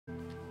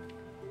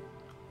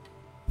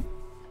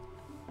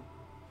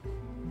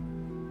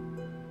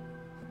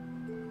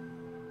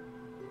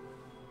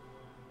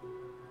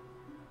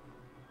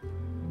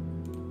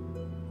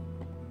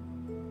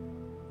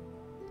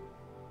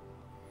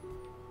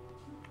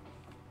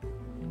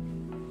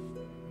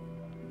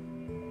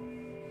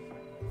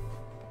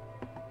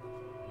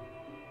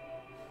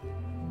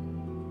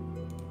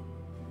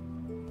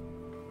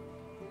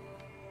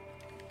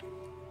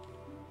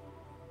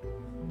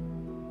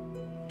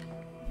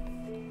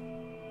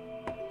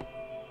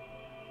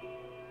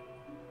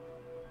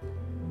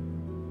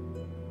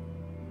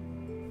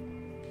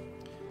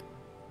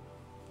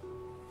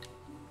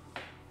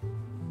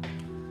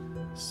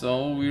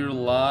So we're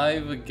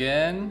live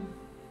again.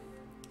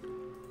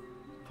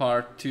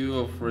 Part 2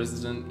 of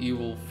Resident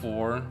Evil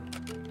 4.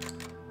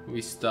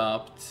 We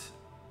stopped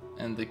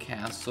in the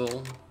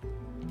castle.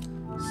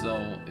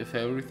 So if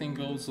everything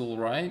goes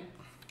alright,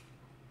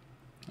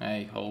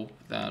 I hope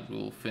that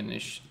we'll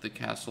finish the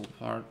castle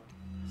part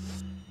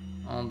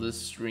on this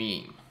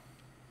stream.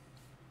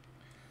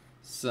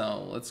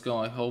 So let's go.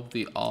 I hope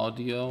the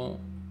audio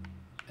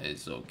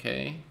is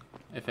okay.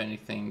 If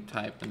anything,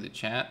 type in the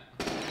chat.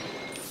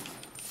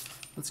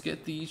 Let's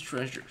get these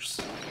treasures.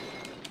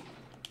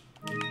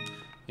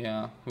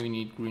 Yeah, we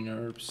need green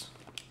herbs.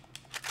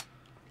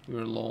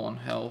 We're low on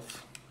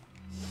health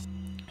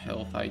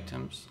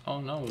items.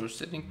 Oh no, we're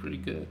sitting pretty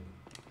good.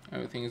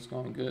 Everything is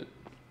going good.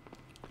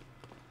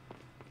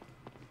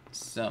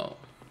 So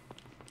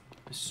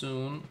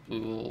soon we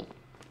will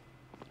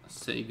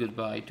say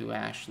goodbye to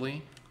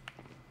Ashley,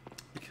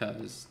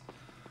 because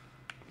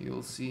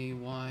you'll see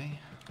why.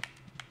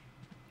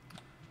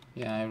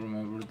 Yeah, I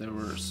remember there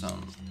were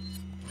some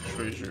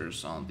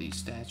treasures on these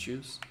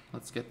statues.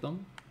 Let's get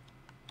them.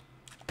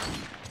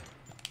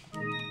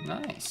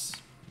 Nice.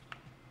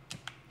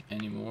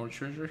 Any more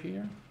treasure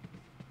here?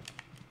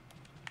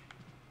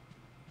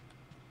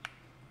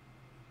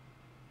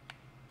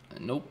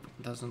 Nope,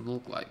 doesn't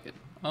look like it.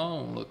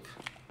 Oh, look.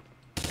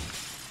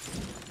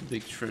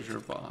 Big treasure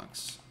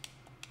box,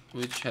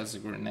 which has a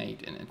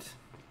grenade in it.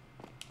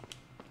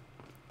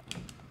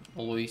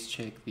 Always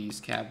check these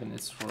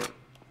cabinets for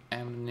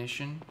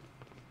ammunition.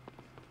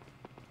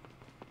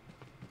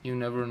 You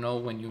never know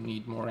when you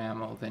need more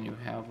ammo than you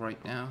have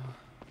right now.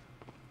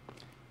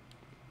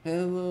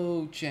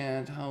 Hello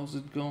chat, how's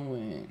it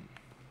going?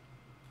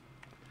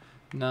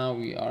 Now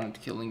we aren't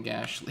killing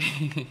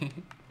Ashley.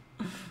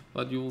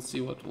 But you will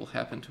see what will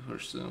happen to her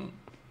soon.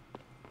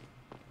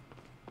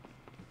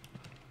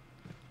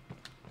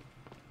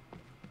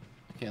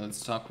 Okay,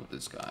 let's talk with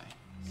this guy.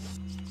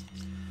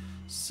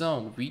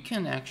 So we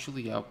can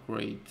actually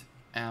upgrade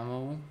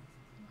ammo.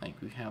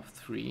 Like we have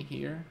 3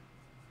 here.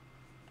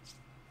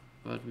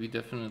 But we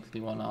definitely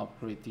want to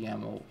upgrade the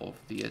ammo of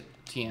the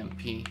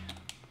TMP.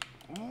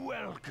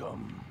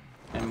 Welcome.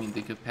 I mean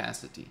the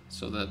capacity,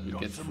 so that we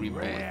get free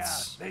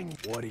bullets.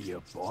 What are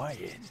you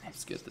buying?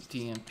 Let's get the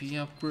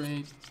TMP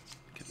upgrade.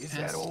 Capacity. Is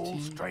that all,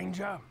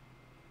 stranger?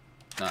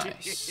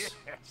 Nice.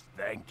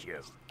 Thank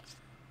you.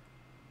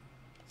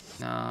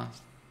 Nah.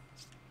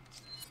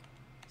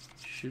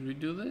 Should we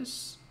do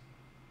this?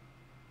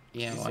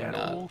 Yeah, why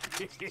not?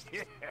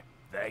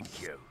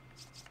 Thank you.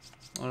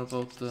 What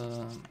about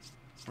the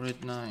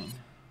Red 9?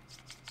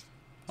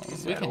 Oh,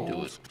 we can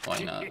do it. Why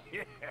not?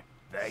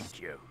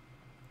 Thank you.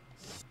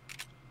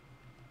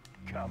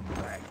 Come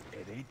back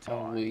anytime.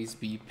 Always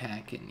be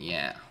packing,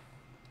 yeah.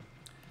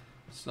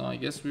 So I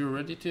guess we're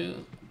ready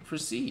to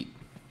proceed.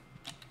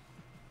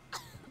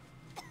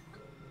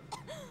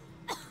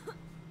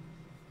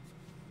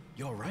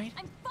 You all right?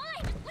 I'm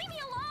fine! Leave me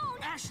alone!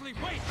 Ashley,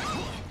 wait!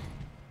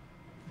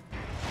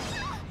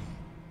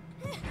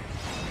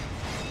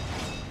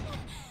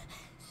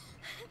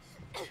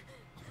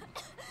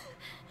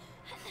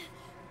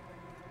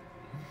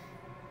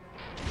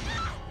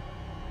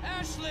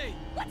 Ashley!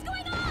 What's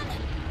going on?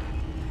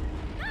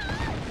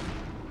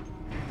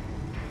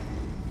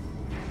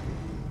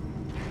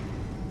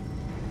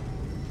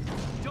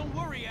 Don't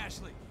worry,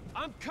 Ashley.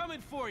 I'm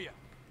coming for you.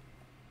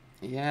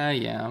 Yeah,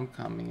 I'm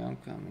coming.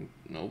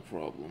 No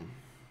problem.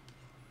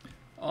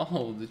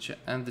 Oh,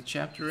 the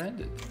chapter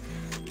ended.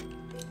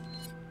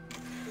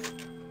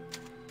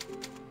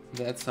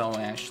 That's how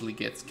Ashley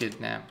gets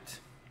kidnapped.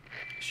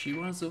 She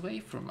runs away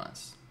from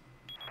us.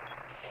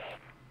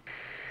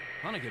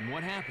 Hunnigan,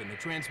 what happened? The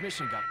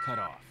transmission got cut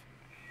off.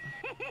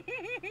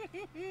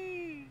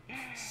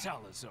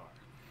 Salazar,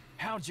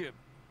 how'd you...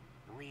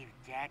 We've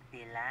jacked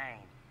the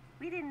line.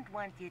 We didn't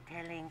want you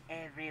telling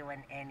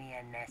everyone any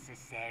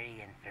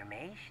unnecessary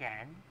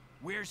information.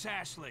 Where's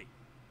Ashley?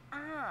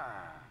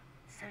 Ah,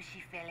 so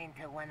she fell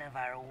into one of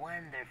our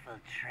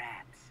wonderful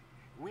traps.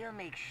 We'll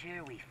make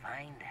sure we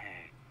find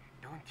her.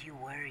 Don't you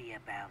worry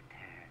about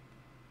her.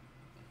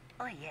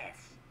 Oh yes,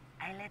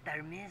 I let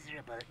our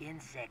miserable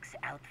insects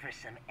out for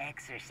some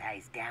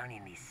exercise down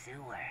in the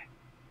sewer.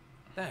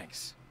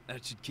 Thanks.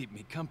 That should keep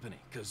me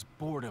company, 'cause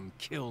boredom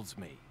kills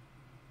me.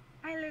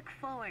 I look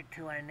forward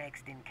to our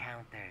next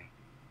encounter.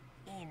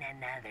 In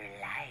another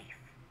life.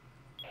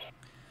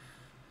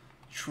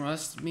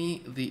 Trust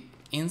me, the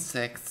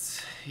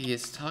insects he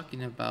is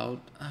talking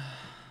about,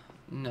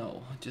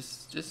 no,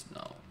 just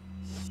no.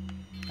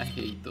 I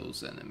hate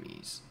those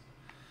enemies.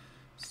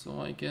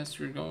 So I guess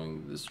we're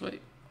going this way.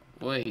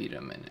 Wait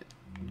a minute.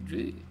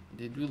 Did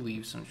we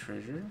leave some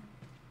treasure?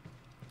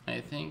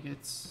 I think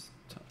it's...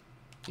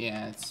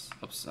 yeah, it's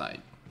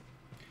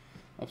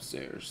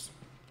upstairs.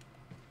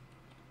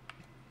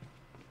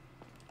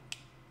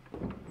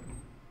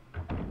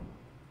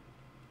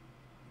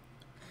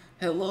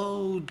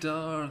 Hello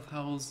Darth,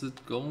 how's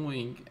it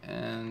going?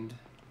 And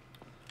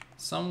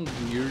some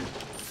weird...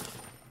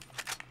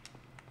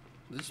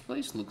 This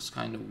place looks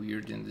kind of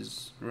weird in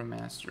this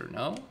remaster,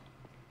 no?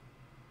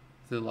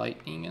 The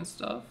lightning and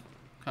stuff?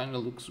 Kinda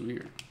looks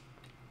weird.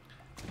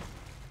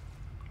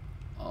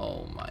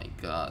 Oh my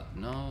god,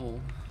 no.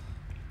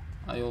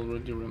 I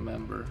already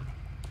remember.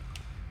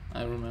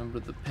 I remember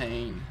the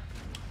pain.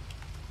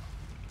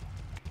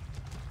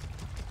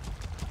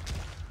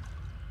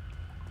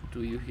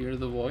 Do you hear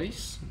the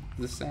voice?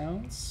 The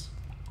sounds?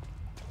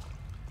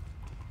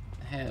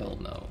 Hell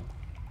no.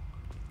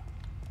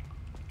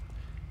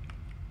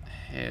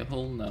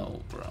 Hell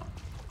no, bro.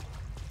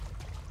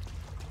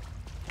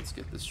 Let's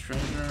get this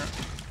treasure.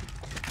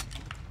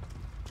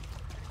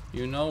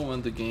 You know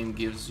when the game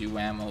gives you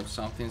ammo,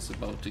 something's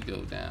about to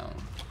go down.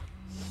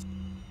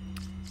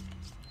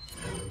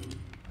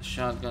 The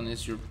shotgun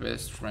is your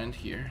best friend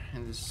here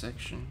in this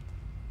section.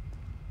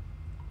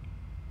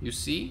 You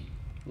see?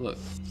 Look.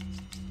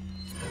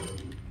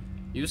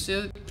 You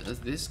see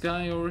this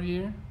guy over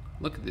here?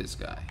 Look at this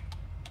guy.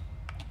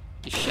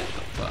 Shut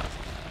the fuck up.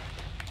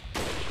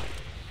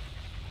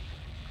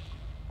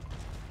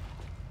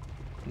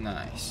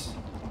 Nice.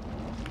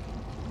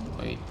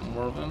 Wait,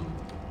 more of them?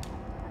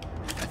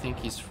 I think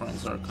his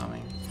friends are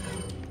coming.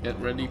 Get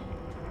ready.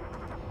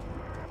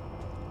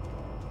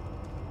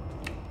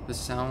 The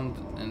sound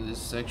in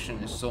this section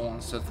is so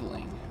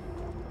unsettling.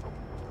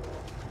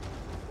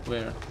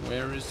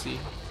 Where is he?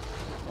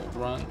 Oh,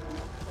 run.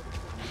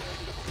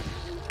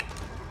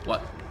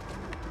 What?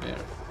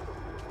 Where?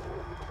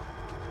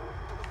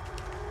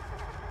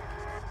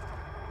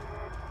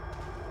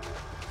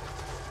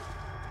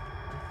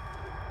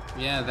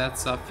 Yeah,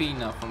 that's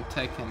Athena from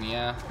Tekken,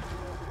 yeah.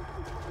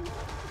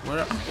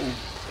 Where? Oh.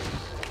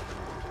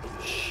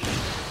 Shit.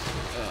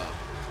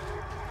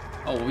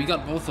 Oh, we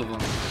got both of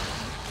them.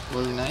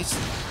 Really nice.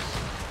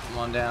 Come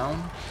on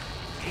down.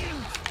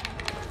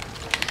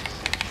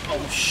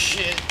 Oh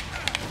shit.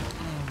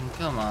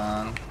 Come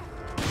on.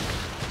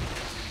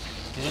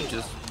 Can you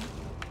just...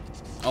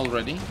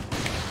 Already?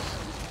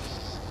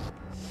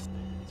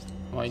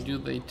 Why do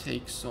they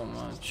take so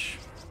much?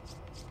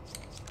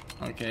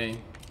 Okay.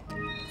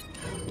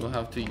 We'll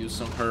have to use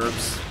some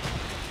herbs.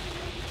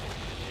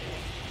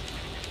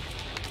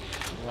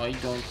 Why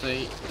don't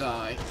they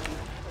die?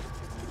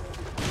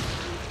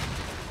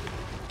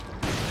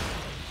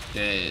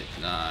 Dead.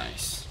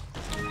 Nice.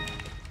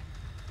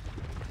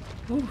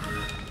 Whew.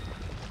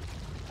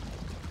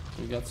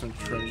 We got some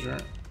treasure.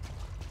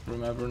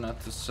 Remember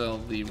not to sell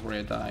the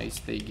red eyes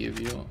they give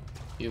you.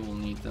 You will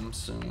need them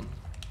soon.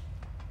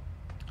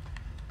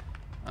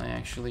 I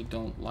actually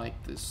don't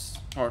like this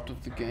part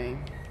of the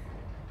game.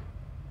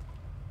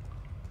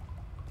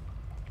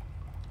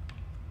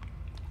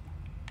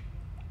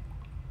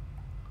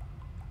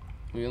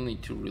 We'll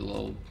need to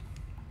reload.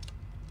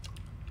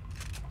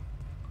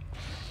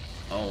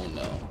 Oh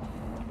no.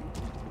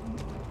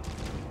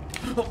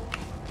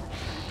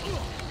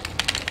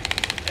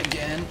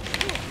 Again.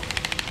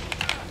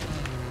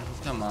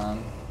 Come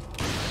on.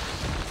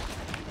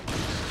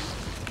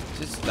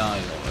 Just die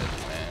already,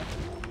 man.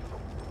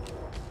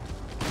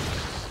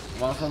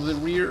 One from the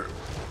rear.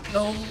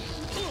 No.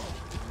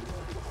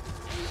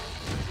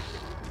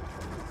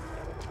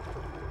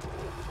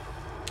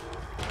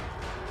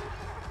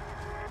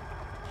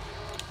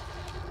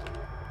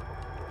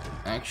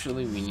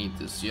 Actually, we need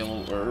this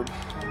yellow herb.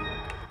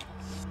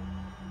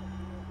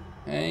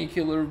 Hey,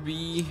 Killer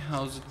B,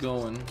 how's it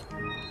going?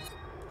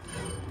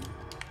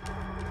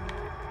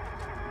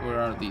 Where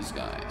are these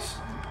guys?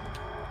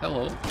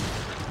 Hello.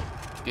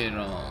 Get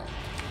on.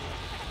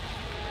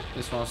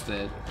 This one's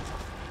dead.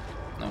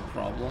 No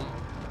problem.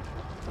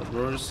 But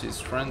where's his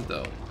friend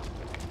though?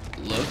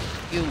 Look,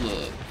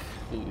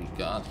 who we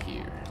got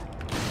here.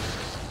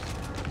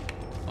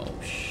 Oh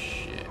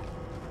shit.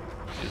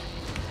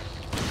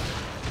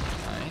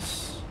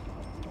 Nice.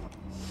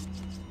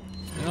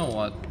 You know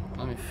what?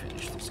 Let me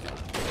finish this guy.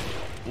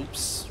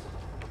 Oops.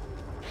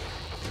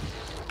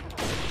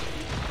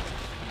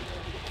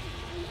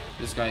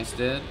 This guy's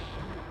dead.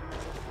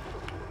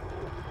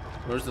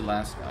 Where's the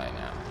last guy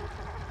now?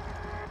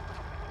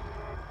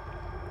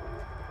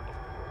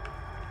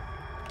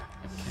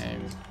 Okay.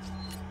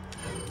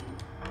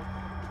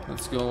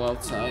 Let's go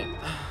outside.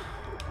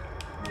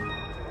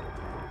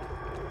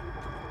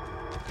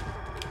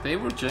 They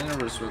were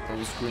generous with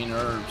those green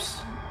herbs.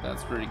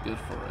 That's pretty good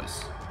for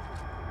us.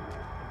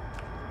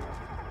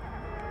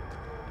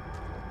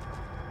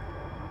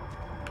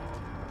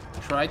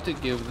 Try to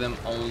give them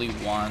only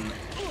one.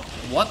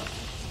 What?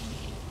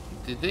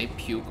 Did they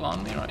puke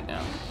on me right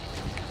now?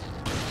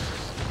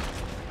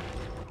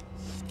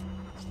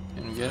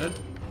 Can you get it?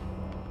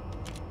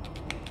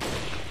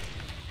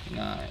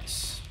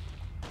 Nice.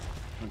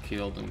 We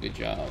killed him, good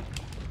job.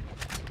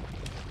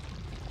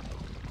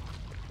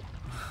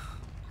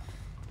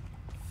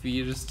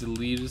 Fetus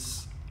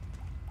deletes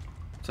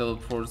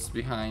teleports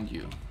behind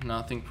you.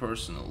 Nothing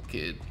personal,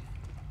 kid.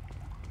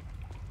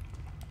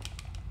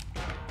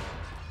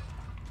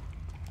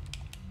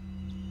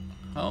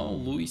 Oh,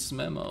 Luis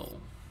Memo.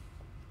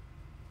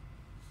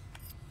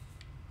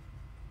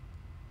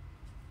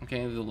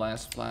 Okay, the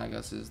last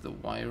plagas is the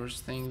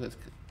virus thing that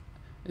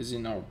is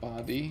in our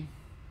body.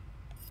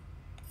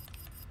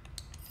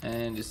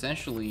 And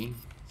essentially,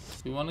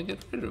 We want to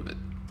get rid of it.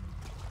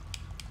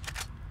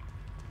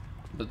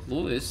 But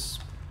Louis,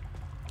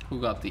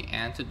 who got the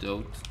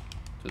antidote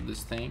to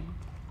this thing,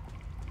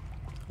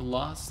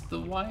 lost the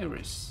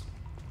virus.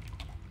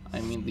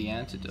 I mean the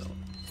antidote.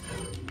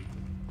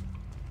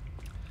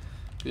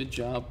 Good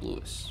job,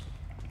 Louis.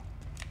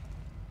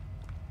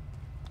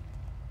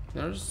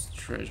 There's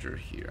treasure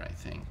here, I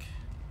think.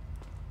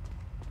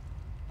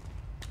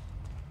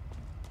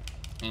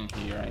 In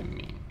here, I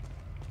mean.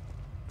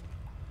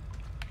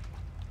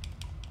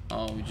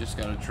 Oh, we just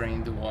gotta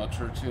drain the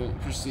water to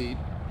proceed.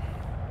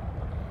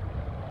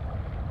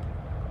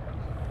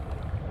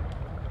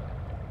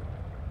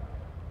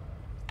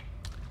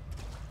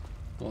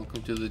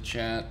 Welcome to the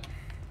chat.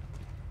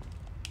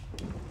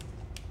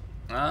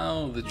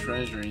 Oh, the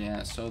treasure,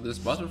 yeah. So this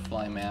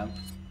butterfly map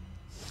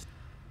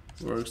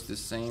works the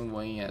same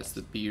way as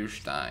the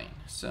Bierstein.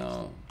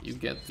 So you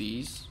get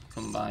these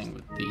combined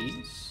with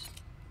these,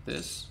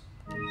 this,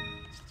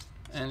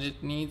 and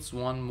it needs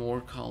one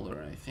more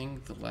color. I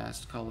think the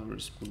last color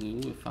is blue,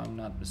 if I'm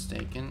not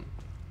mistaken.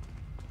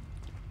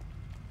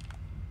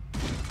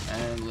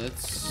 And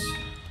let's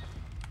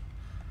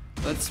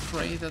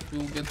pray that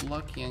we'll get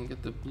lucky and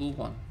get the blue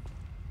one.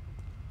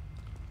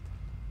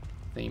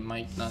 They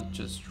might not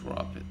just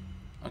drop it.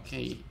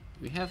 Okay,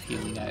 we have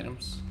healing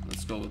items.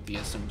 Let's go with the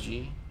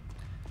SMG.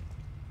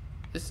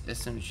 This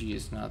SMG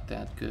is not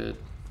that good.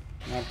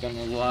 Not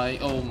gonna lie.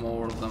 Oh,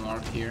 more of them are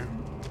here.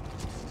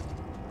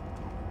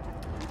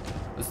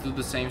 Let's do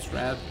the same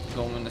strat.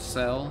 Go in a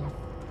cell.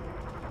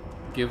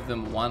 Give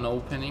them one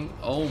opening.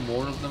 Oh,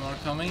 more of them are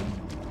coming.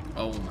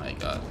 Oh my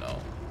god, no.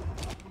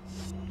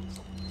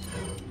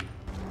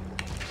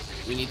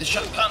 We need the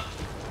shotgun.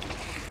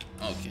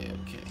 Okay,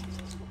 okay.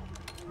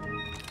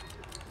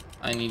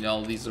 I need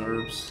all these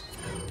herbs.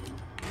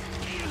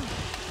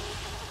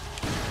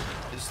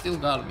 They still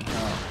got me,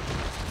 huh?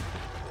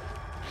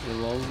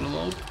 Reload,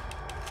 reload.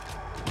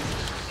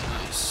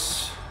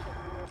 Nice.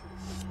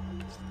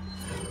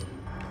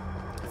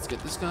 Let's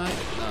get this guy.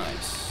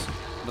 Nice.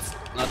 But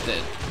not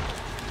dead.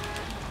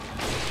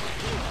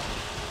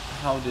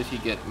 How did he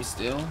get me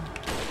still?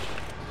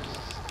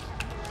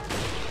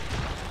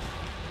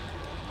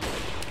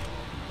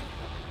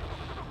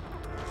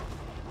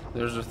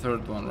 There's a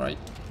third one, right?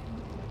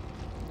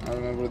 I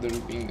remember there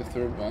being a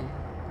third one.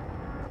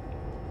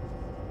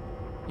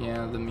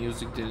 Yeah, the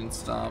music didn't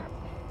stop.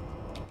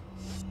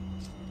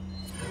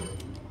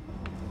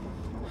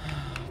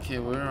 Okay,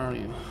 where are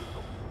you?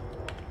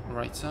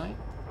 Right side?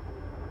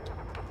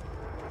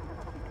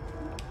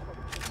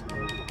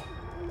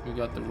 We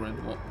got the red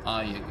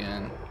eye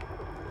again.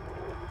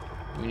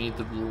 We need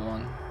the blue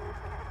one.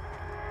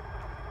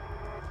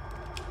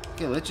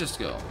 Okay, let's just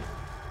go.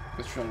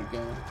 Let's try to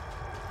go.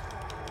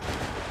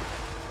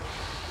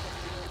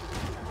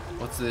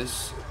 What's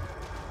this?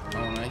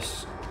 Oh,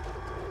 nice.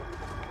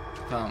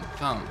 Come,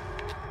 come.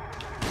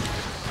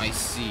 I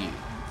see you,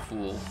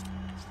 fool.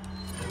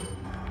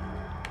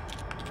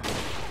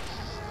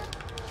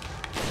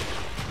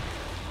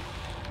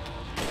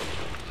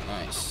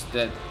 Nice,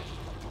 dead.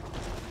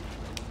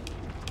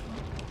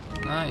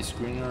 Nice,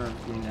 green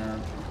herb, green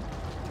herb.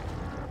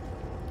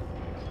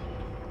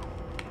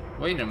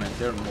 Wait a minute,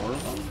 there are more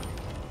of them?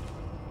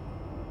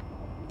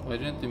 Why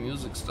didn't the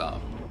music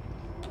stop?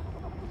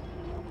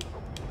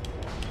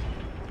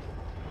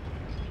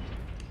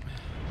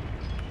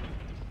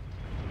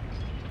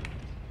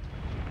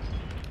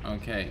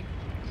 Okay.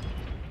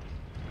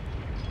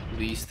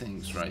 These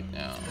things right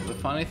now. The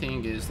funny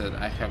thing is that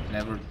I have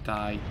never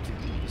died to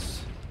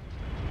these.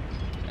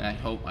 And I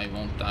hope I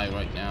won't die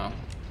right now.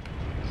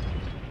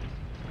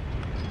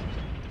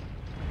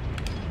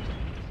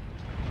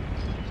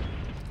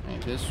 Okay,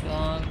 this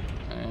one.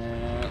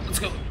 And let's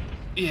go.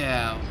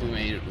 Yeah, we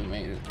made it, we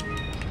made it.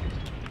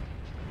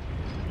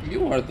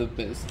 You are the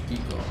best,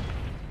 Kiko.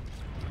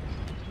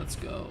 Let's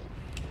go.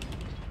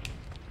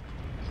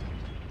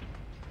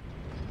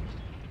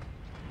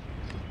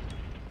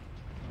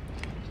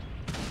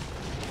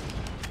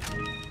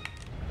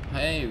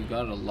 Hey, we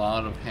got a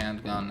lot of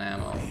handgun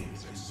ammo.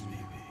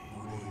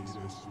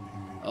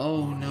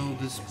 Oh no,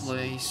 this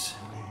place.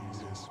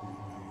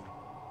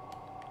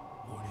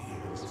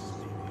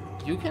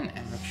 You can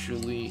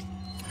actually,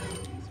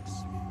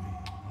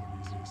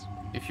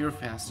 if you're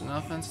fast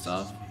enough and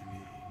stuff,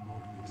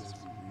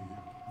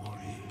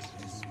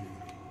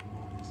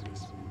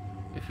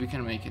 if we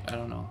can make it, I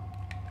don't know.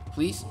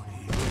 Please?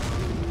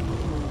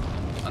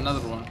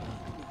 Another one.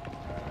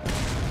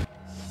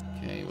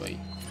 Okay, wait.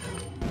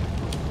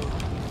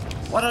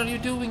 What are you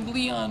doing,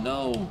 Leon?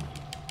 No!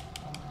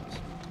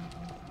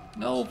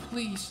 No,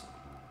 please.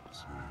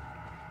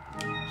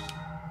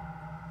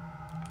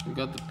 We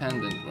got the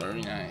pendant,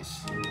 very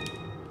nice.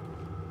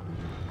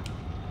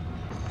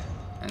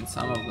 And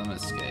some of them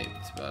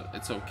escaped, but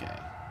it's okay.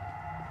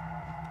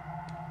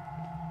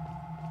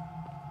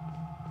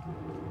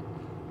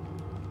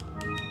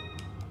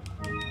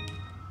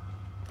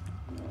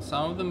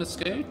 Some of them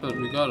escaped, but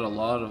we got a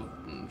lot of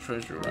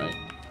treasure, right?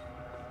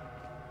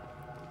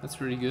 That's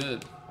pretty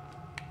good,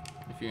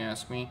 if you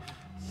ask me.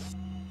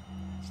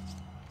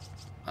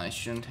 I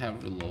shouldn't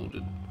have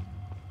reloaded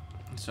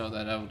so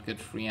that I would get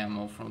free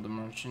ammo from the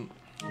merchant.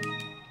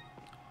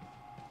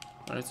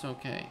 But it's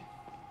okay.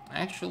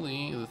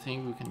 Actually, the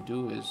thing we can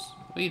do is...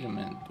 Wait a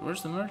minute,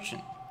 where's the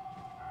merchant?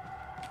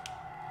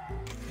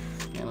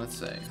 Yeah, let's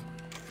say.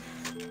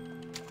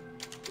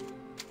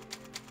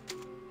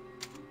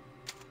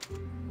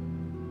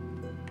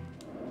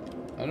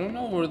 I don't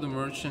know where the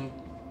merchant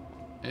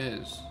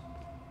is.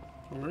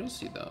 Where is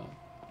he though?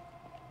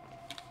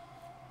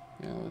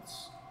 Yeah,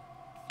 let's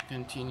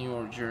continue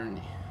our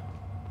journey.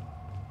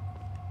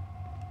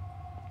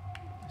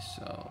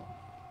 So,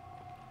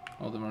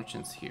 oh, the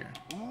merchant's here.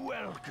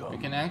 Welcome. We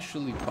can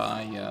actually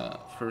buy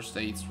first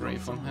aid spray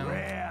from him.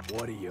 Rare.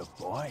 What are you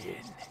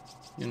buying?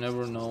 You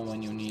never know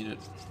when you need it.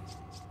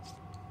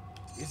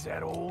 Is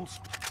that all?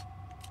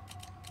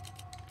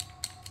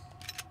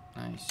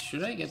 Nice.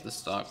 Should I get the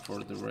stock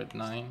for the Red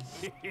 9?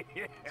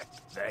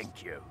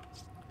 Thank you.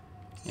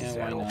 Yeah, Is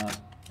why that all? not?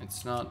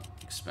 It's not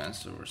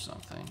expensive or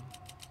something.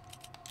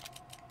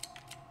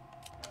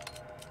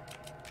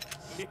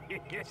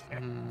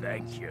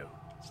 Thank you.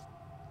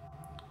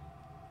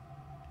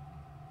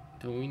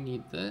 Do we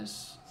need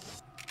this?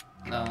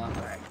 Nah,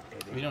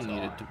 we don't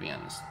need it, to be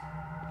honest.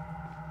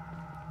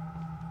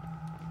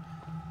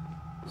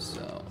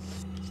 So,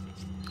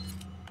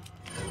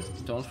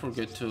 don't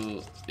forget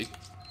to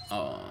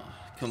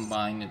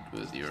combine it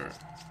with your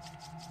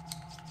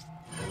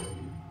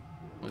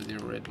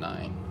Red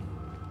 9.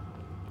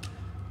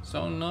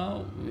 So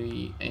now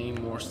we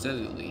aim more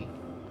steadily.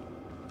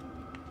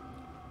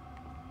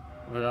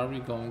 Where are we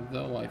going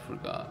though? I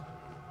forgot.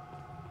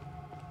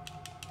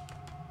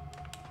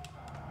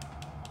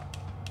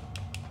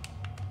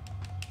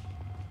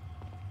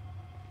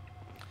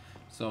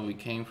 So we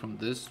came from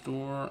this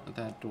door,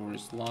 that door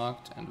is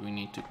locked, and we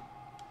need to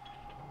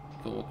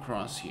go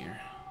across here.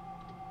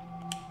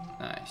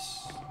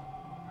 Nice.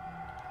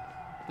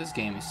 This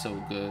game is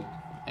so good.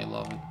 I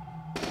love it.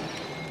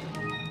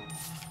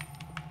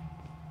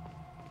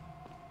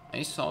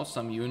 I saw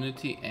some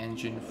Unity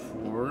Engine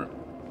 4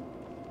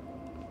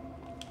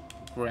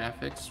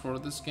 graphics for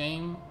this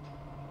game,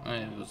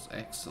 and it was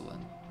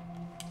excellent.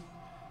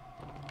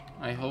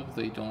 I hope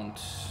they don't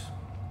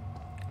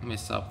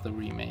mess up the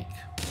remake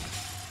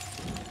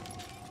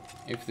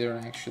if they're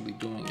actually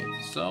doing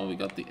it. So we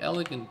got the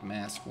elegant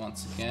mask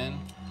once again.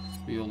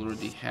 We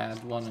already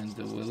had one in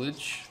the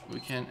village. We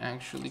can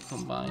actually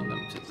combine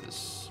them to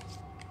this.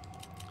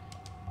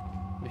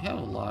 We have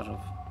a lot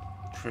of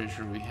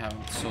treasure we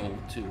haven't sold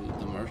to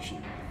the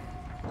merchant.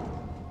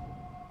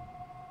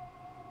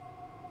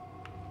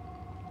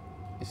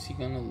 Is he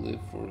gonna live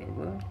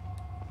forever?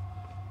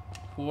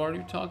 Who are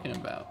you talking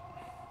about?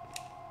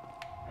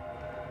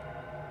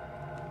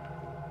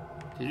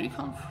 Did he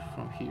come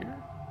from here?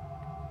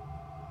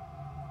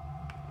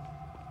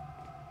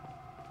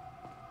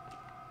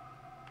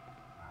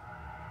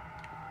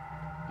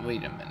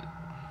 Wait a minute.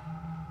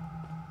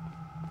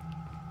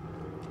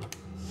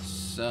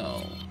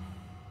 So...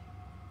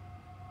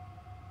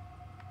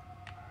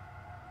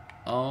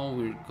 oh,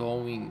 we're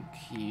going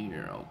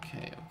here.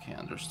 Okay, okay,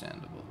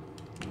 understandable.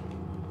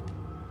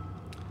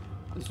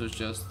 This was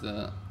just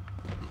the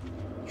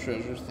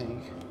treasure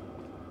thing.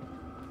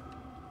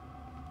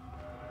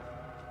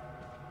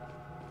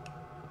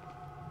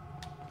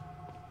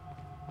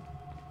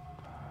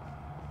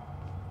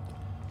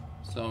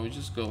 So we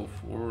just go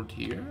forward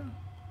here.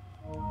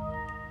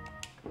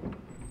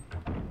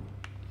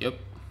 Yep.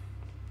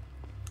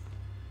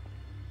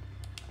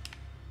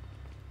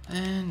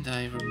 And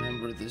I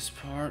remember this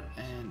part,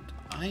 and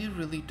I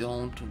really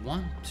don't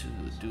want to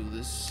do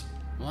this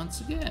once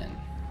again.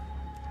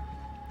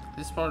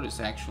 This part is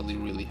actually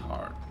really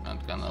hard,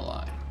 not gonna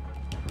lie.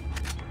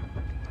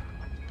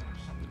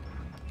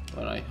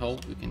 But I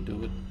hope we can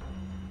do it.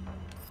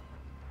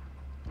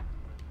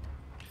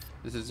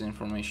 This is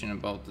information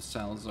about the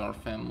Salazar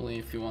family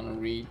if you want to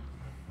read.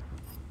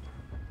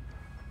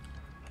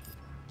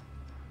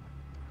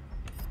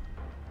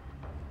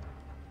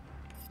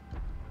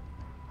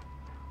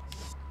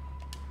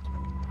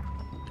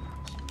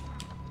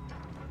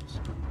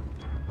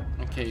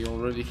 Okay, you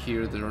already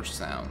hear their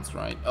sounds,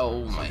 right?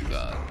 Oh my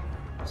god.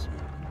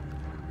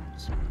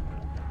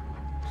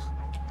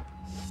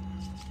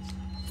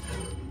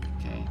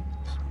 Okay.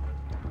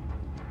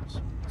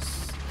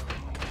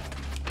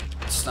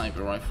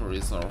 Sniper rifle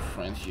is our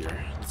friend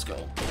here. Let's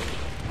go.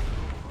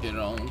 Get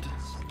owned.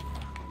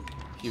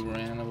 He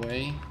ran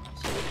away.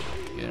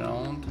 Get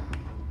owned.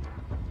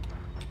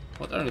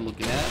 What are you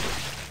looking at?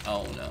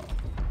 Oh no.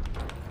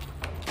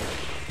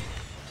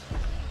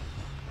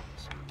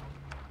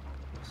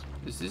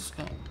 Is this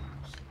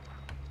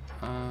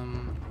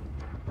I'm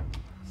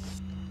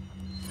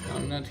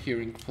not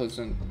hearing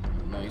pleasant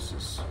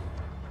noises.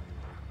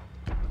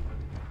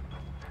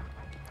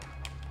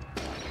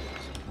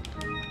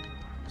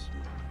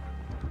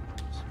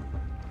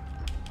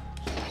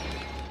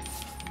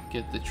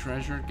 Get the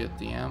treasure, get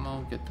the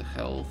ammo, get the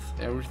health,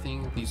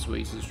 everything these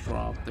vases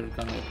drop, they're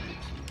gonna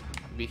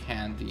be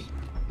handy.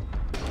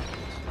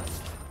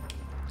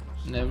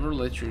 Never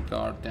let your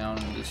guard down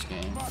in this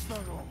game.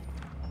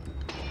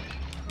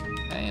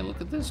 Hey,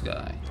 look at this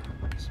guy.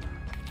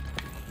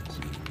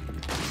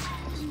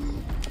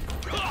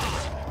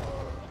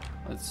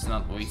 Let's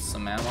not waste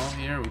some ammo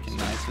here. We can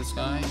knife this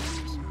guy.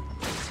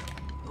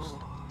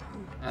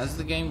 As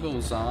the game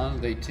goes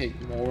on, they take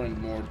more and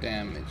more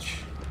damage.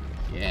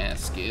 Yeah,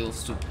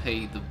 scales to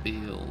pay the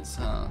bills,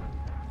 huh?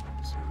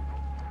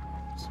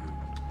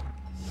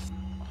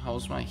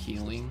 How's my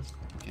healing?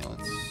 Okay,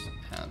 let's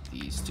add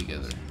these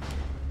together.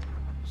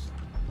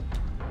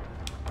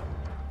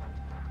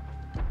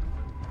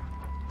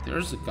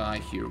 There's a guy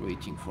here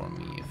waiting for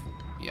me.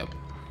 Yep.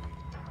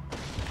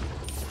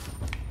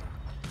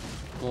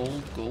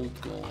 Gold,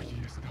 gold, gold.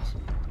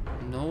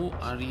 No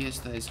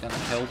Ariesta is gonna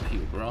help you,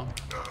 bro.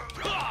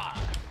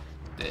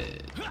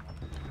 Dead.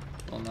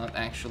 Well, not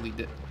actually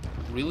dead.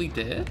 Really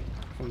dead?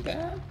 From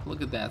that?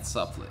 Look at that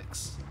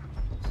suplex.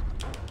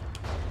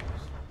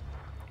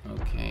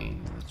 Okay,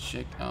 let's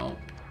check out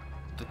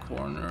the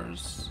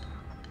corners.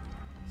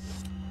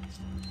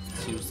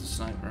 Let's use the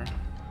sniper.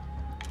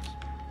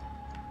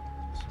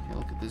 Okay,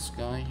 look at this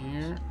guy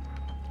here.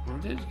 Where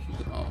did he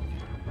go? Oh, okay.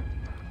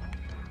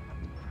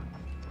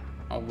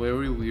 A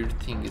very weird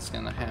thing is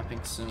gonna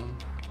happen soon.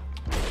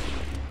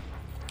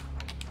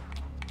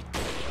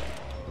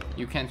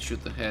 You can't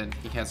shoot the head,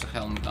 he has a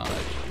helmet on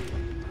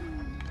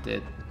it.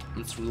 Dead.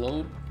 Let's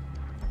reload.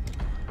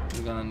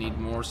 We're gonna need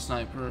more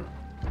sniper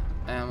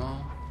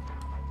ammo.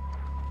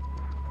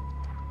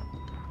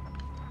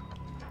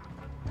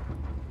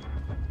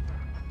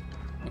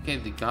 Okay,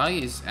 the guy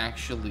is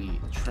actually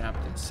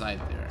trapped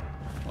inside there.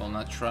 Well,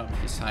 not trapped,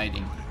 he's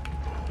hiding.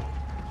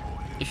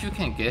 If you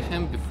can get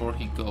him before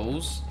he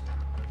goes...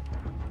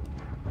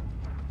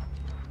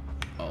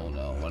 Oh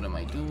no, what am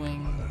I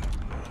doing?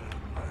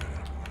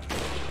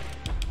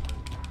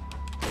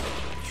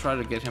 Try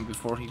to get him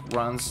before he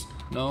runs.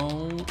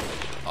 No,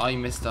 I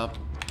messed up.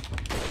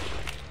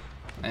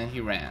 And he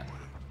ran.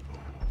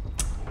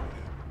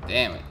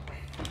 Damn it.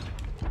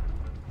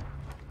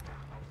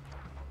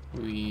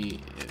 We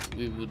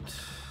would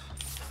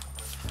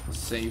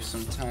save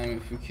some time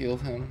if we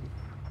killed him.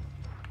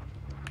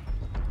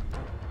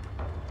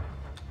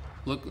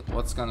 Look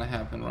what's gonna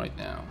happen right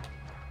now.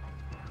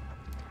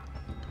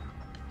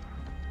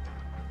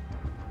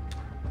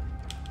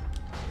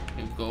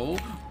 Here we go.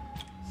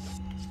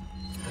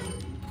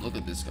 Look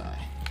at this guy.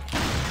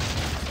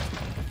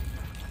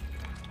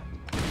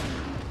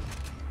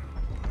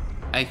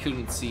 I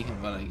couldn't see him,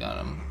 but I got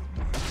him.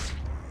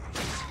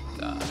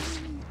 Die.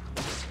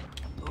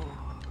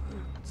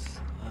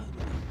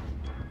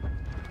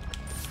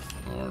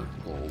 More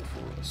gold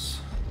for us.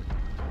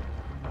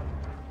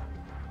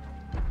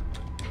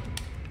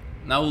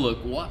 Now look,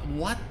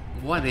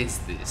 what is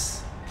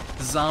this?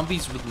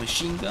 Zombies with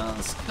machine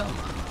guns? Come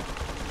on.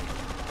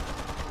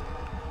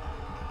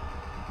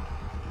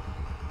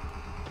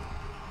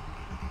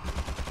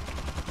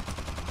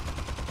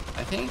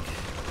 I think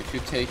if you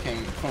take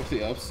him from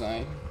the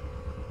upside.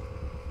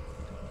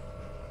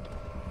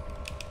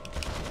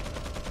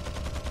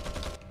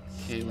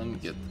 Okay, let me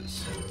get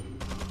this.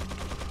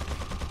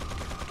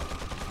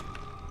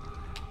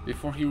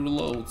 Before he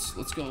reloads,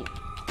 let's go.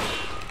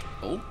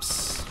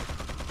 Oops.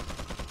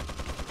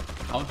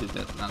 How did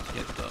that not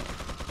hit though?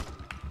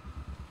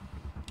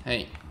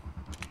 Hey.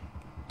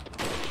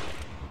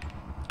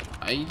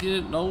 I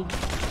didn't know.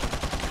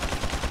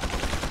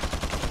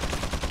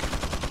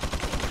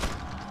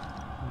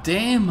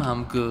 Damn,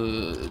 I'm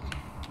good.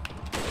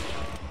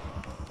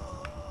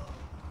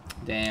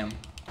 Damn.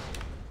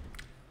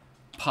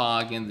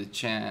 Pog in the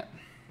chat.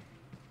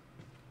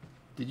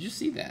 Did you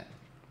see that?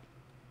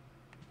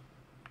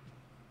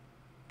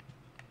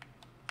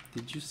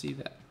 Did you see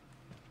that?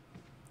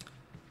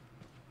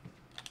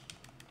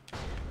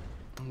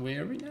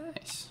 Very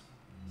nice.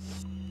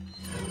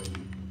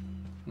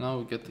 Now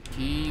we get the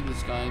key.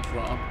 This guy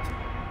dropped.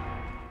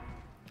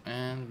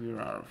 And we're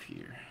out of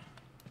here.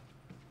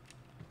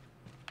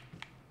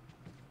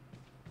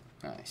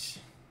 Nice.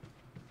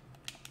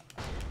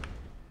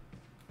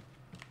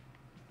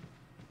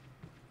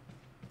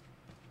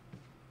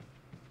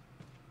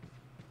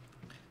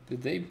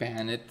 Did they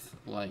ban it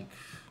like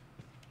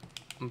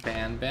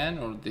ban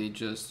or they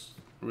just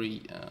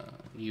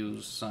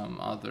use some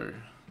other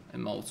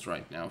emotes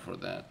right now for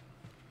that?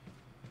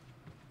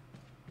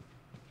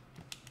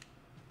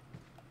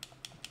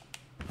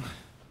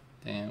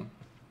 Damn.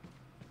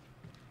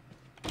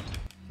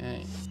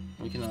 Okay,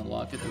 we can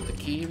unlock it with the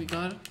key. We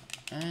got it.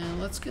 And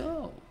let's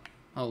go.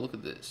 Oh, look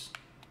at this.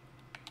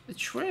 A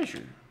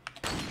treasure.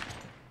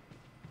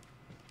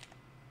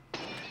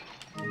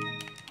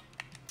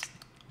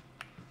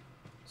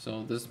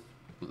 So this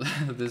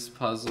this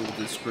puzzle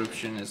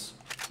description is,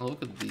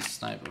 look at these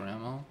sniper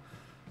ammo.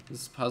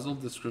 This puzzle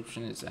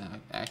description is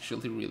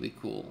actually really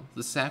cool.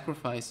 The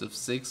sacrifice of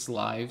 6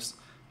 lives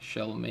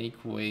shall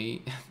make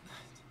way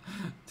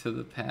to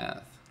the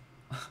path.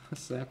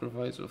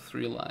 Sacrifice of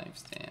 3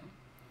 lives, damn.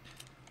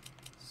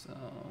 So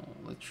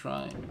let's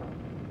try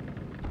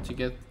to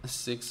get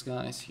 6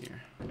 guys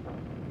here.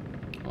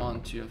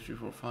 1, 2, 3,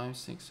 4, 5,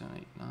 6, 7,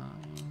 8, 9.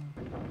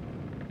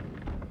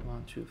 1,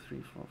 1, 2,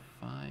 3, 4,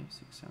 5,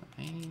 6,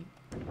 7,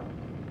 8.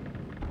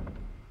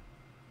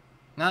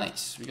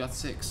 Nice, we got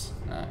 6.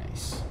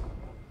 Nice.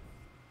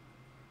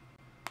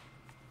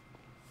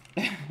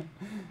 I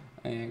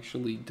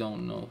actually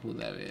don't know who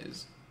that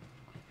is.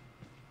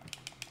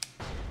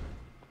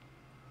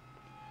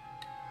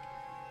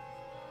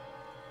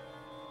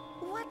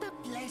 What a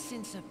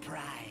pleasant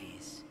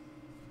surprise.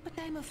 But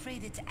I'm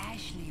afraid it's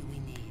Ashley we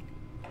need.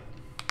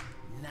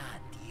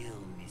 Not you,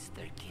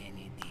 Mr.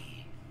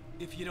 Kennedy.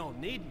 If you don't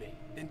need me,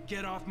 then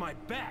get off my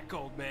back,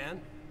 old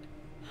man.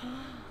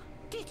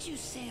 Did you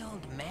say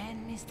old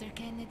man, Mr.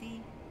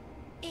 Kennedy?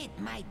 It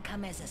might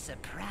come as a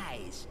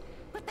surprise,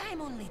 but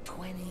I'm only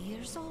 20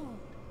 years old.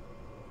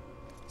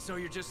 So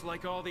you're just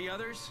like all the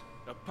others?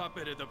 A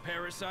puppet of the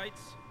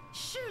parasites?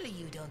 Surely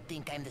you don't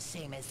think I'm the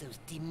same as those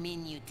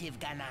diminutive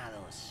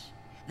ganados.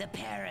 The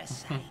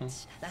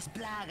parasites, las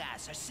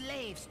plagas, are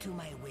slaves to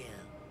my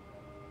will.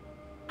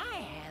 I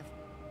have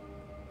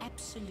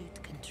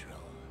absolute control.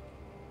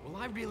 Well,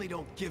 I really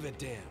don't give a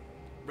damn.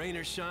 Rain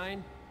or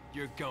shine,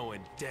 you're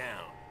going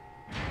down.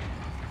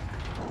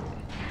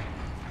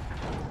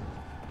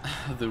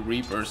 The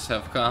Reapers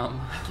have come.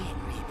 Get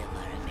rid of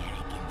our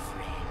American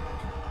friend.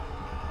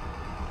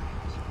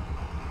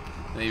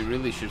 They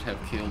really should have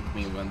killed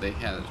me when they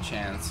had a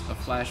chance. A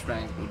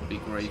flashbang would be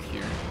great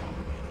here.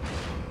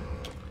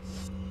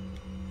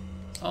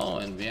 Oh,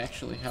 and we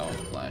actually have a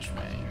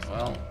flashbang.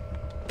 Well,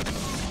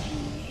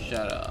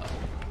 shut up.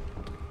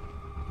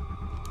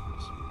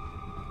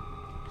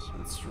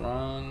 Let's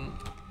run.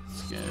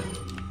 Let's get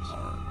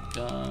our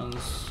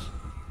guns.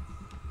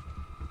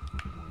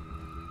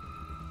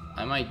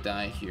 I might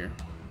die here.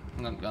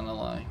 I'm not gonna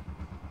lie.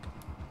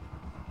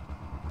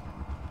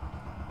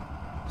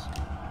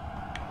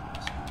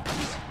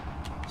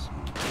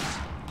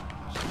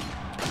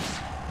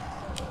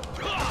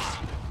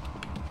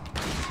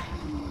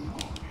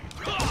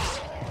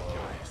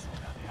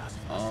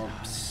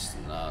 Oops.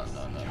 No,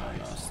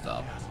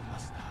 stop.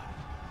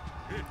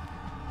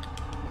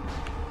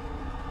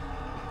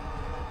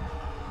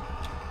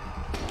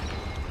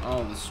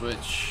 Oh, the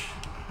switch.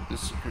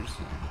 This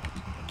person.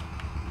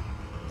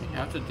 We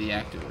have to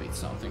deactivate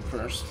something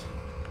first.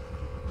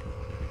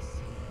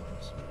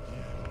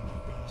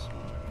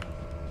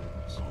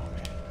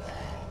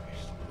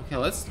 Okay,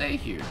 let's stay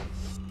here.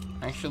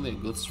 Actually, a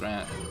good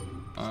strat.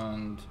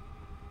 And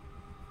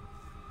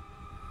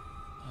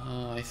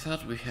I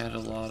thought we had a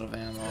lot of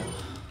ammo.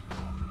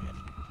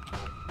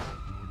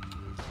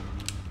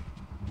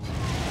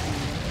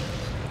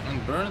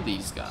 And burn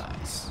these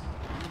guys.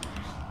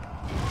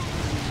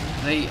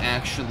 They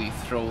actually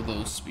throw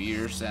those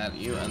spears at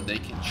you and they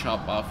can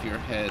chop off your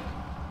head.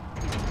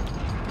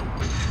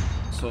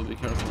 So be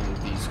careful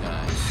with these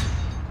guys.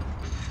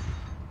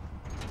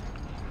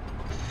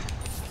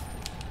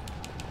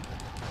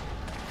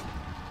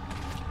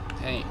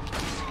 Hey.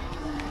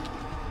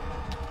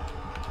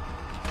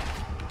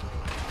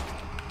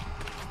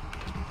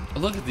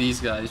 Look at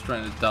these guys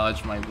trying to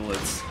dodge my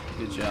bullets.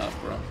 Good job,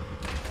 bro.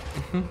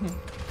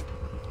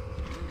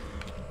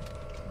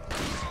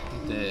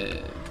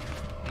 Dead.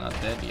 Not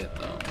dead yet,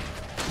 though.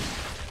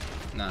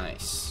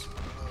 Nice.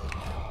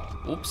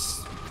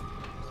 Oops.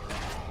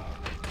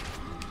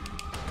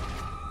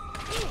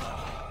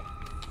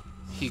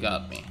 He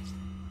got me.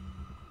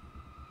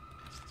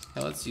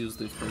 Now let's use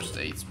the first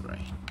aid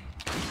spray.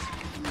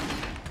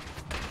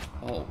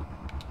 Oh.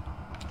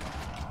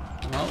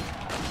 Well.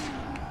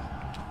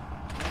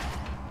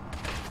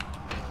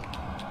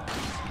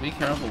 Be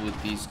careful with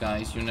these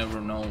guys, you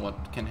never know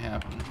what can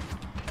happen.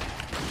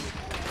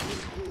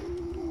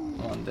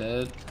 One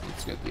dead,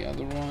 let's get the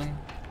other one.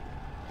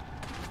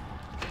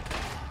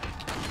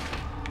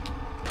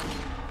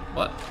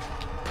 What?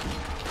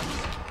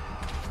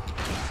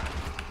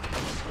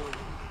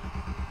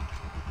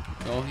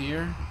 Go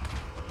here,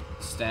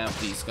 stab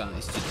these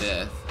guys to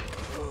death.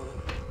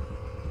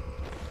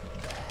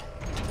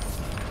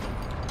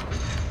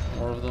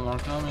 More of them are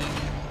coming.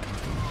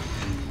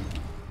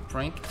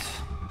 Pranked.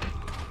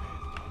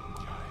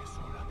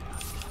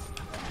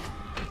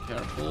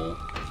 Careful.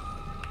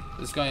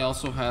 This guy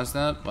also has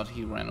that, but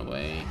he ran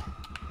away.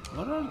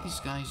 What are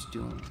these guys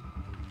doing?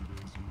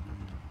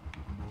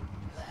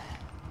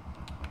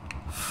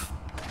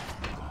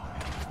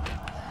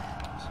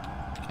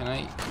 Can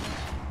I?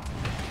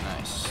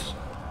 Nice.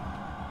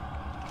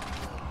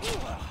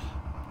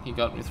 He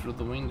got me through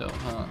the window,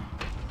 huh?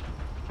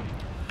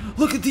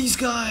 Look at these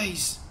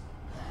guys!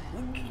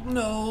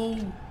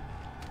 No!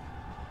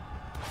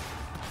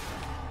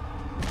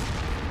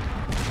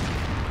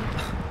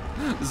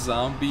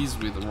 Zombies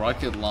with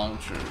rocket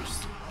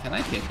launchers. Can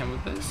I hit him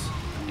with this?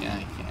 Yeah,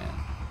 I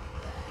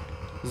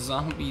can.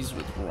 Zombies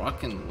with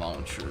rocket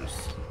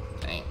launchers.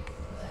 Dang.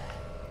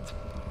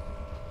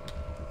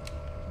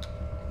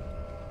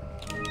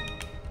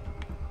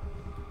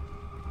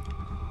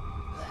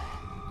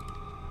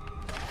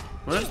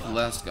 Where's the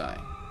last guy?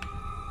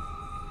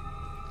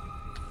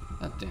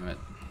 God damn it.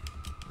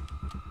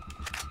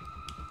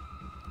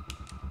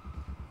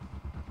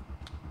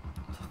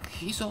 Look,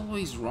 he's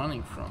always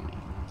running from me.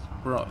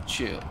 Bro,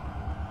 chill.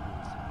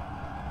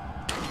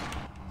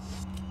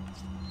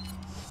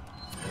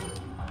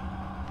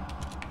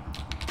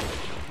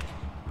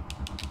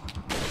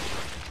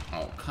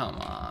 come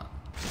on.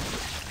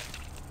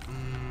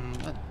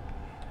 What?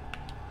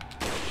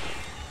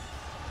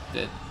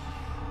 Dead.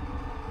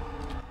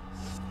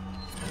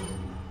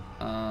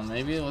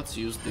 Maybe let's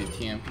use the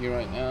TMP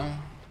right now.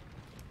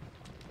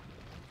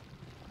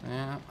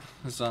 Yeah,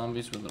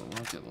 zombies with a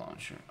rocket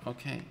launcher.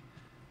 Okay.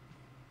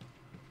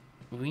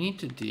 We need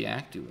to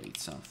deactivate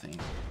something.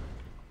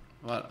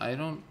 But I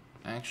don't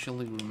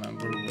actually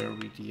remember where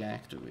we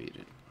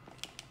deactivated.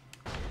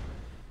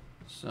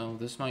 So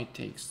this might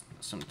take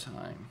some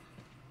time.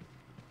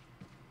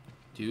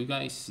 Do you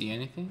guys see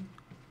anything?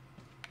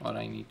 What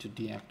I need to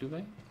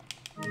deactivate?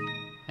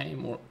 Hey,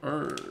 more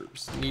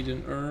herbs. Need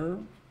an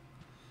herb?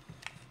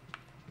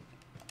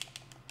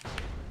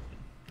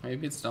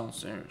 Maybe it's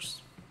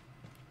downstairs.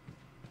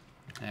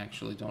 I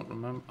actually don't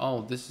remember.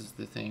 Oh, this is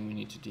the thing we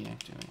need to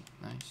deactivate.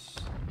 Nice.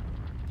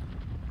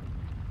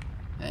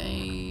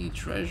 Hey,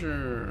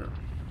 treasure.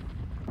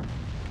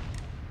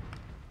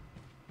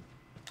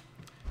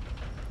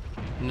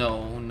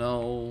 No,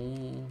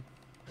 no.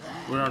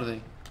 Where are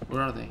they?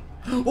 Where are they?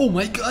 Oh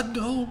my god,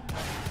 no!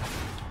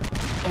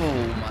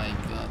 Oh my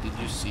god, did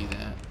you see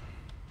that?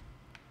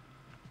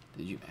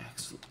 Did you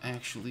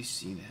actually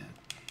see that?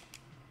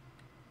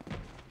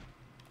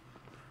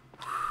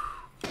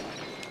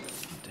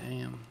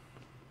 Damn.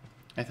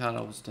 I thought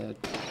I was dead.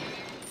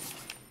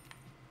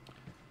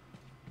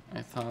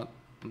 I thought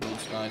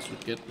those guys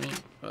would get me,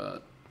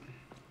 but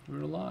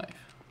we're alive.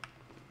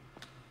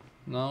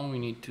 Now we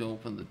need to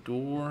open the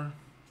door.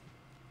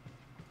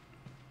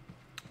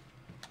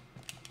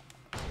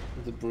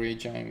 The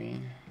bridge, I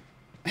mean.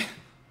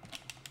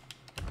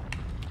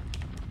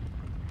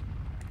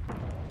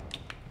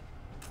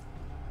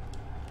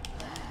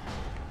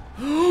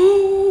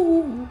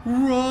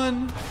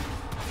 Run!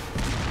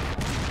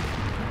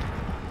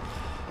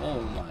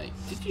 Oh my,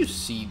 did you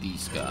see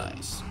these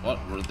guys? What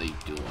were they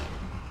doing?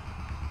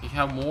 You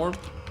have more?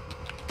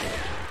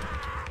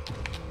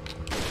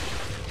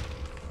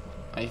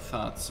 I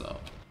thought so.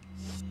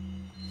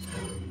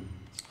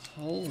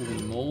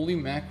 Holy moly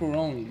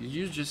macaroni, did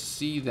you just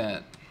see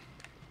that?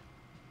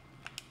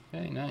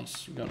 Okay,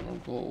 nice, we got more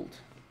gold.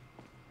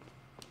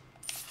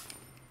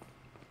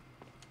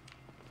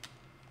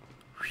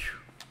 Whew.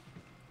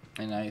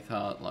 And I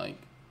thought like,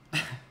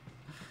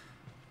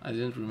 I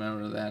didn't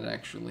remember that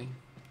actually.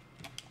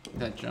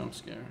 That jump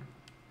scare.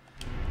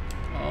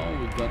 Oh,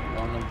 we got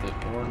one of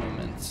the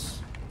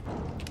ornaments.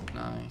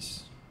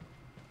 Nice.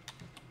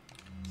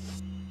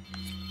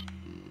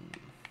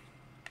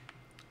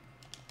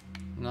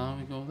 Now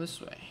we go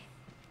this way.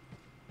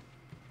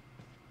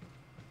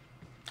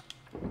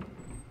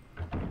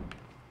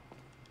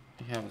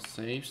 We have a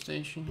save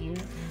station here.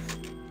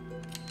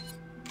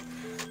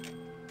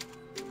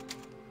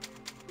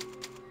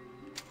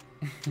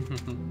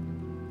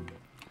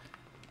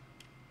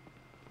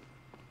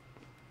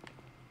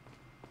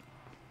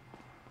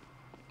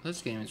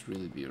 This game is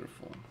really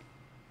beautiful.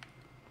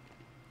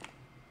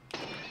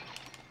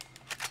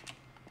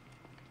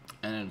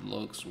 And it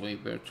looks way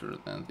better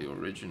than the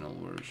original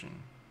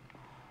version.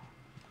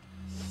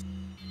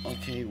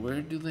 Okay,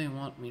 where do they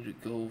want me to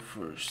go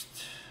first?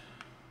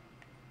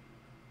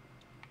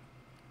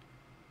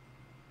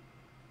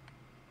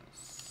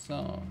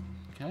 So,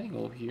 can I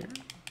go here?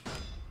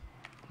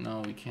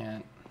 No, we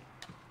can't.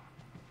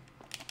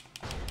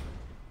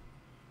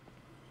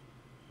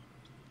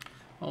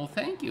 Oh,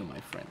 thank you, my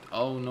friend.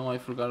 Oh no, I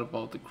forgot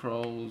about the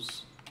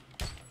crows.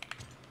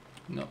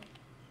 No.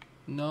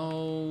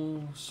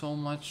 No, so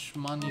much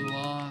money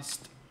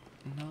lost.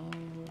 No,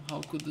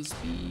 how could this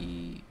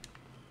be?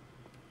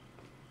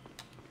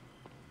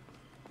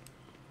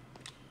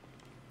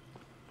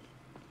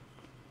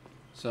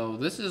 So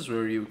this is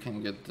where you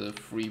can get the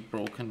free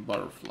broken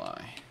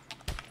butterfly.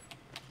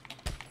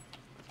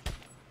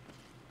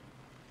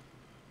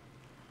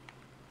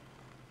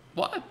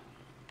 What?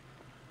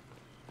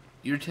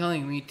 You're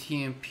telling me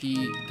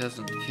TMP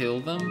doesn't kill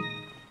them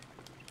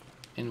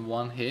in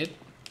one hit?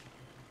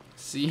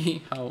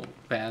 See how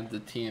bad the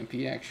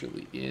TMP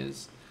actually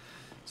is.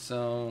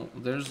 So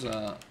there's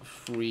a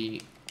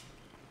free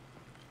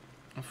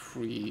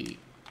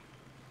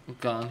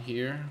gun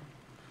here,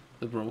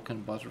 the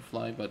broken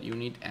butterfly, but you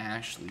need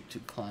Ashley to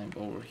climb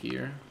over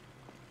here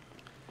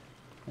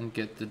and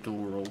get the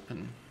door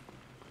open.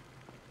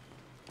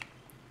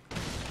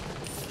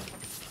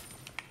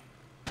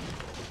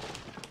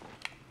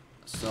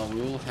 So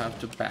we will have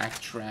to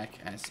backtrack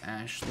as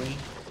Ashley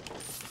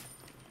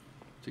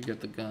to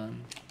get the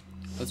gun.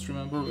 Let's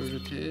remember where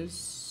it is.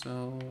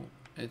 So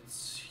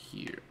it's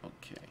here.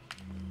 Okay.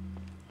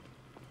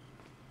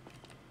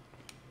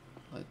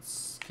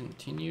 Let's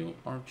continue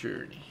our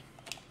journey.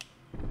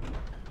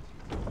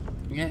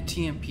 Yeah,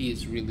 TMP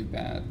is really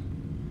bad.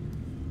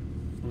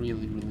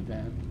 Really, really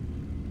bad.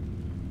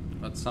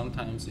 But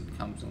sometimes it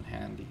comes in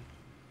handy.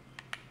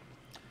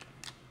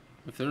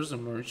 If there's a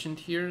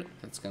merchant here,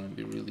 that's gonna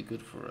be really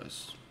good for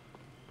us.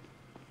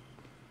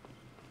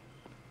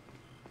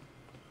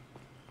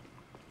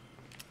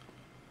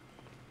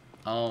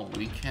 Oh,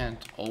 we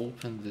can't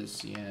open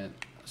this yet.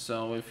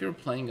 So if you're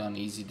playing on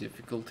easy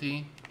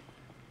difficulty,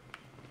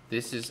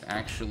 This is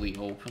actually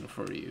open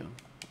for you.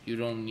 You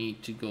don't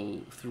need to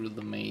go through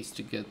the maze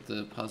to get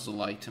the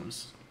puzzle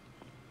items.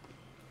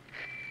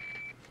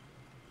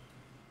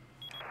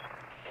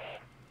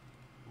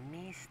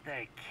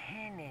 Mr.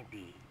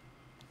 Kennedy.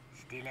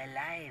 Still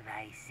alive,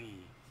 I see.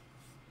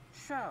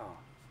 So,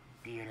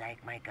 do you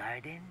like my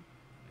garden?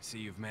 I see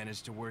you've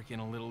managed to work in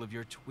a little of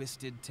your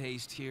twisted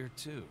taste here,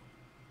 too.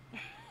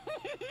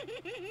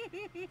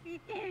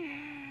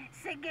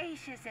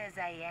 Sagacious as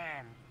I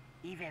am,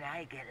 even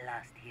I get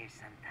lost here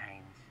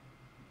sometimes.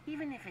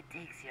 Even if it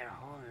takes your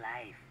whole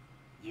life,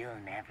 you'll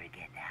never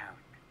get out.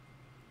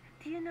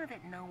 Do you know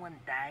that no one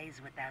dies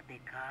without a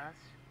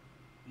cause?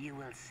 You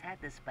will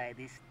satisfy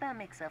the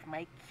stomachs of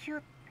my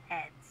cute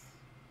pets.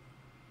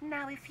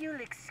 Now, if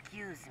you'll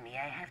excuse me,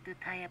 I have to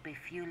tie up a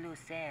few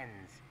loose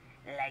ends,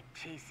 like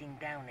chasing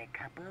down a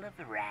couple of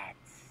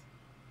rats.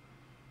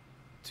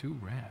 2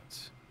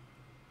 rats?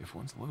 If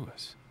one's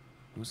Lewis,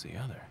 who's the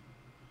other?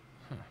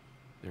 Huh.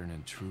 They're an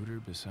intruder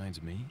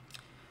besides me?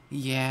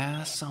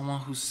 Yeah,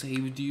 someone who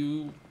saved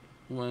you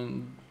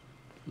when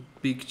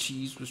Big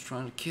Cheese was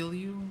trying to kill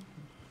you.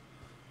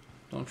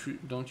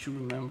 Don't you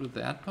remember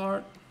that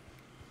part?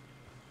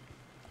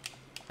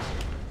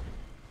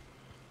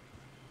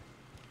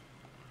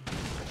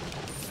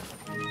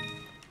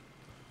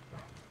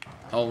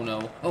 Oh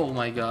no. Oh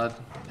my god.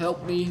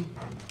 Help me.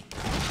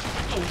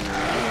 Oh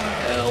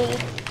hell.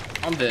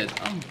 I'm dead.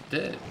 I'm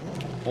dead.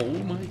 Oh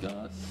my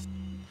god.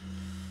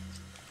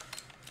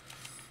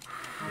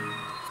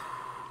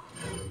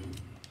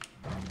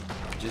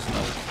 Just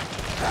no.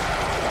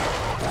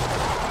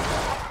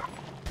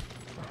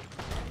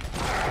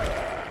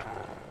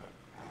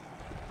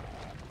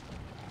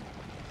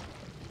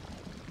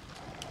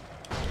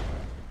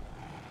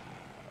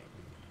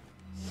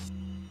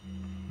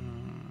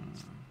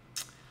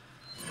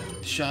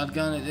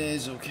 Shotgun it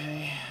is,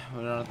 okay.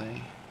 Where are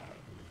they?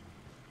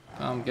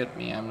 Come get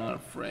me, I'm not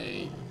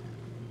afraid.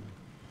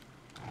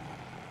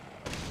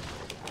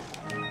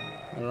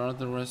 Where are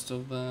the rest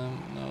of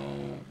them?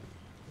 No.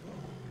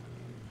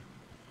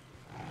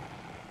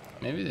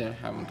 Maybe they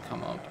haven't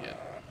come out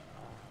yet.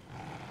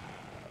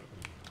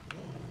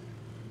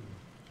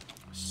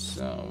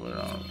 So, where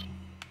are we?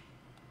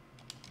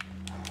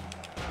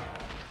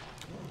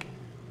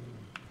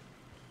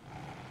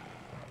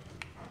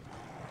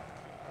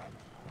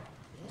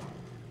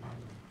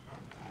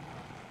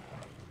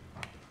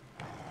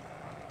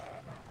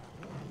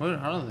 Where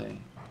are they?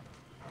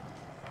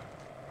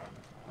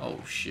 Oh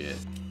shit.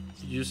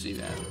 Did you see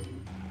that?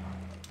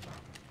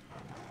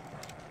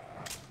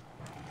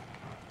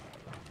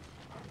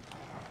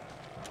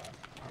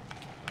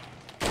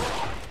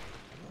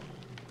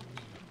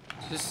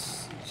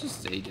 Just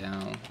stay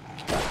down.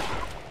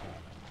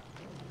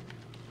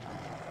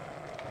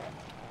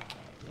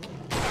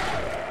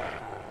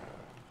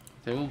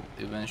 They will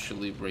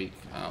eventually break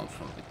out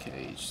from the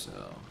cage,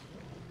 so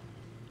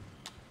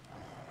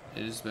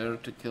it is better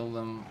to kill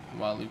them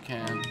while you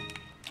can.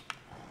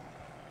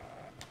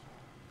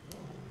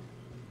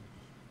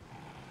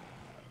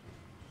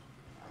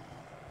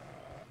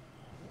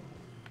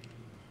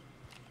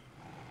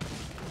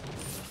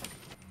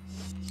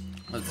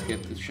 Let's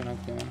get the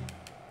shotgun.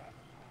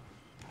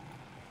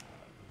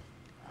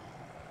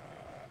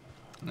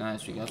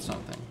 Nice, we got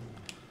something.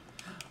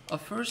 A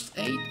first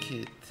aid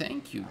kit.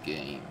 Thank you,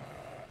 game.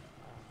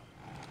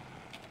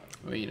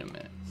 Wait a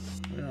minute.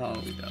 Where are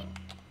we though?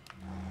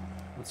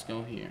 Let's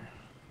go here.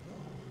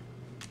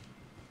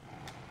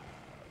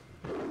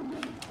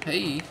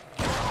 Hey.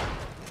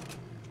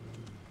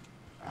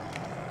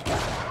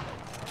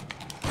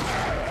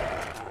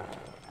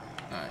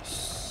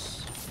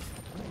 Nice.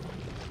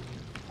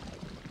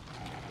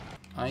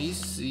 I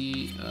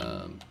see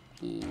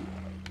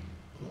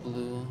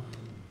blue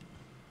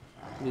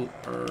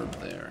herb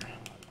there.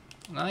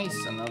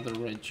 Nice, another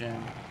red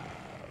gem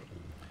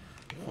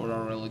for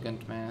our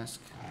elegant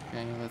mask.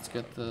 Okay, let's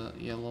get the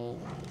yellow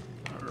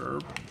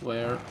herb.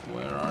 Where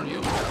are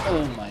you?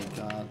 Oh my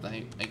god,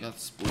 I got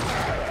spooked.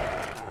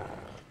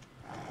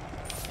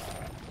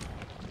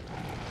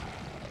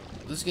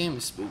 This game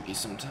is spooky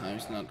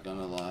sometimes, not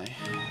gonna lie.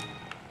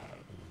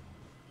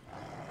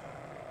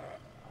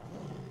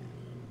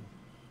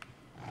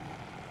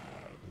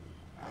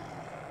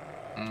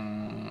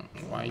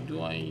 Why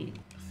do I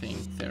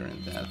think they're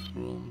in that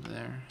room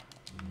there?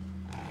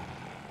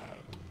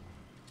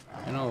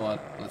 You know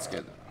what? Let's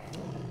get them.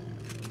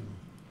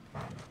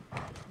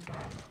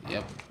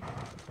 Yep.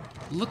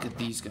 Look at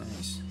these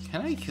guys.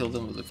 Can I kill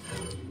them with a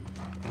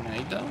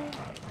grenade though?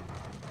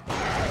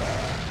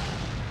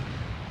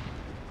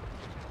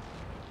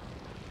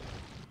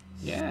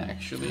 Yeah,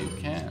 actually you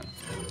can.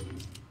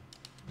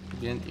 You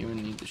didn't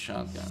even need the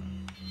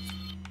shotgun.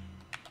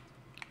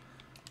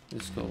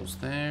 This goes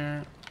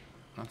there.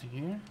 Nothing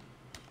here.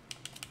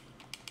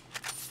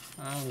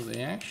 Oh,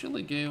 they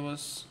actually gave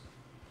us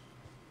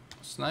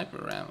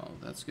sniper ammo.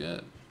 That's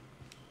good.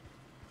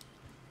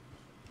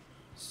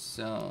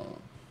 So,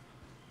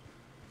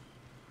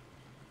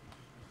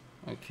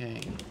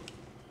 okay.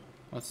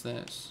 What's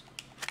this?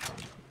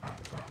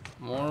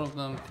 More of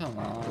them, come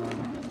on.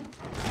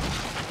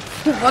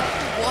 What?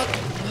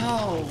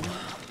 How?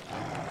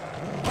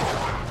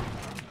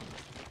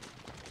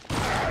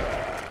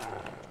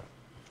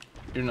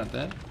 You're not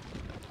dead?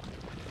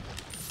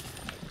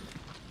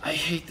 I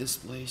hate this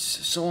place.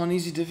 So on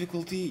easy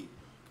difficulty,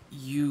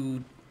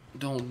 you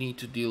don't need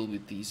to deal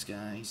with these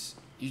guys.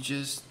 You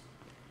just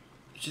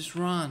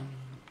run.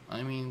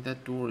 I mean,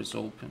 that door is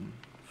open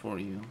for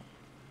you.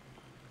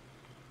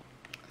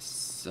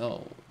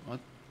 So,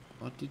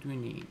 what did we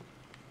need?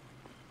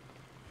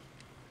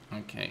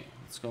 Okay,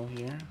 let's go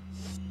here.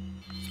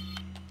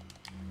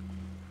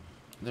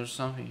 There's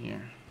something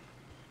here.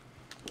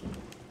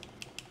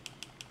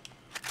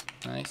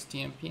 Nice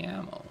TMP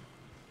ammo.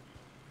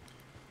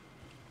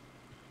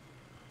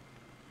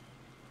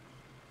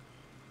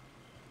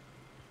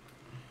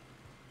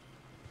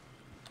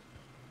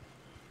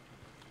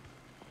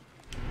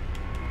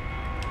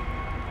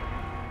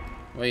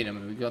 Wait a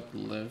minute, we got the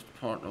left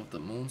part of the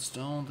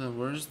moonstone, then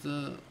where's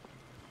the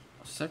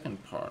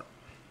second part?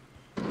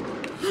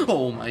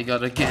 Oh my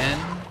god, again?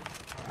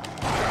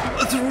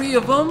 3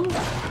 of them?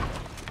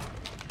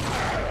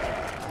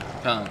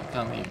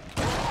 Come here.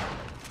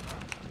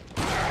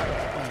 Oh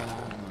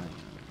my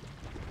god.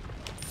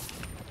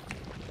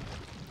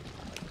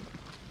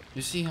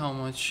 You see how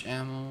much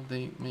ammo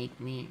they make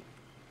me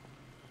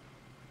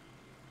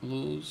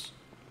lose?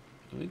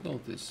 Do we go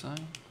this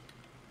side?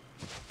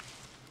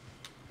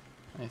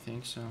 I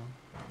think so.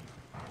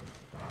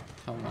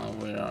 Come on,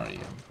 where are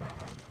you?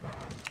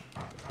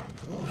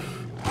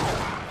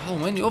 How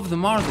many of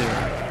them are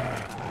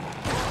there?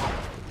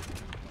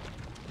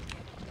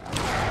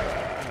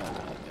 Oh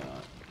my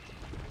god.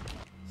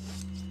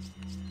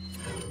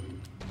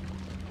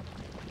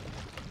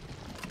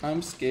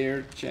 I'm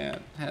scared,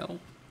 chat.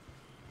 Help.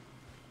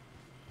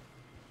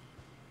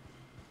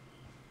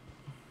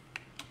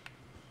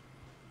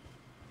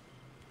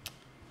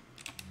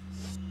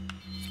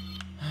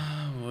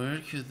 Where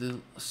could the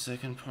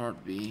second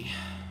part be?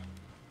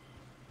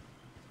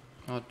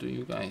 What do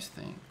you guys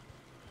think?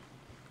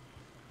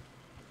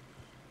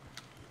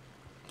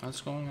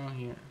 What's going on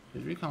here?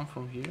 Did we come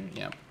from here?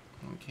 Yep,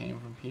 we came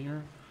from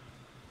here.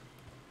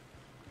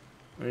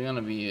 We're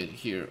gonna be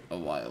here a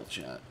while,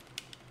 chat.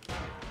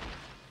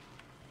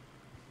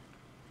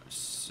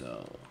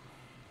 So,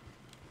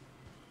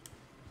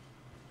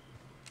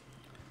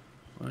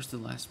 where's the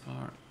last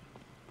part?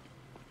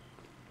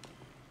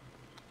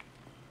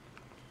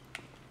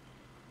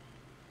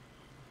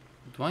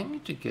 Do I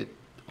need to get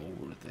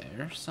over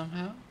there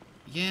somehow?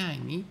 Yeah, I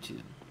need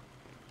to.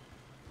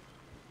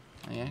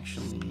 I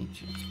actually need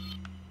to.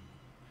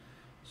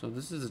 So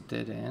this is a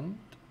dead end.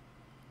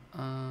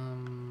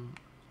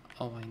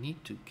 Oh, I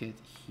need to get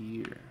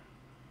here.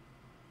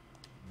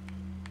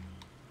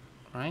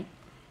 Right?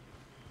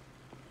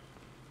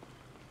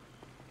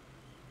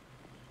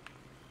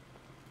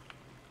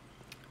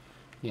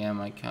 Yeah,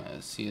 my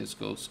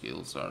CSGO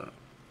skills are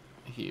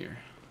here.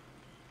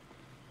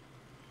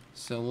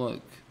 So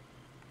look,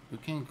 we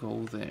can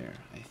go there,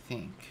 I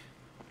think.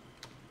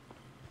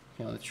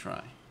 Okay, let's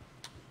try.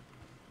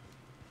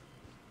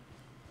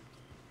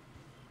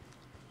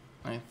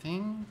 I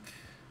think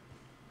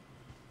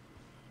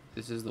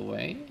this is the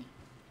way.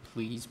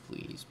 Please,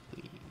 please,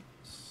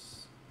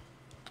 please.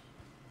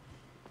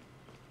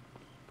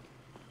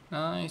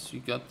 Nice, we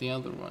got the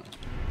other one.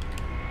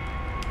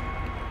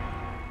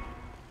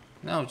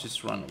 Now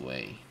just run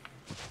away.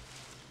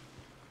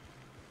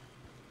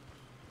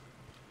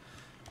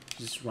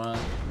 Just run,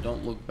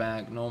 don't look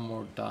back, no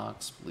more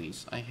docks,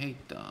 please. I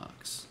hate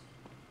docks.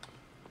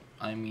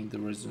 I mean the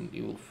Resident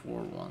Evil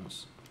 4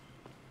 ones.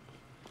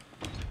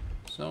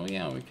 So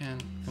yeah, we can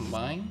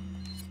combine.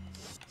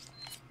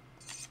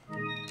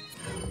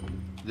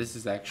 This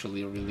is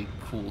actually a really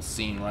cool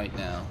scene right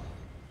now.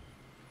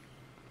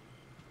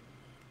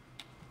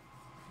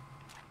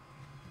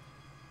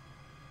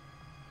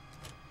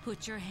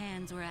 Put your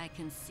hands where I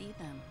can see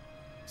them.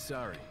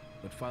 Sorry,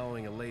 but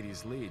following a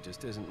lady's lead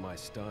just isn't my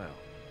style.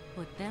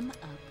 Put them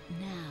up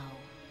now.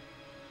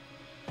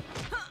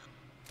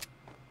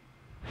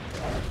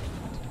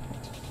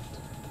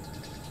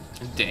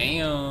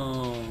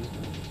 Damn.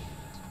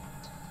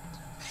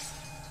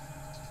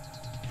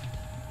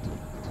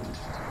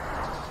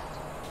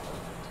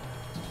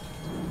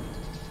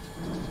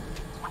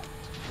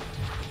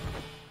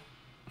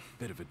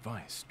 Bit of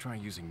advice, try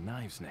using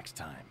knives next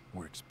time.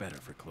 Works better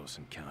for close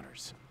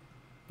encounters.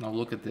 Now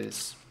look at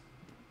this.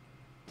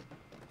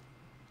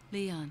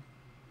 Leon.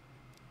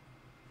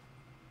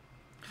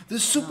 The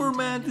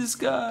Superman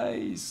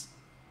disguise.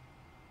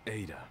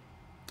 Ada.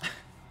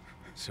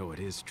 So it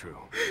is true.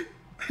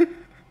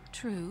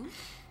 True?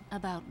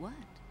 About what?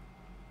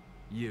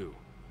 You,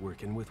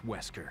 working with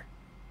Wesker.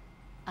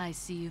 I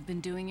see you've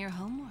been doing your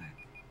homework.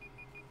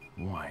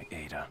 Why,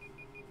 Ada?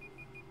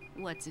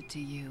 What's it to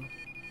you?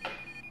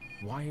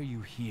 Why are you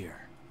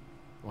here?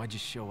 Why'd you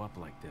show up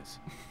like this?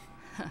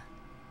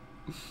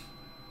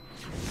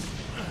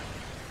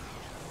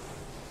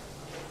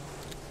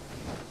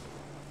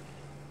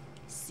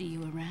 See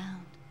you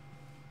around.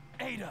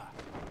 Ada!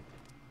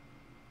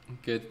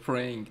 Get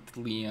pranked,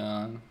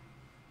 Leon.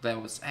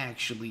 That was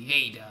actually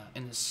Ada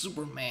in a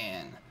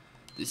Superman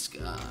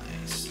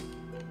disguise.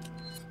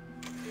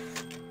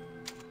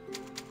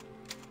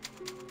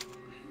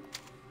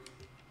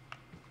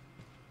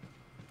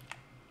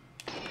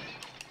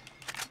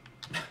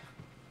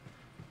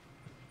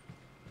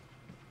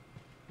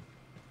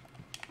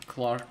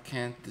 Clark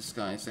Kent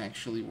disguise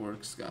actually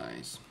works,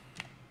 guys.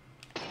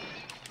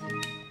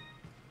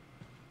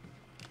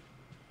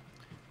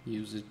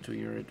 Use it to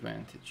your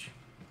advantage.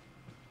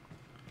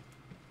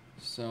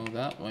 So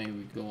that way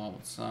we go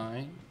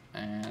outside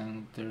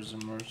and there's a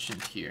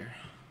merchant here.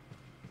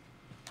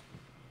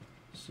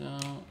 So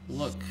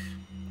look,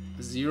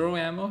 0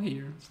 ammo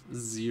here,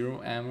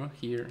 0 ammo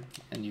here,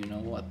 and you know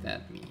what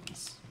that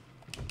means.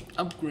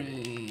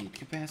 Upgrade,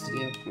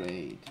 capacity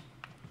upgrade.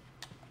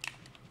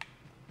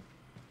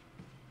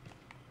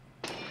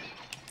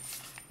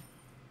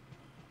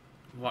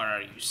 What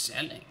are you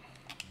selling?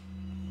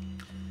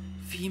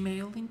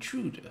 Female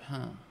intruder,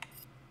 huh?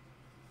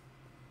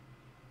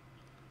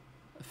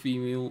 A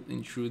female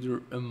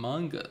intruder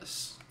among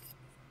us.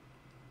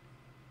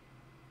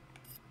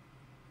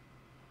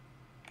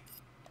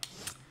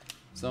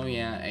 So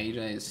yeah,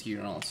 Ada is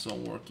here also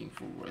working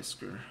for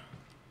Wesker.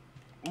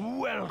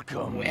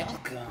 Welcome.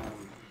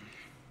 Welcome.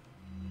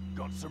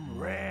 Got some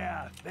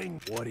rare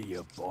things. What are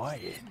you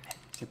buying?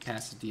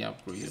 Capacity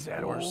upgrade, Is of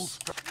that all? course.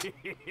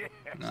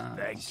 Nice.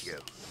 Thank you.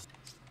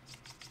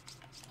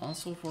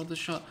 Also for the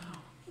shot.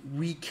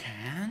 We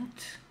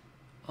can't?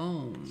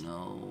 Oh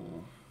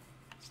no.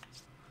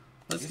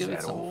 Let's Is give it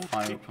that some all?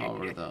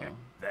 firepower though.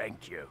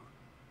 Thank you.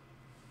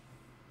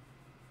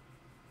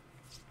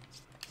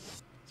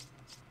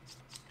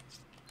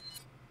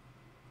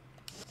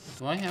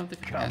 Do I have the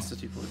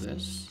capacity for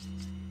this?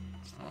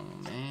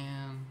 Oh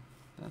man,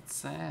 that's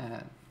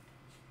sad.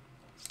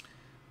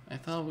 I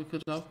thought we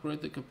could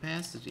upgrade the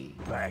capacity.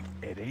 Back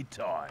any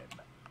time.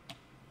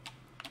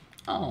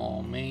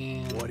 Oh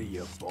man. What are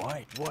you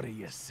buying? What are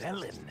you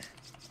selling?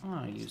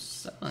 What are you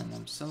selling?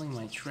 I'm selling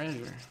my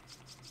treasure.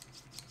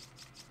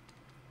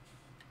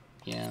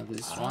 Yeah,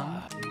 this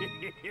one.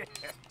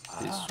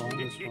 This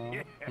one as well.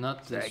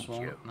 Not this Thank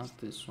one. you. Not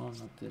this one.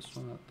 Not this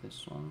one. Not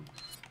this one.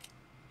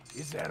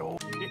 Is that all?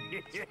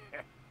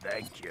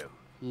 Thank you.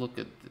 Look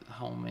at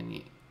how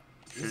many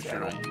Is treasure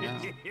that I all?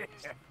 have.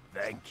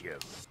 Thank you.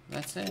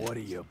 That's it. What are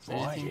you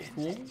Anything buying?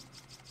 cool?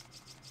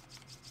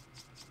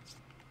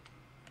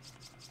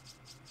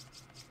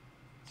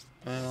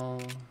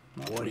 Well,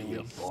 not What are really.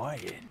 you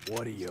buying?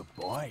 What are you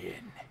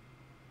buying?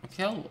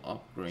 Okay, I'll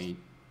upgrade.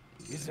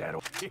 Is that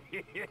all?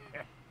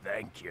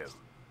 Thank you.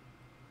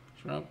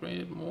 Should I upgrade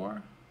it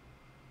more?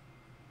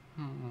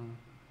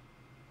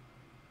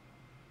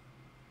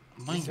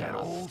 My Is that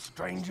God. all,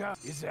 stranger?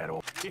 Is that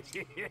all?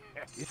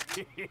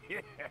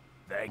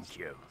 Thank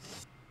you.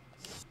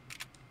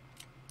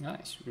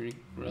 Nice,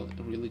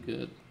 really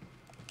good.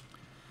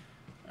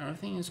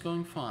 Everything is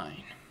going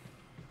fine.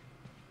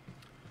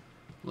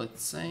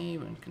 Let's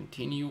save and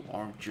continue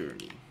our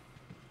journey.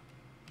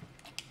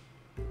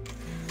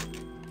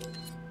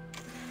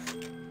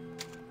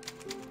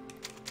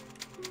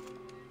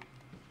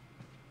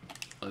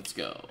 Let's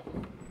go.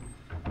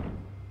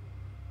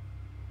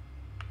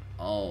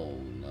 Oh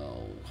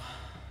no.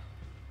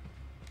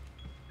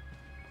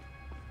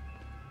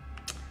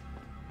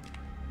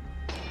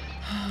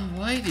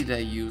 Why did I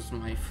use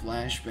my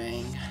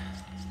flashbang?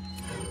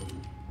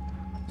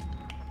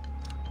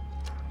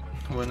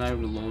 When I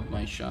reload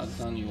my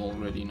shotgun, you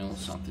already know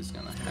something's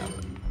gonna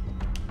happen.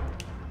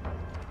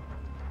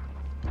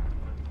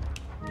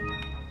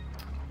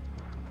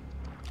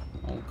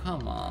 Oh,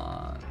 come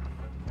on.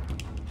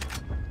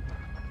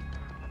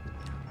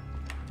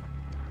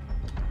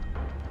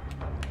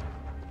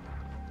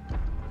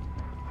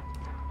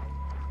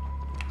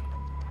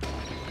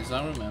 As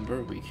I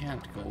remember, we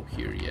can't go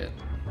here yet.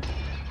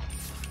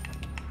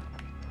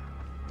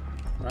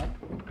 Right?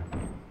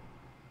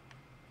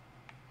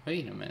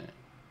 Wait a minute.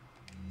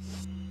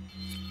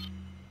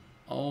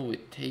 Oh,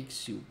 it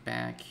takes you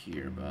back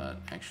here, but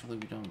actually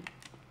we don't...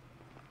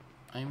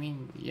 I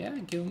mean, yeah,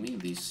 give me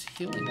these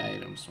healing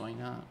items, why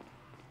not?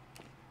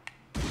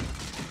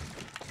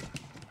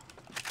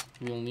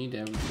 We'll need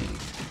everything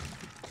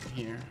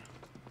here.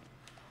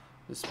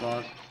 This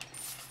part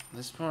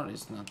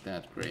is not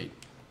that great,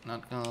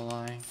 not gonna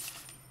lie.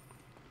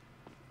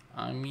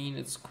 I mean,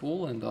 it's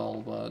cool and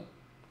all, but...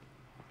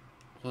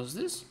 Was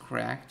this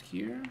cracked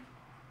here?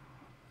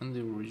 In the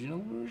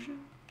original version?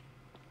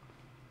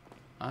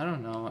 I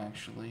don't know,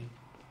 actually.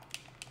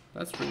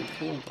 That's pretty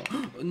cool,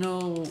 though.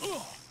 No!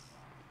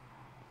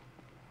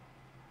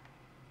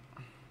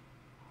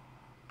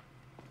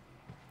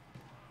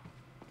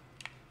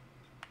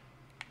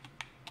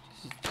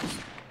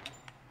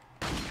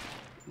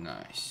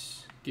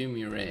 Nice. Give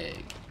me your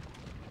egg.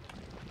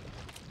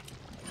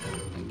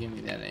 And give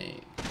me that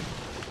egg.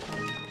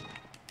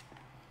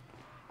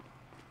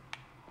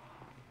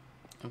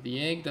 The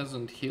egg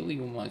doesn't heal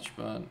you much,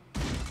 but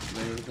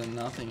better than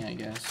nothing, I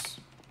guess.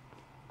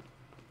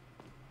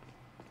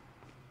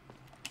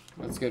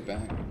 Let's get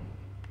back.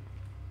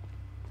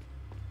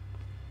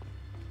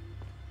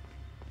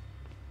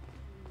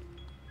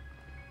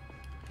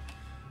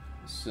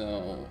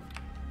 So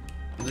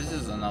this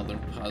is another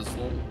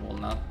puzzle. Well,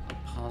 not a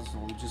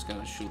puzzle. You just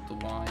gotta shoot the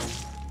wine,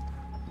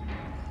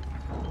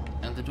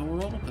 and the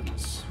door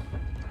opens.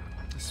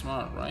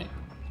 Smart, right?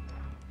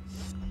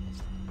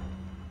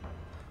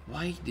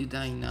 Why did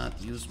I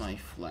not use my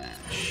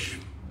flash?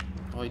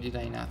 Why did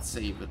I not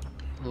save it?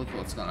 Look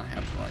what's gonna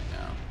happen right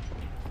now.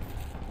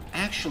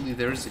 Actually,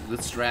 there's a good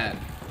strat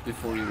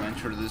before you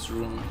enter this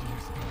room.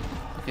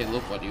 Okay,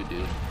 look what you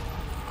do.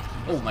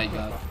 Oh my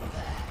god.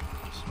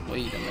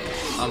 Wait a minute.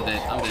 I'm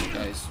dead,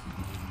 guys.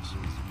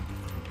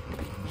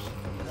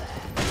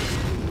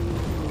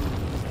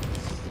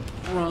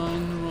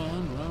 Run,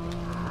 run, run.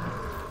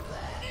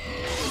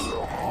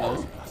 No.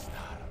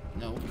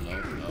 No, no,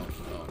 no,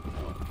 no,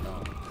 no, no.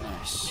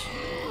 Nice.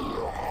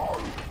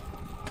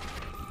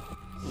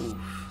 Oof.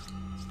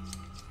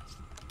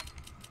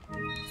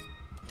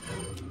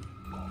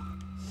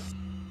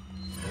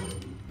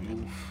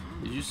 Oof.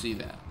 Did you see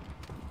that?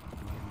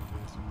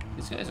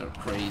 These guys are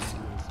crazy.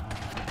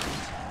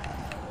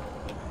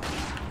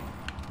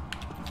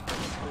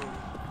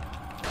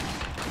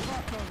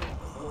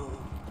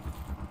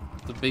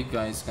 The big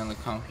guy is gonna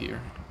come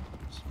here.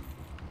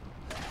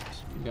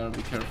 You gotta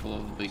be careful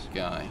of the big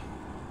guy.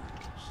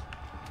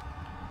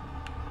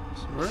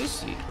 Where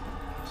is he?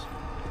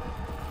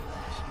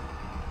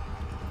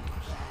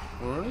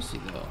 Where is he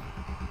though?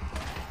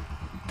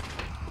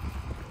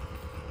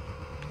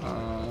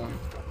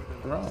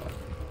 Bro.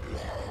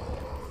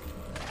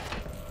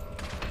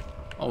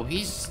 Oh,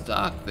 he's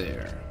stuck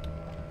there.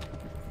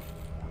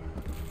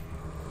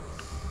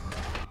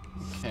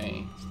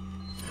 Okay.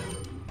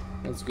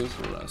 That's good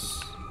for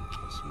us.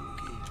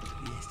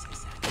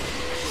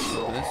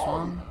 So this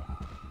one?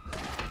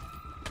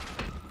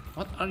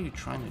 What are you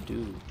trying to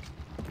do?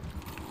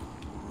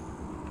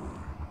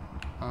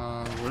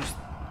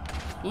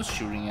 Who's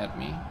shooting at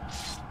me?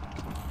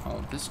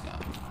 Oh, this guy.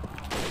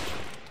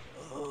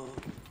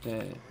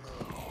 Dead.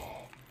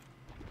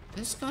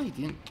 This guy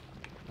didn't...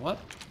 What?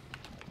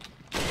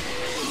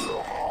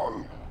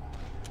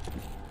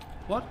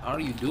 What are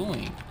you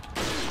doing?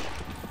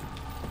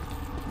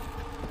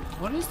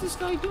 What is this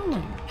guy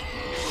doing?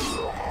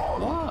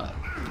 What?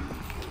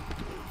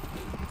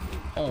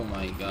 Oh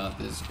my god,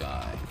 this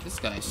guy. This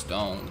guy's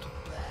stoned.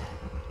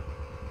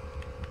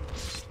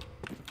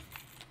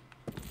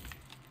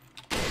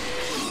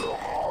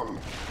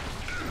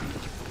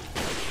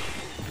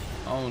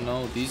 Oh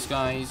no, these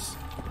guys...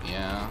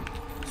 Yeah.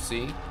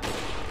 See?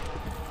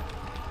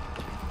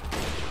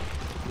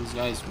 These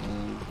guys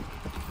move.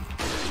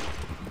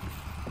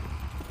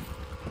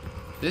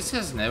 This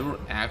has never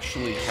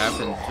actually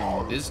happened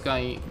to me. This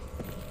guy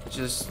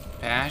just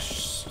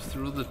bashed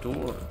through the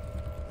door.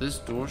 This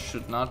door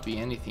should not be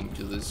anything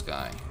to this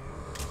guy.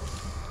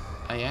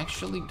 I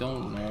actually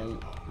don't know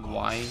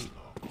why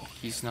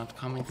he's not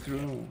coming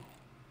through.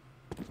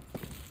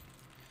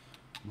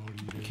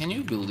 Can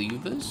you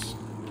believe this?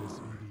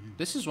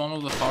 This is one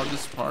of the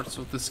hardest parts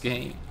of this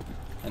game,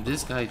 and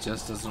this guy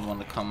just doesn't want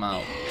to come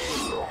out.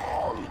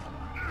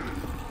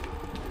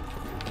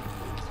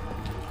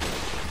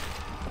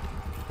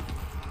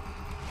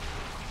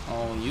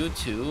 Oh, you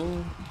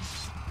too?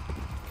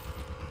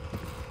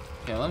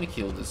 Okay, let me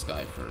kill this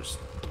guy first.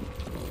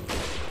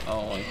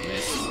 Oh, I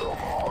missed.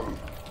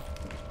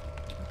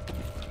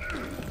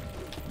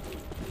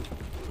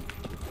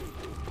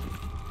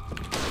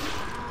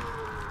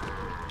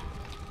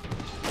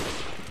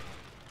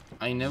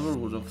 I never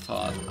would have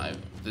thought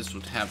this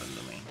would happen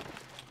to me.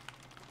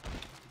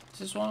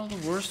 This is one of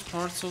the worst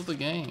parts of the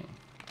game.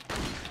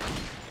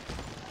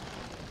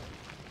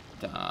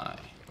 Die.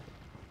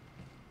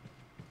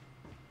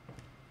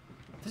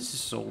 This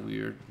is so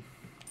weird.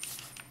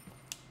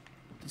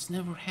 This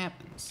never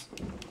happens.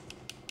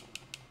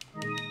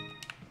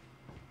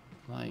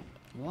 Like,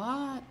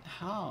 what?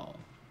 How?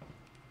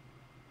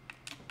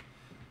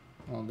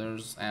 Well,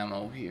 there's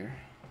ammo here.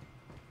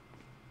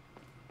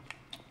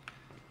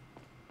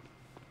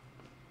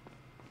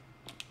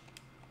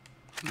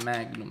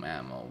 Magnum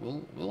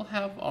ammo. We'll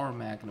have our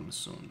Magnum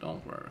soon,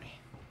 don't worry.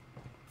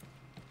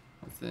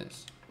 What's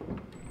this?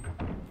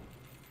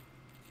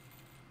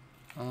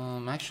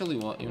 Actually,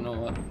 what? You know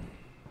what?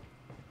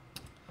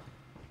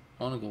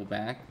 I want to go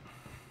back.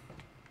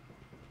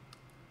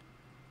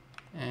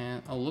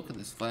 And oh, look at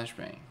this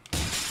flashbang.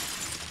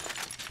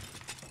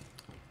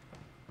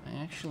 I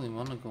actually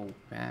want to go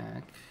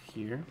back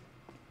here.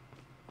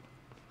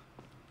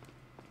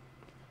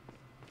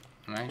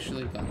 I'm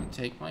actually gonna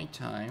take my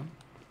time.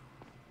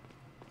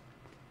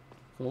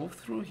 Go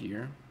through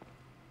here.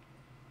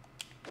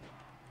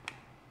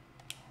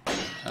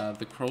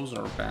 The crows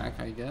are back,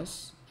 I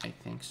guess. I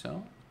think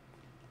so.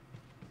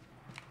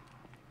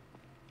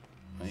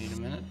 Wait a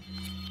minute.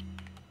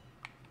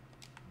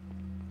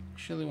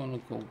 Actually want to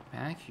go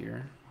back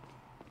here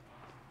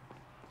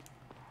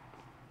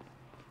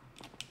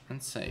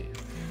and save,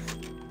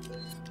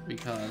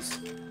 because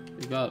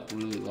we got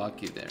really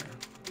lucky there.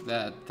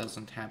 That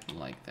doesn't happen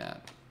like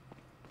that.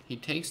 He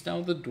takes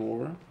down the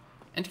door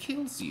and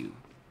kills you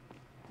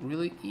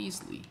really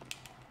easily.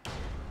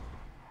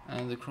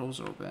 And the crows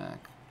are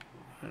back.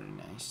 Very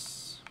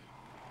nice.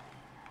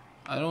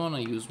 I don't want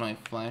to use my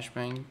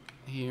flashbang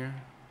here.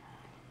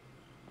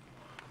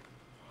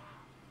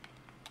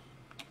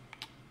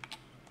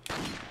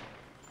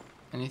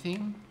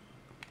 Anything?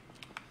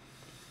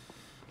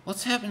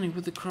 What's happening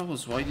with the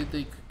crows? Why did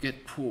they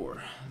get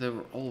poor? They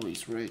were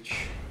always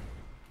rich.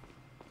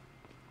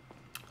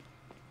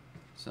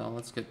 So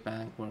let's get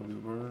back where we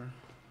were.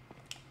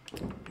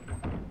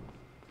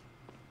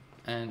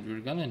 And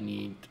we're gonna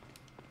need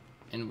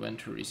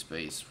inventory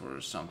space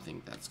for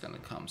something that's gonna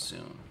come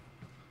soon.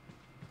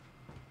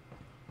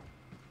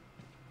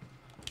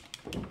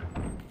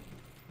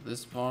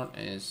 This part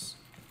is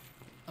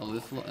a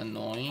little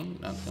annoying,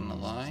 not gonna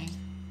lie.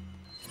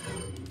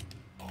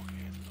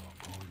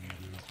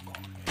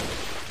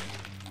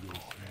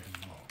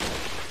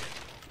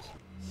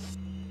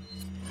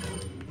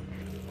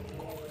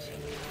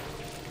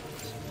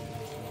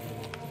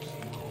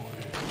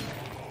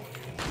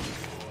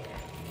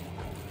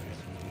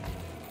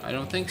 I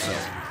don't think so.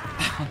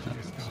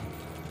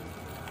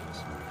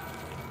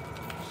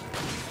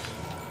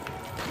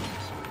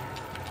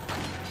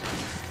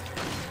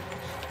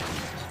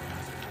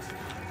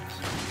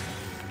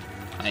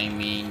 I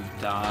mean,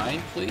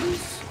 die,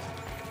 please?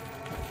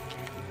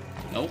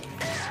 Nope.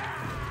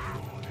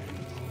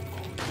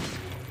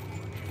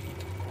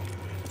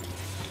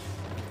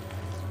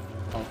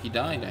 Oh, he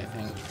died, I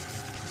think.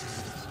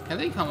 Can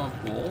they come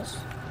up walls?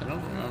 I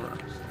don't remember.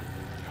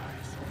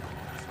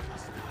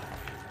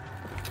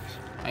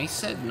 I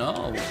said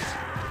no.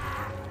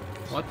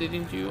 What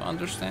didn't you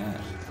understand?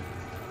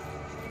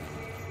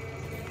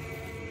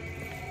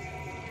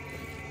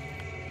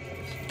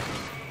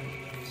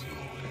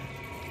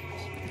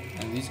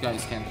 And these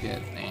guys can't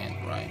get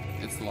in, right?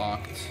 It's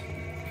locked.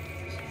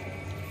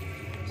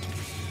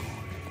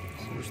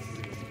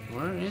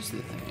 Where is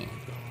the thing?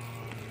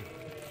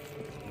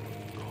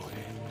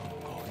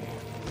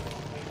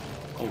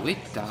 Oh,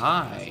 it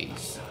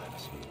dies.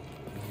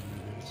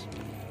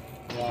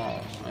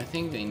 Wow, I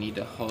think they need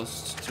a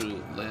host to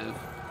live.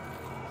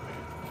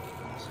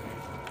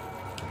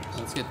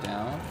 Let's get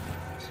down.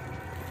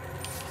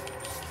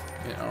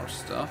 Get our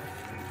stuff.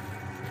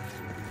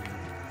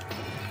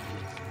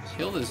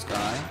 Kill this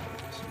guy.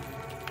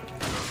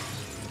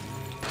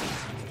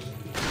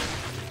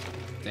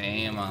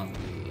 Damn, I'm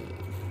good.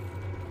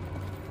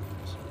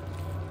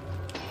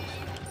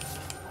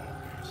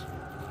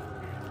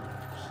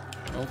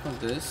 Open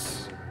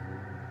this.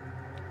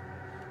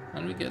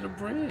 And we get a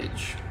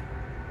bridge.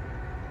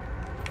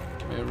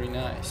 Very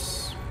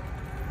nice.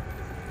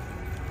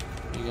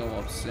 We go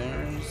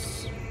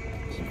upstairs.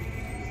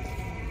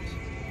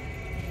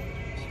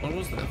 What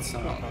was that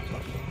sound?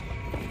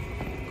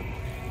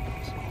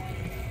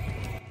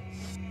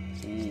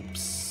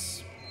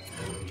 Oops.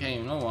 Okay,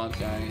 you know what,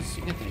 guys?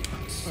 You can take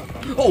this.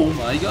 Oh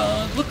my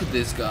god, look at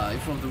this guy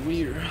from the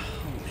rear.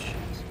 Oh shit.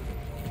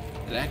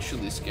 It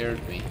actually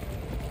scared me.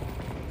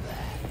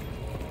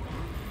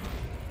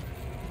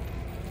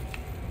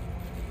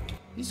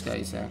 These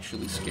guys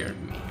actually scared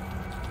me.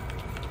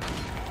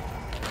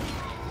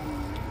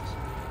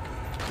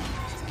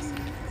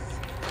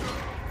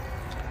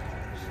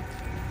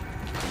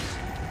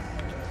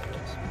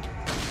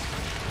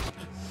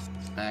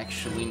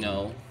 Actually,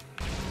 no.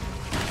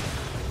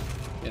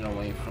 Get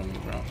away from me,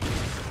 bro.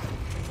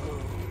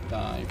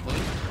 Die,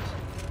 please.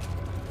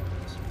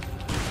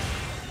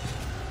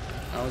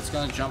 Oh, it's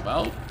gonna jump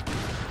out.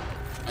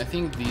 I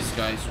think these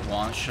guys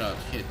one-shot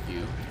hit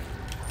you.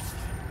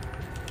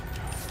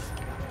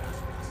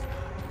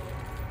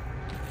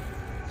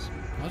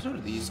 What are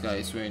these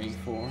guys waiting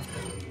for?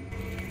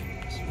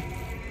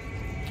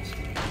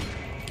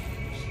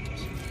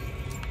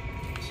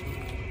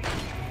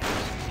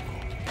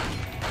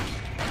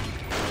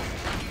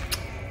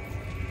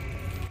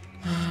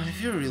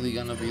 If you're really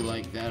gonna be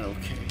like that,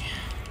 okay.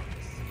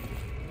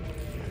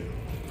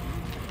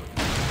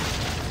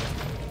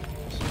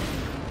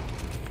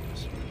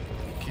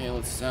 Okay,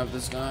 let's stab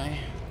this guy.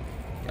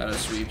 Gotta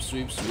sweep,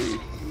 sweep,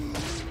 sweep.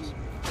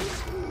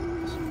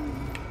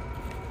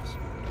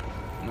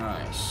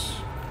 Nice.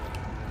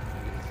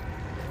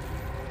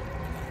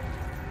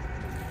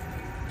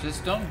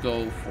 Just don't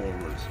go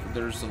forward.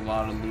 There's a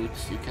lot of loot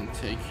you can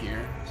take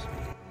here.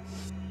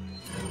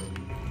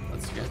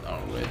 Let's get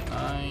our red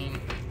 9.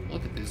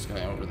 Look at this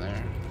guy over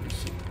there.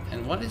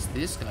 And what is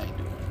this guy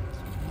doing?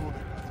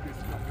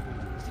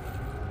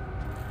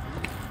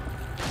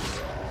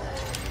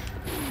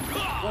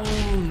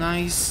 Oh,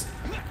 nice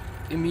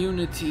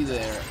immunity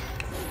there.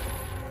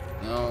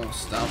 No,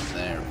 stop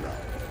there, bro.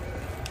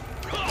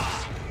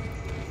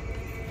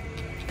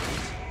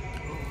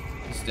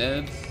 He's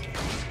dead.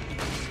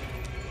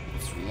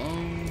 Let's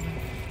reload.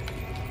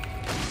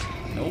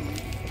 Nope.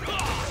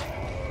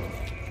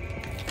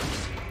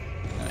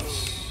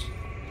 Nice.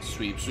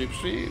 Sweep, sweep,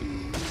 sweep.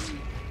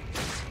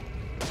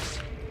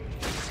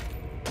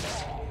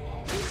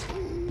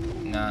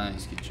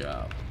 Nice, good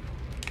job.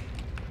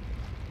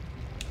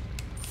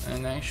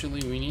 And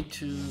actually, we need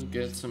to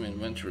get some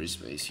inventory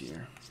space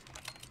here.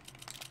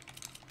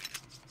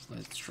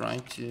 Let's try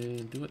to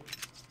do it.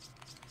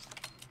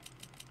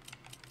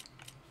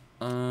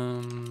 What?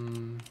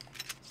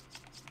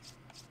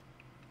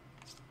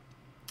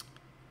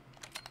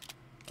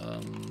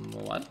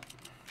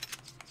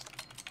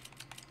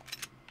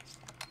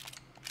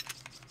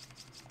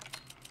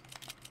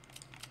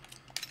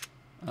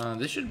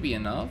 This should be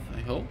enough,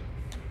 I hope.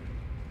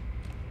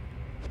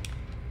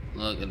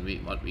 Look at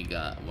what we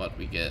got, what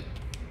we get.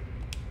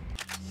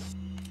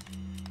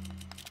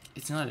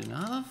 It's not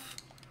enough?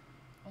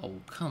 Oh,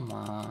 come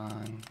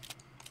on.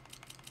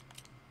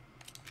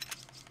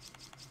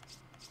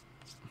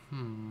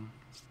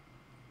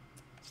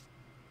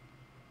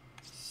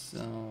 So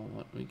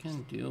what we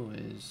can do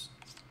is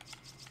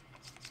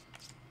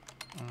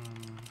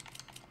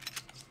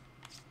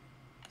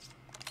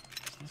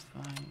if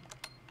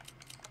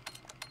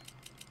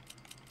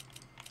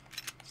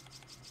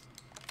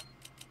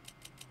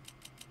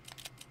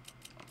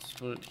let's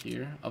put it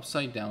here,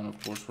 upside down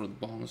of course for the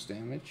bonus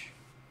damage.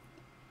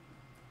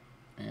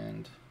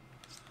 And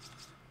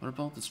what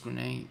about this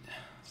grenade?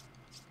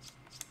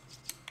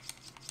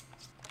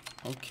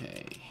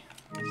 Okay.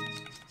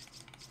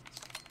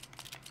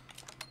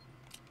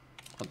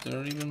 But there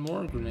are even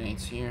more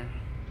grenades here.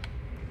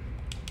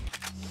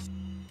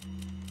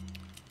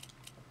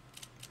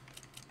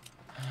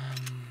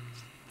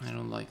 I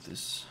don't like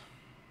this.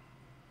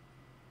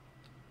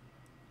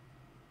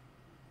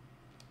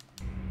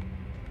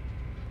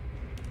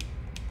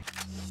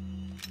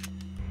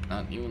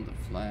 Not even the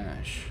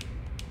flash.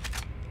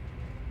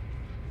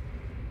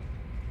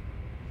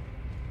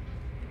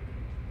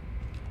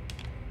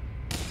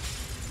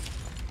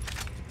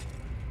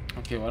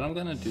 Okay, what I'm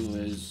gonna do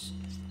is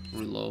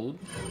reload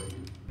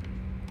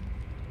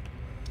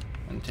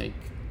and take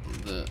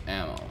the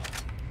ammo.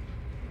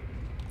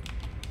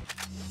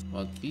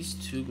 But these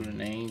two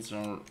grenades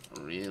are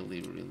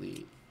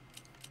really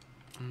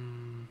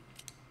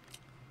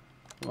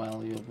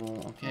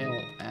valuable. Okay,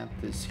 I'll add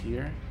this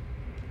here.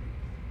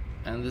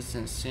 And this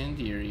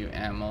incendiary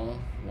ammo,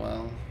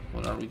 well,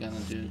 what are we gonna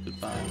do?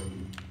 Goodbye.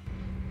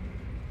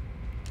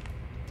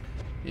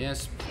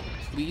 Yes,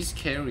 please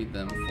carry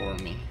them for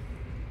me.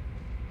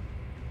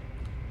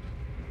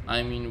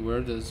 I mean,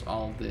 where does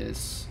all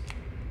this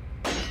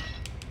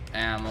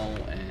ammo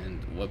and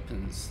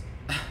weapons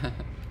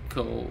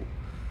go?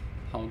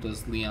 How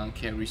does Leon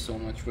carry so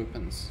much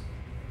weapons?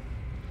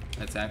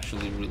 That's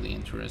actually really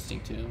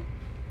interesting too.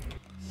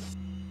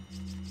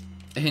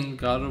 In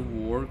God of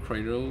War,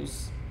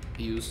 Kratos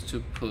used to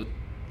put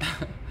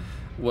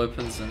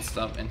weapons and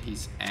stuff in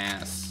his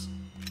ass.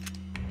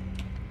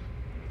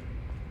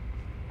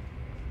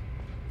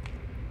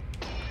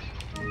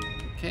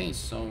 Okay,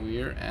 so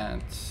we're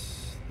at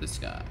this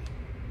guy.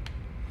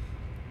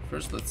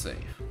 First, let's save.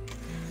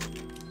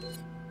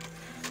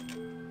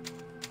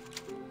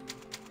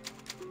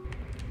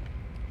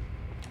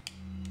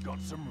 Got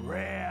some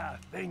rare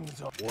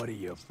things on. What are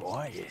you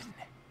buying?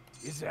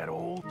 Is that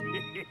all?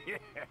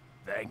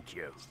 Thank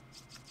you.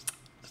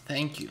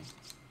 Thank you.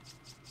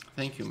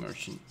 Thank you,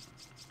 merchant.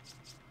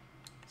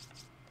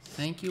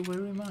 Thank you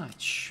very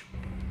much.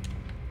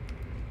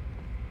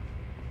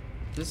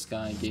 This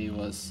guy gave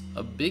us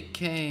a big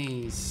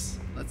case.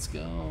 Let's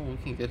go. We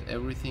can get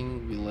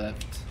everything we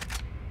left.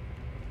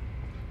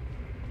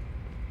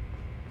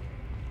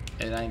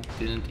 And I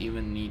didn't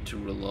even need to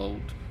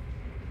reload.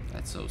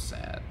 That's so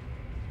sad.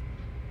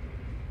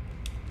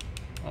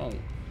 Oh,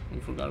 we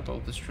forgot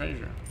about this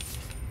treasure.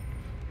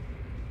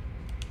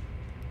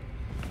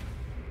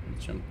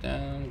 Jump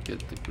down,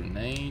 get the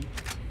grenade.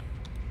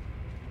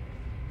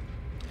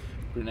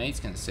 Grenades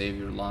can save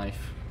your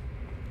life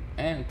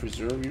and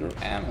preserve your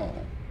ammo.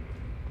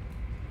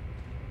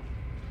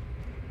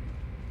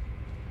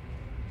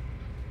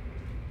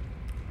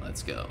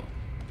 Let's go.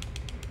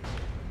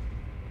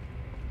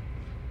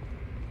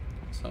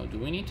 So, do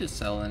we need to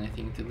sell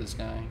anything to this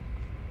guy?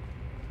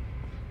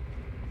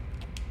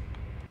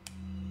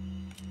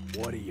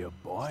 What are you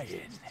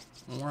buying?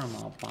 What am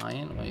I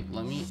buying? Wait,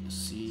 let me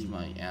see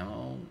my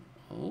ammo.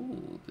 Oh,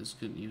 this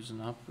could use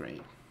an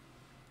upgrade.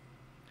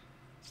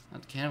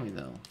 Not can we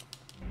though?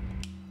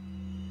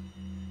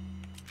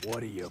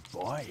 What are you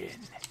buying?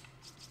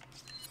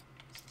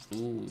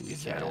 Ooh,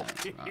 Is yeah, that all?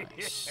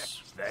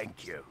 nice.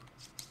 Thank you.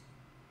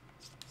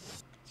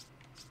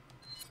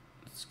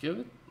 Let's give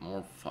it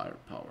more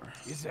firepower.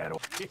 Is that all?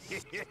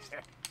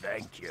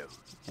 Thank you.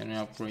 Can we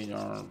upgrade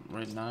our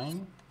Red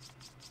 9?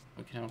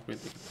 We can upgrade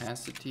the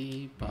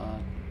capacity,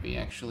 but we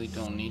actually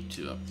don't need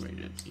to upgrade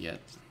it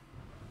yet.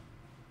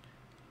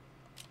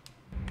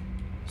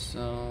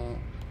 So,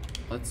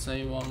 let's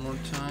say one more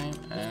time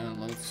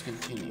and let's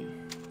continue.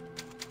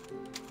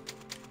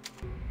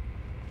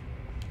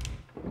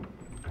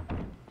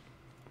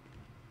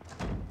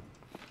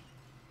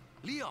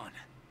 Leon,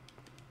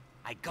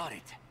 I got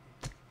it.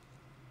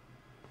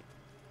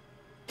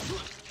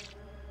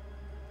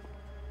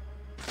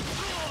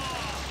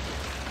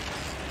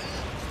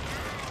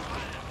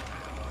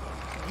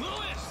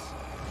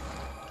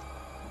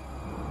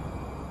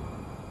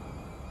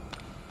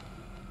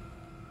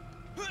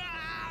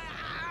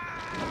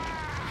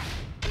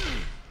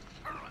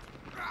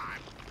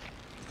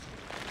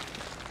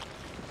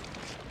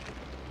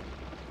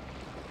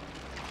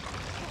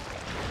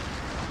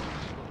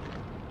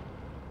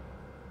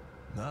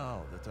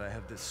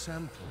 the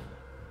sample,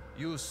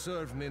 you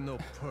serve me no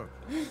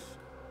purpose.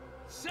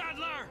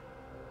 Sadler!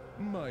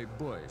 My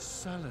boy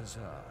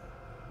Salazar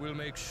will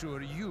make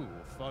sure you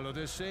follow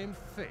the same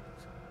fate.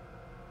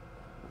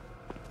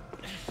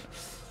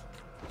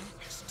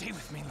 Stay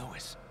with me,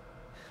 Louis.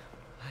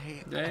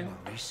 I Damn. am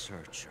a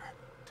researcher,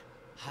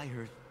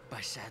 hired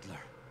by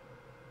Sadler.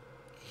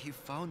 He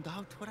found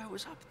out what I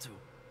was up to.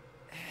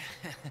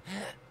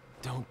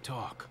 Don't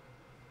talk.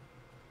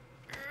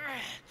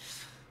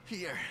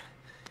 Here.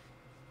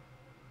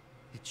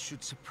 It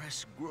should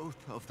suppress growth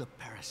of the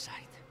parasite.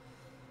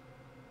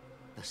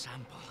 The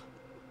sample.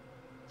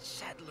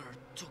 Sadler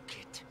took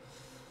it.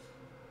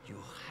 You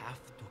have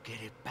to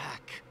get it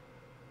back.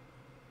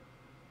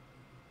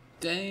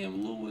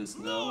 Damn, Louis,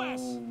 no.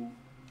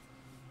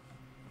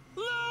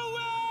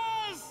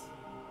 Louis!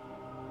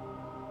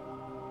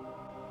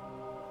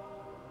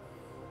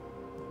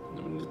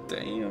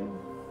 Damn.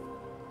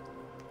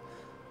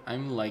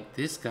 I'm like,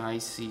 this guy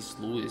sees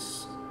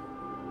Louis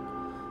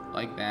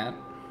like that.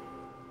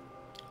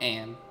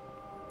 And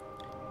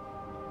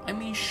I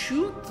mean,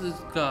 shoot this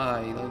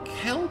guy, like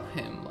help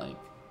him, like,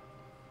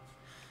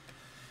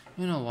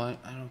 you know what,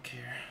 I don't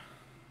care.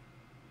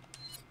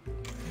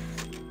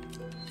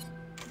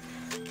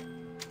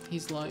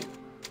 He's like,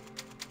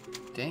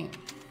 damn,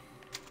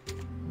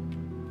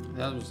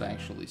 that was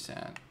actually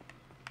sad.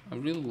 I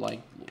really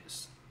like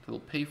Louis. He'll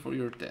pay for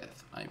your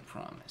death, I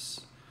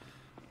promise.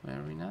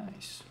 Very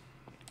nice.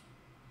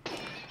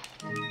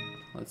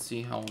 Let's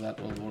see how that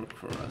will work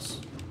for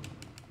us.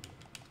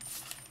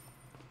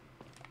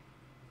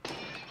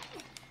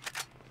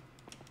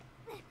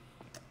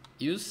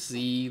 You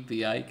see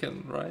the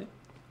icon, right?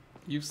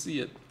 You see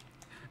it.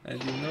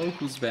 And you know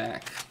who's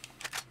back.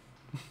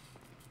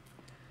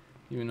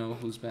 You know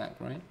who's back,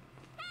 right?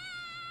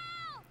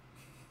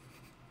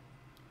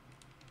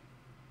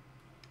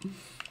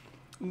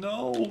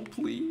 No,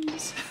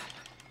 please.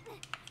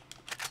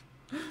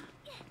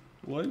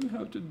 Why do you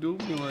have to do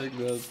me like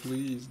that?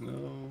 Please,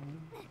 no.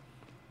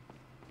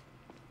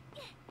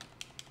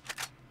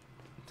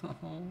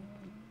 No.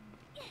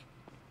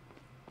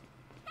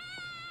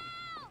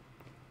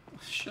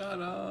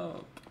 Shut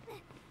up.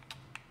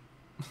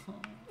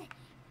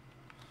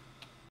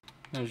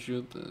 Now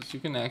shoot this. You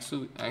can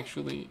actually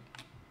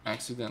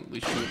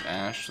accidentally shoot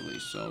Ashley,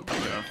 so be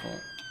careful.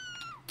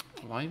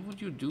 Why would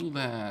you do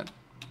that?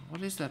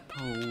 What is that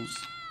pose?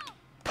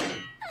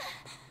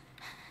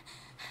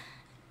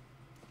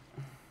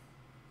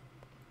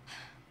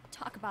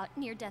 Talk about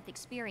near-death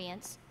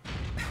experience.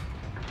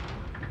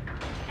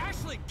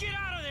 Ashley, get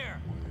out of there!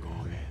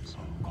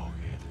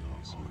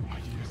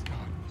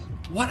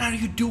 What are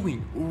you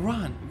doing?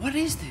 Run! What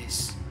is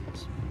this?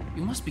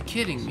 You must be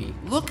kidding me.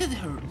 Look at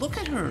her! Look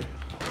at her!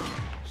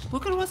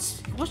 Look at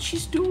what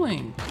she's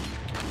doing!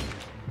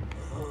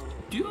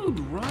 Dude,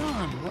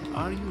 run! What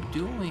are you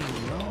doing?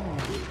 No.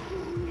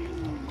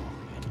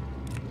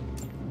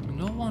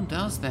 No one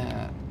does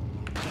that.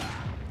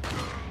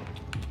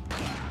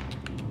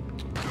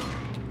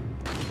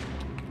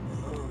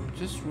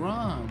 Just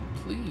run,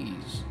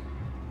 please.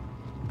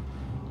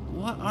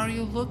 What are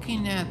you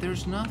looking at?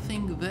 There's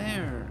nothing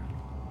there.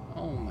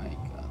 Oh my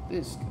god,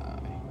 this guy.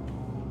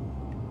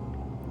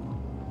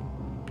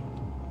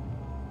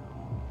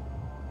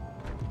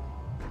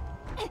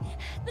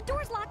 The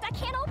door's locked. I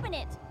can't open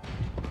it.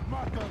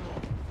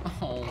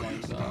 Oh my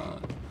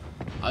god.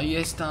 Ahí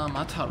está,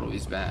 Mataro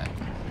is back.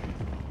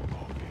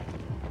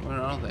 Where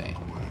are they?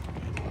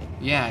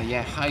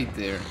 Yeah, hide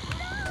there.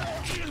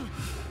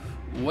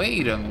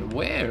 Wait a minute,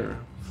 where?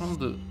 From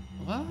the...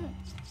 what?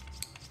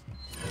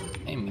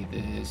 Give me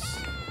this.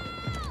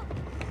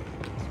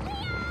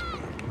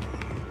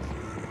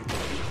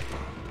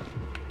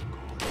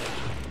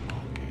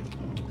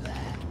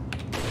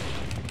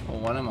 Oh,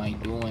 what am I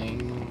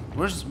doing?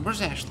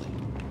 Where's Ashley?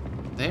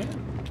 There?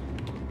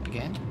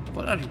 Again?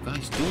 What are you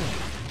guys doing?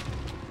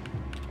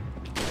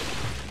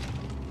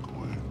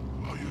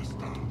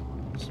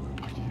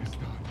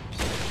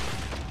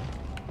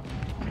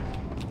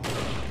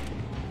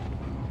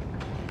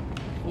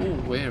 Oh,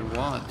 where?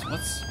 What?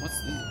 What's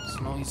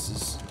these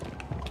noises?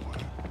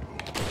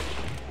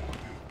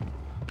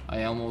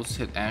 I almost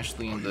hit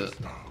Ashley in the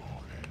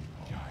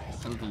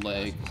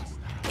leg.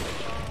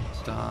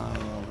 Die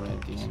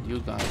already, and you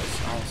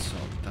guys also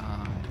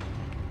die.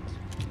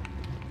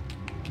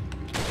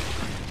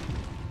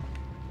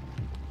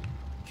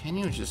 Can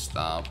you just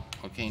stop?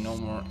 Okay, no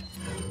more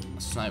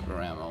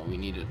sniper ammo. We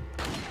need it.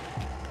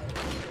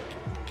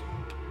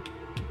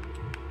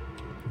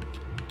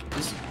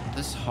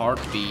 This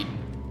heartbeat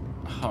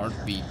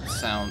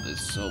sound is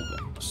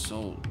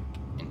so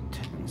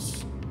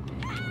intense.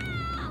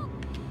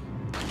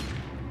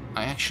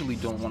 I actually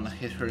don't want to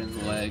hit her in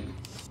the leg.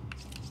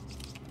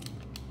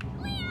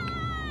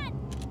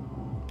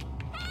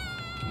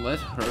 Let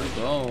her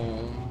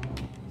go.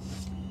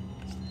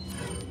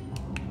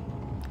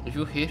 If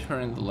you hit her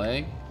in the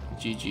leg,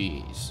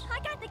 GG's. I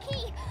got the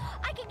key.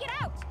 I can get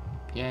out.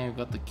 Yeah, you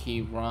got the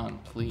key. Run,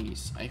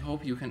 please. I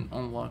hope you can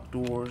unlock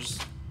doors.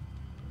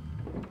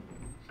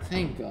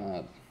 Thank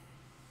God.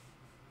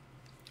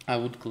 I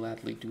would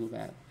gladly do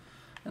that.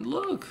 And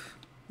look,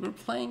 we're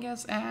playing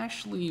as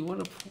Ashley. What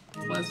a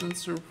pleasant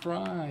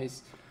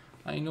surprise.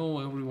 I know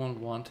everyone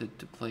wanted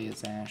to play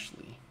as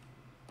Ashley.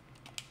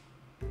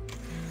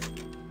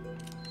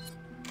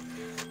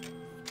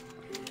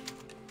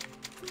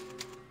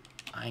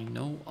 I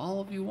know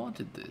all of you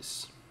wanted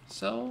this.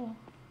 So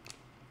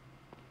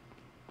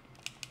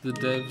the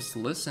devs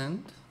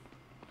listened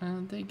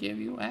and they gave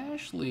you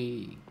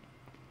Ashley.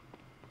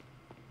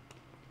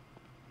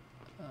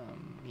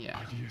 Yeah.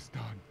 Idea's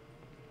done.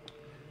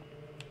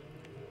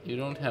 You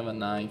don't have a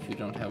knife, you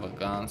don't have a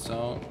gun,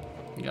 so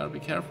you gotta be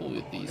careful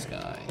with these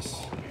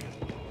guys.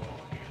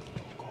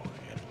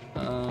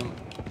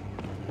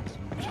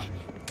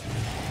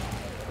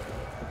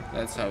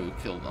 That's how you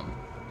kill them.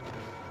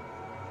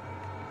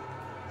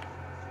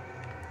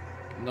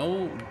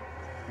 No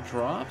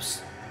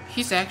drops?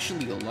 He's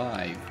actually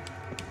alive.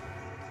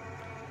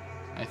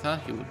 I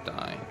thought he would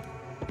die.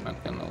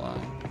 Not gonna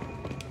lie.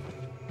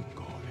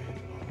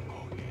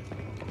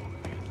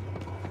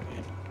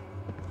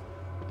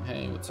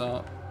 Hey, what's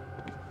up?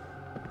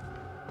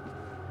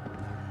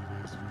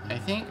 I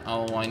think...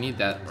 Oh, I need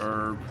that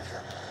herb.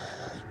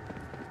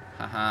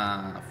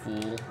 Haha,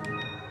 fool.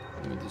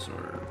 Give me this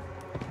herb.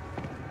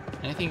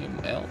 Anything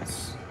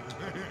else?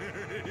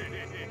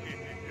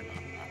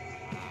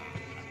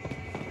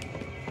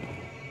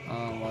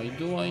 Why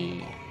do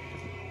I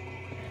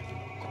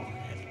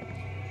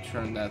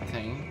turn that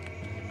thing?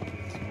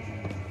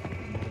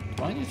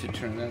 Do I need to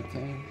turn that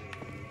thing?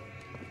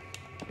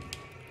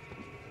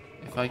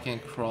 If I can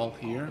crawl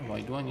here,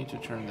 why do I need to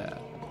turn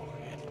that?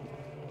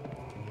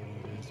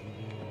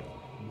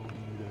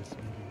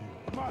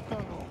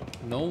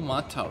 No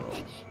Mataro.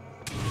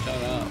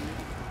 Shut up.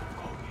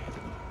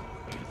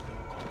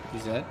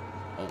 He's dead?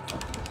 Oh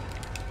fuck.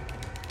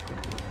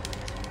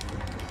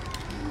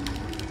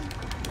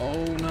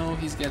 Oh no,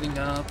 he's getting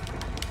up.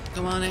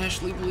 Come on,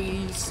 Ashley,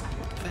 please.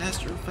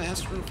 Faster,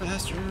 faster,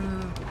 faster.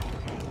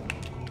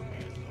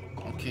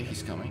 Okay,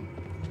 he's coming.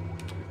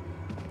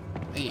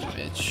 Hey,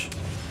 bitch.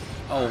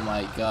 Oh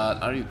my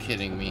god, are you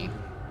kidding me?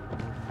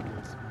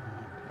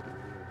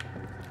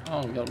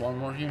 Oh, we got one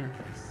more here.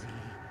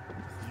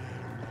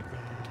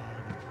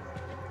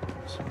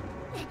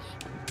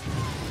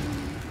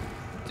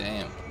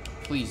 Damn.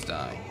 Please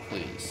die,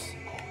 please.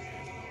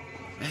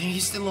 And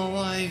he's still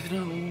alive,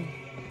 no.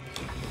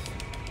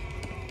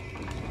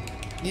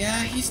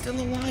 Yeah, he's still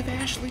alive,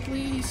 Ashley,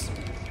 please.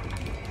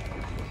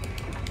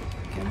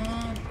 Come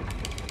on.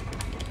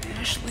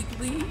 Ashley,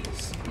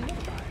 please.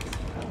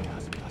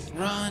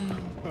 Run.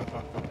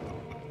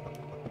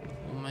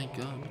 Oh my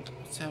god,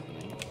 what's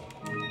happening?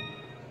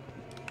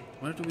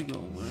 Where do we go?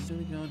 Where do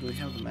we go? Do we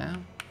have the map?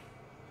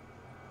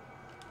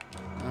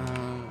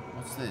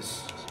 What's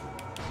this?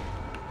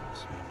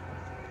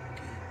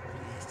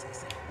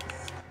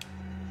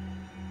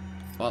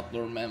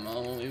 Butler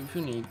memo. If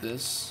you need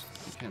this,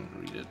 you can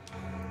read it.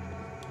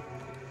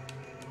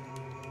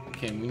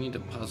 Okay, we need a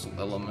puzzle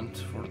element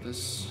for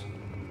this.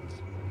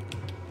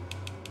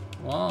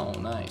 Wow,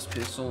 nice.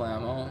 Pistol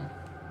ammo.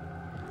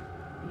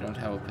 We don't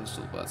have a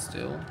pistol, but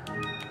still.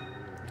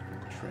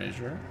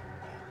 Treasure.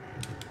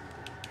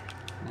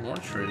 More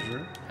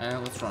treasure.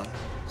 And let's run.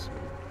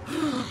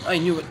 I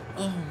knew it.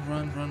 Oh,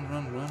 run, run,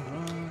 run, run,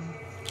 run.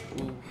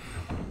 Ooh.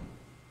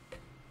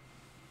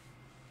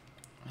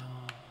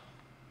 Oh.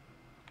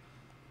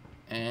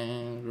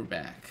 And we're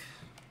back.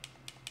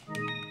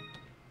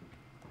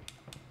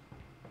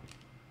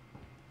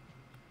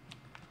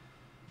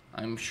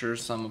 I'm sure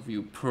some of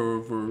you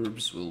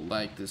perverbs will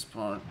like this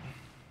part.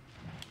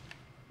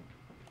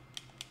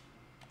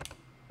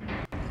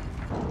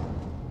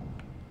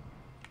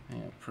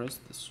 Yeah, press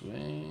the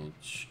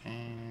switch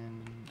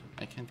and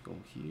I can't go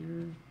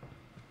here.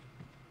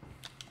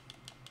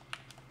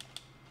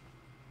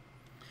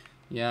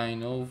 Yeah, I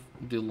know,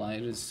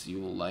 Delightus, you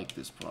will like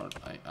this part.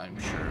 I'm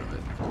sure of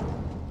it.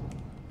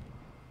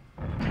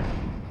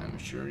 I'm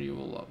sure you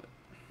will love it.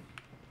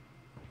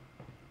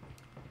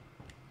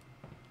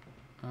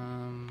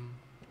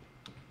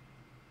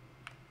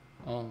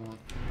 Oh, look.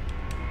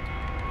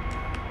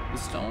 The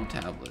stone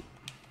tablet.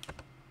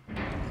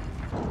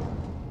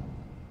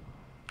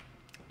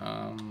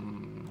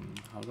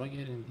 How do I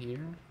get in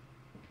here?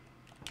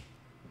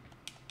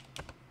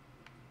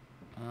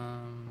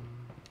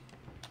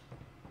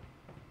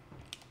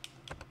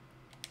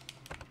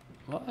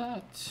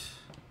 What?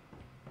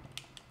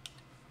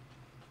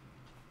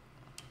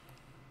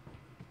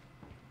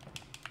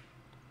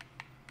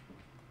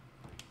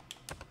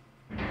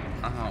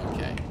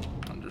 Okay.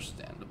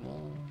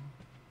 Understandable.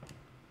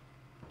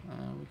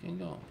 We can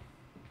go.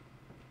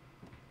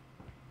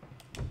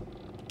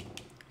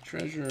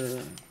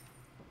 Treasure.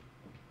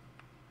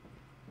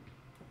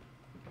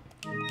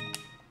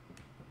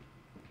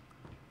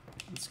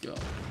 Let's go.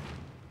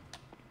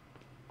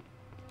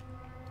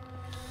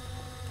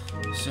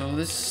 So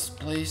this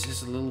place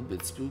is a little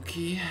bit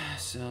spooky,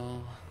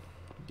 so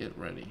get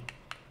ready.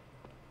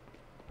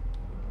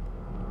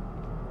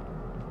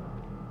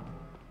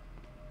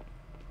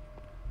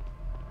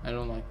 I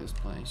don't like this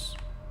place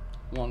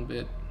one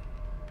bit.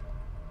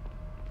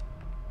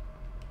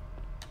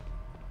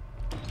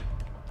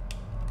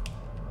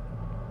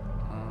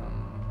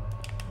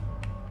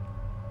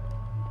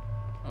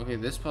 Okay,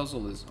 this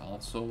puzzle is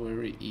also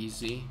very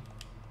easy.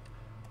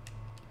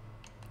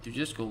 You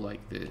just go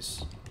like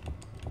this.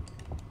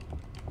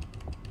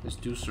 Just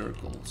do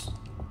circles.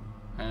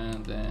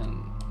 And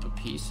then a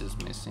piece is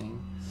missing.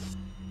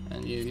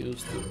 And you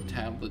use the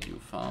tablet you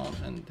found,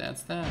 and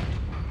that's that.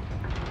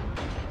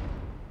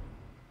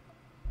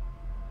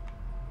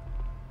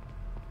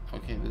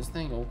 Okay, this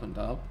thing opened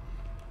up.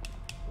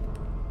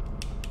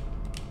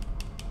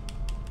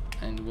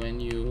 And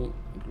when you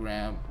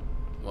grab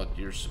what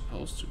you're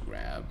supposed to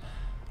grab,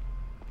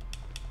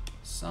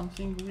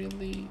 something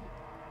really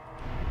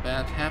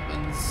bad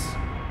happens.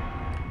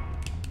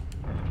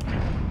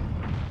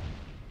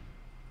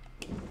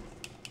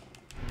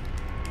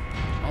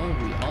 Oh,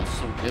 we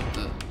also get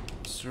the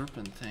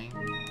serpent thing.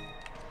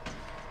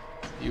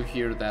 You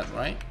hear that,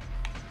 right?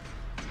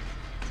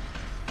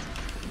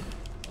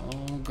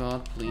 Oh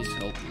God, please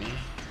help me.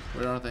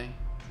 Where are they?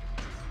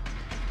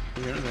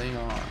 Here they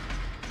are.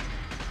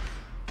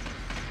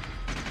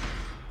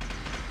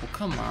 Oh,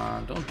 come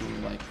on, don't do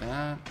it like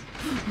that.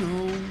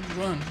 No,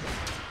 run.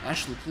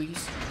 Ashley,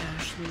 please.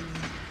 Ashley.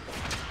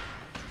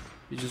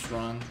 You just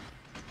run.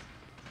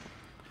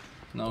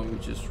 No, you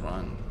just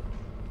run.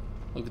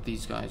 Look at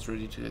these guys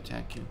ready to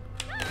attack you.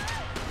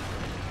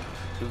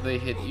 If they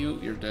hit you,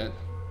 you're dead.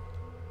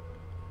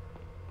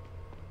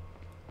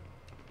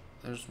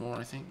 There's more,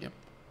 I think. Yep.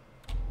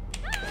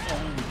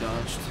 Oh, we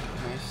dodged.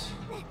 Nice.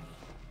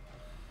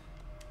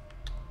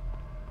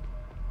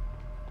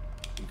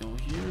 We go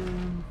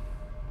here.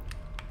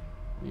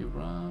 We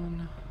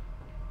run.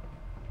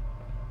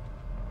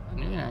 And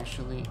you can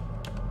actually...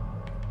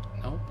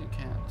 Nope, you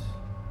can't.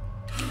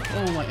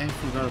 Oh my, I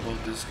forgot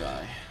about this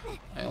guy.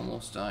 I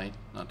almost died,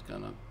 not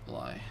gonna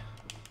lie.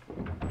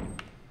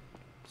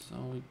 So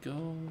we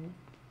go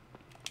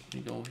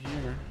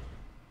here.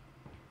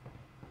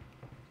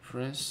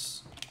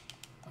 Press,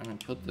 I'm gonna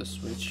put the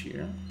switch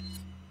here.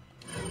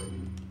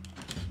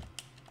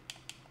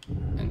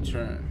 And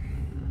turn.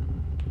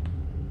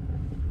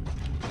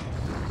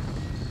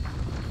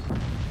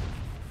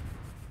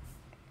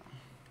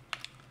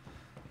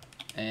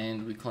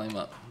 And we climb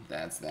up,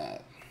 that's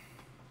that.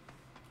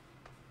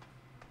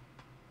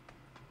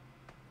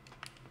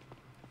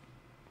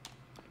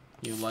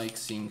 You like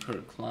seeing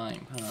her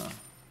climb, huh?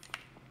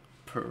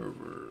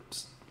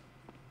 Perverts.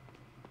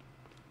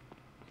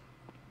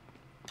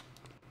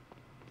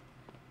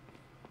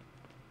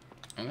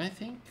 And I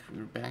think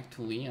we're back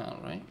to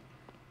Leon, right?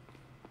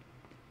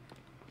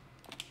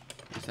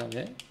 Is that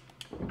it?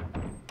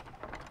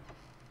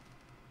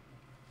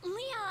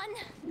 Leon!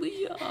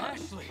 Leon!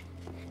 Ashley!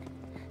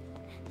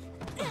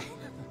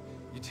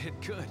 You did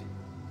good.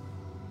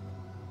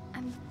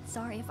 I'm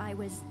sorry if I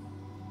was...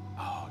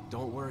 Oh,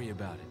 don't worry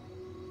about it.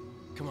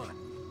 Come on,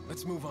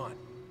 let's move on.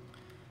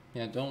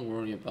 Yeah, don't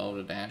worry about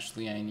it,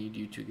 Ashley. I need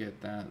you to get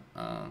that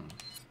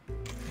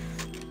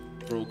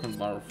broken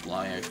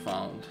butterfly I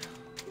found.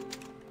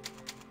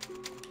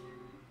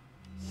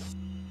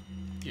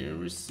 You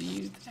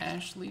received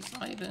Ashley's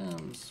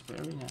items.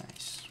 Very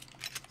nice.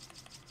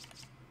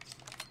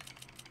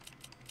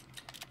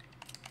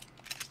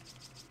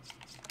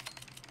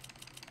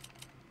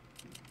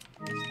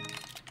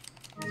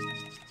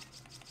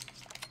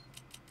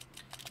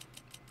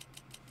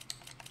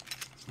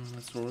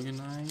 Let's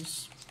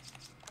organize.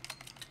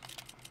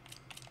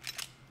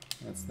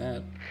 That's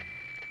that.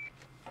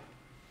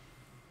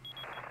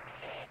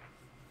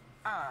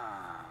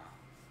 Ah,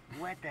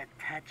 what a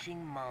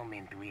touching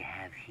moment we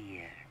have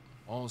here.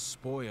 All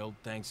spoiled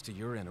thanks to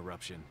your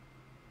interruption.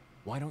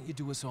 Why don't you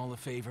do us all a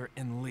favor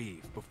and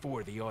leave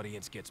before the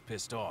audience gets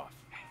pissed off?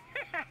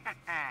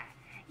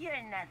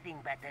 You're nothing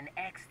but an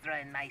extra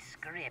in my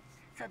script,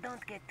 so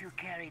don't get too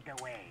carried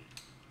away.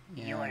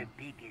 Yeah. Your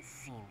biggest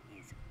scene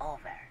is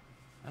over.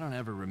 I don't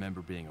ever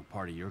remember being a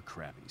part of your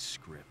crappy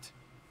script.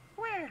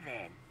 Well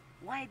then,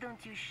 why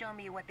don't you show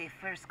me what a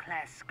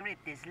first-class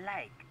script is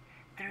like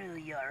through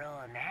your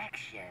own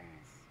actions?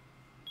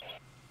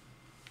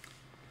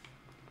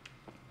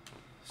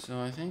 So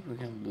I think we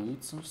can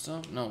loot some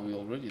stuff. No, we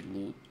already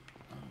loot.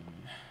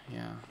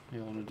 Yeah,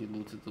 we already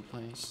looted the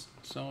place.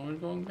 So we're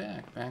going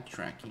back.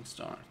 Backtracking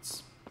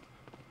starts.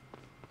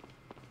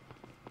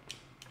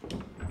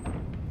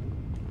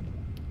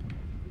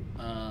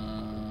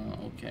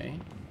 Okay.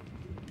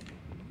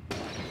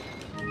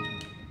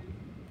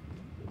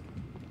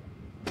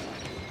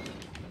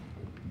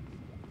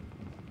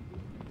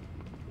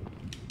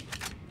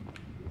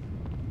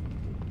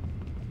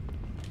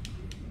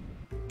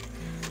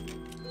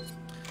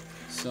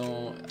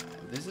 So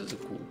this is a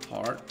cool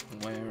part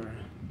where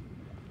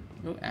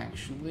you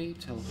actually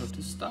tell her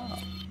to stop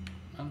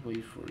and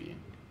wait for you.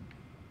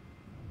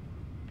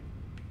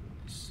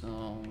 So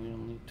we'll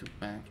need to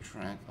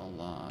backtrack a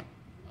lot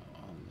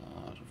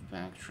of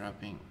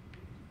backtracking.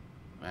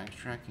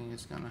 Backtracking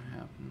is gonna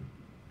happen.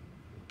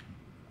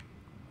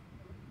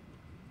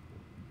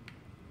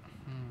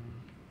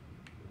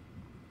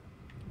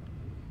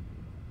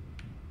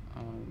 I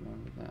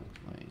remember that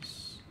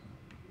place.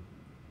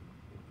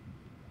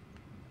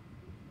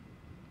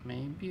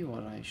 Maybe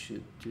what I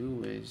should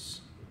do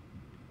is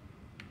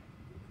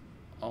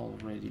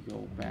already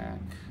go back.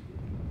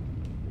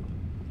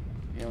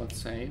 Okay,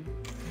 let's save.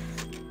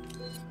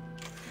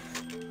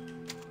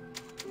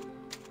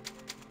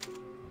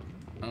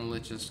 And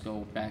let's just go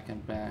back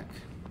and back.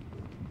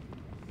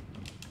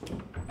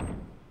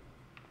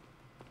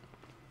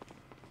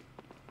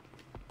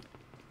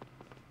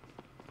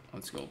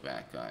 Let's go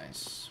back,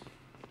 guys.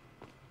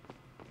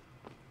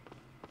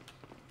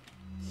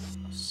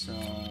 So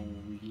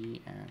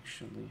we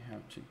actually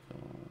have to go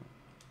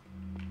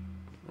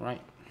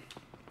right.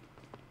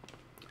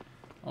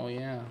 Oh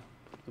yeah,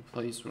 the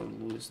place where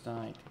Louis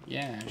died.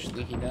 Yeah,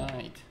 actually he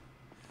died.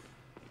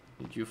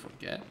 Did you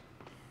forget?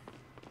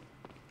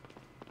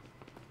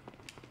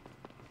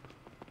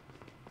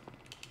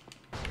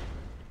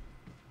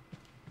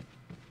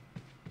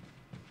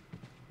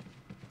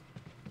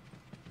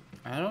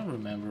 I don't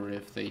remember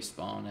if they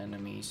spawn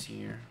enemies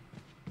here.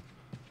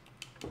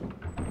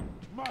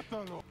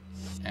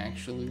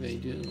 Actually they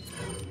do.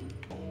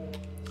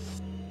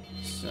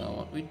 So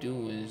what we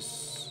do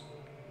is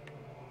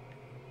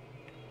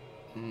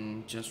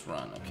just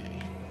run,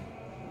 okay.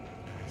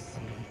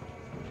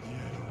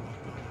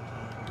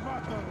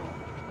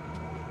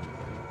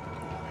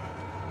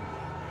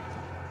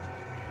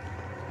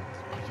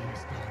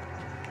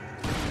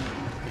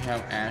 We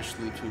have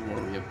Ashley to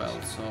worry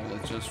about, so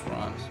let's just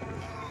run.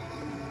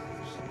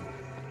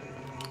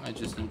 I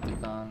just need the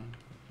gun.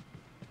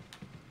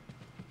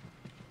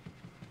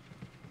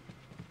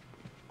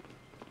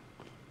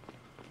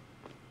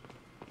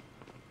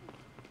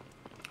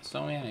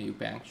 So yeah, you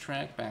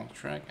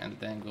backtrack, and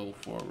then go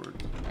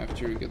forward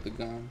after you get the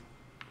gun.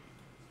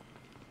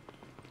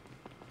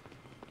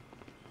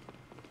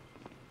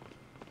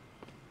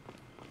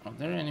 Are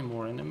there any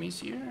more enemies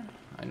here?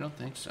 I don't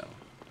think so.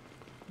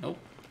 Nope.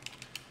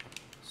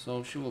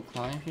 So she will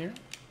climb here.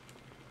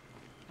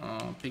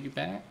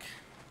 Piggyback.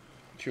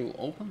 She will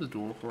open the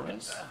door for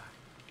us.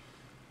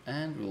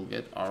 And we'll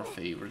get our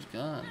favorite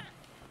gun.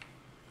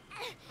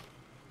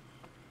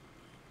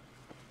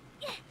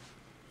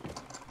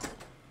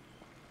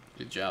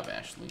 Good job,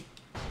 Ashley.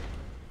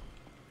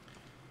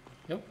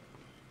 Yep,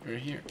 we're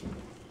here.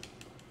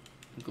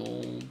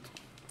 Gold.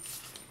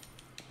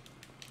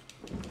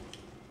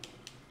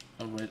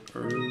 A red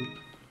herb.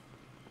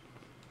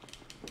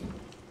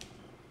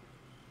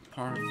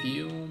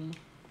 Perfume.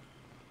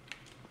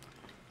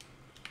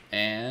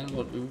 And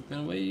what we've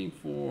been waiting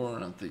for,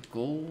 the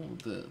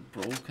gold, the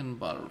broken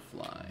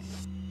butterfly.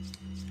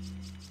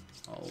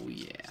 Oh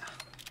yeah.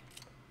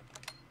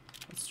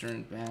 Let's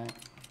turn it back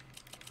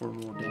for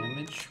more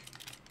damage.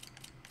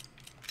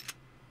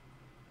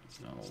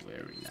 Oh,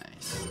 very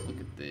nice. Look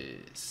at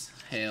this.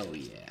 Hell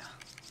yeah.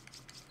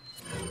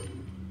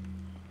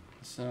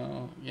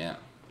 So, yeah.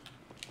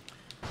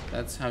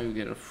 That's how you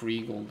get a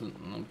free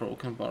golden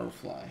broken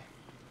butterfly.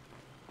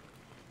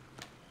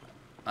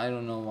 I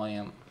don't know why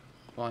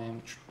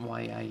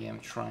I am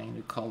trying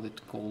to call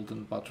it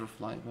golden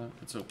butterfly, but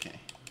it's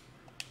okay.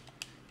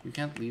 You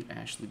can't leave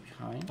Ashley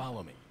behind.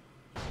 Follow me.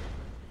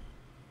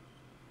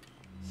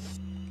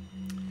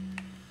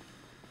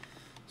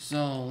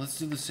 So let's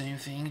do the same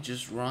thing,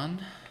 just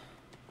run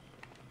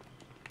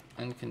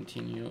and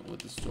continue with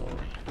the story.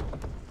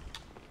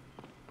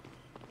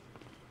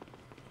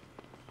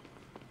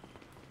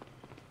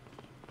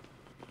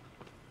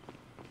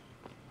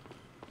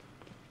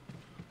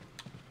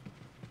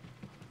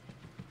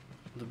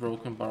 The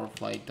broken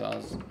butterfly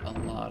does a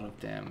lot of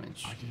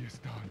damage.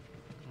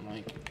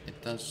 Like,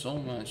 it does so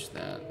much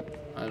that,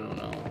 I don't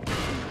know.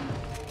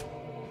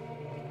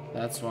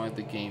 That's why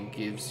the game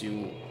gives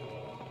you,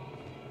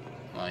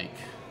 like,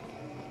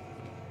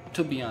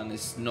 to be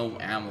honest, no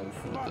ammo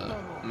for the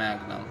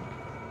Magnum,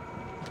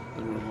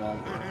 the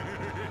revolver,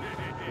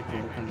 the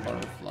broken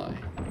butterfly.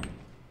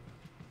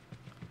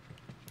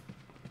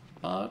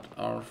 But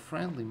our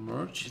friendly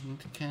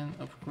merchant can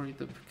upgrade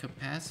the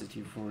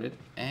capacity for it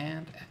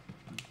and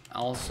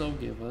also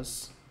give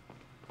us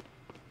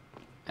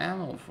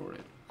ammo for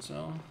it.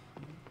 So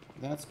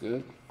that's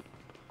good.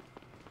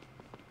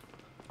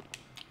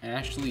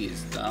 Ashley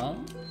is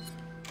down?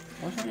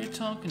 What are you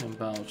talking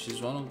about?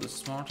 She's one of the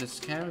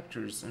smartest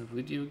characters in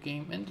video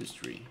game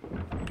industry.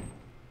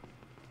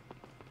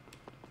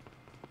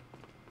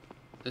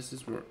 This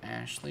is where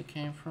Ashley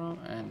came from,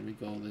 and we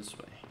go this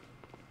way.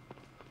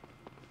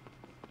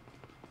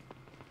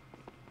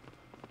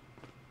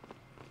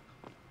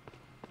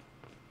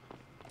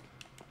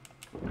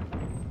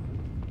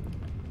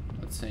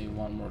 Let's say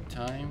one more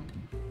time.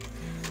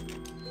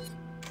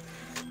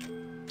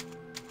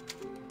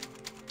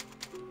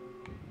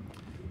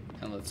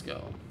 And let's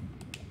go.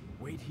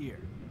 Wait here.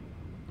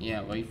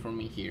 Yeah, wait for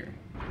me here.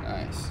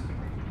 Nice.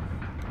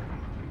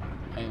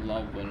 I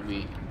love when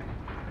we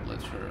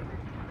let her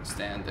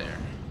stand there.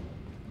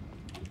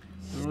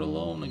 We're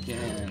alone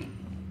again.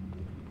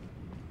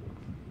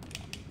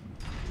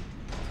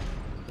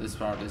 This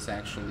part is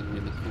actually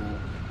really cool.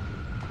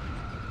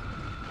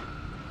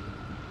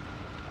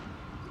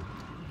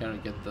 Gotta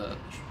get the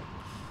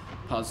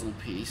puzzle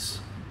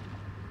piece.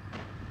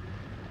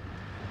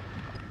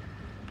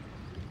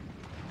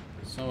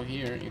 So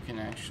here you can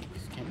actually,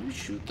 can you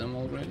shoot them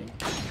already?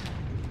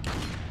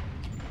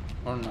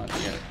 Or not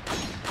yet?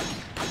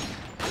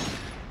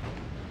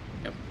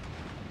 Yep.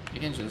 You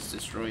can just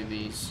destroy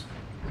these.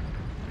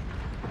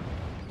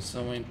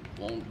 So it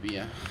won't be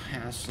a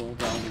hassle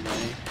down the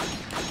way.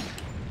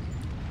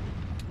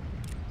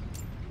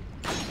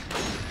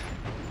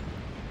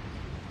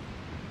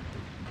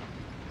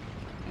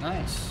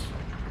 Nice.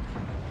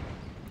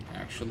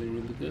 Actually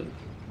really good.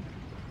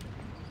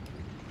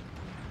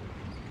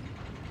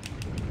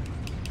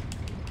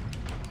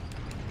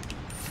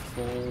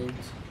 Fold.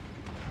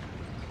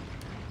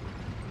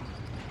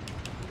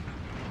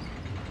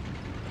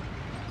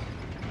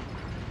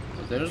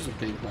 But there's a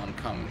big one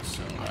coming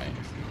soon, right?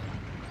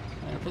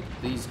 And look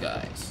at these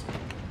guys.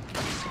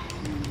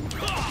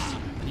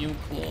 New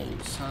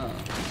clothes, huh?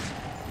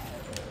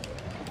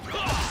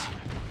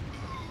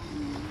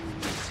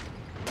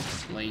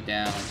 Lay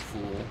down,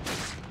 fool.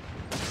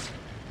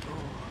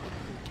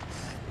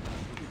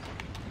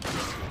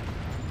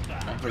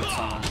 I heard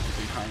someone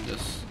behind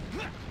us.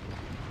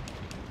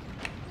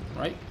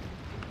 Right?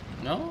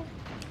 No?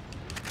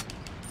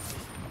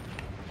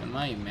 Am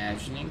I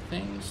imagining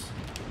things?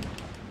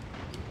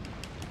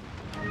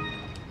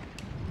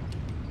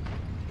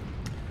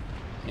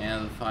 Yeah,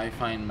 the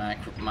Fifine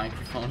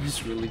microphone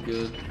is really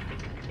good.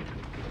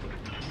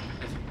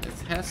 It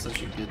has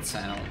such a good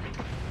sound.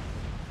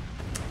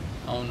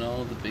 Oh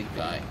no, the big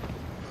guy.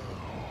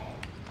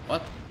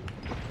 What?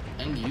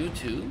 And you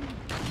too?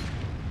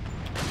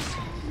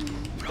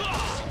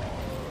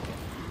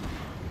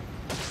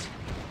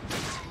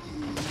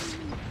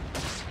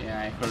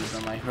 Yeah,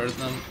 I heard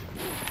them.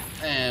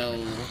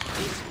 Oh.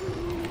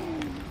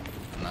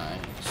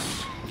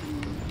 Nice.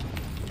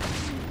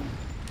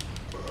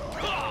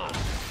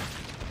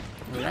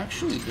 We're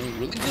actually doing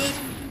really good.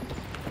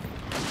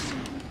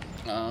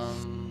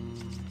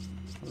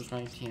 Where's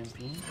my TMP?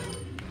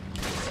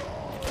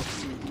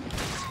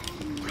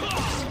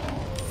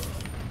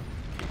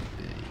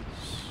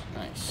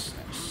 Nice,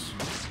 nice.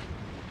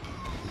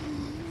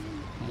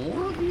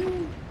 More of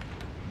you?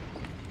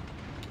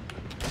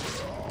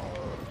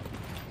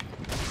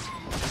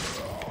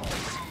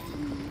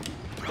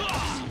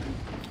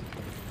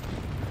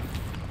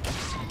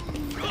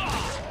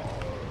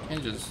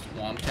 And just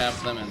one tap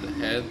them in the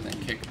head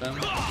and kick them.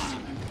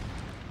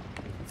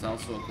 It's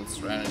also a good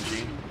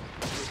strategy.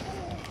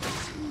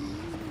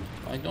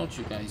 Why don't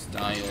you guys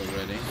die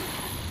already?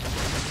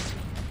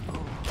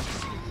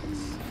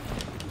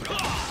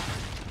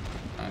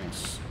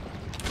 Nice.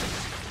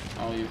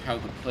 Oh, you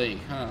have the plague,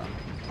 huh?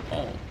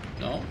 Oh,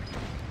 no?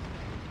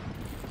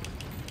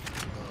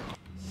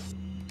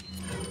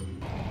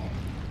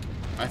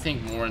 I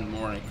think more and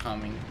more are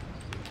coming.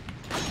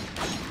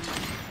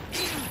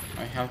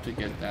 I have to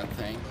get that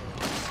thing.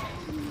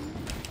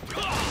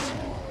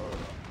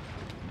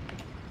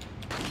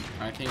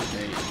 I think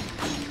they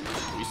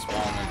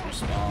respawn and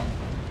respawn.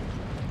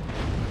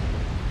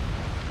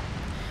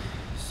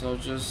 So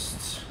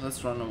just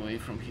let's run away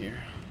from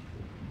here.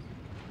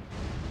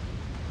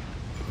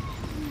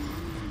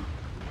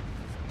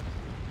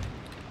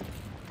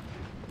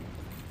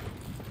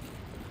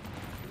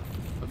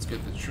 Let's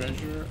get the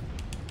treasure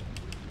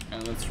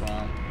and let's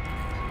run.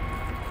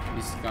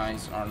 These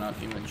guys are not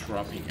even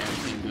dropping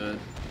anything good.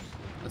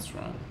 Let's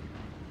run.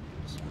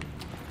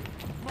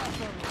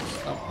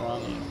 Stop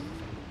running.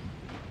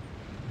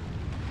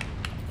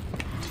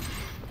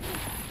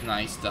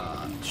 Nice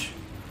dodge.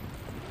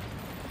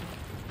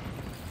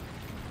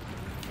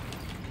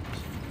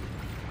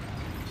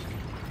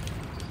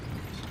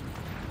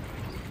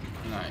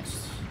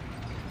 Nice.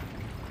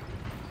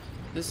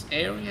 This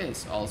area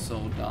is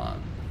also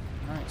done.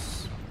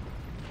 Nice.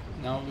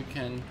 Now we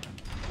can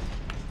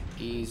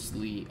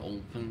easily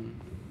open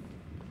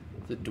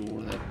the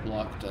door that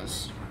blocked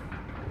us.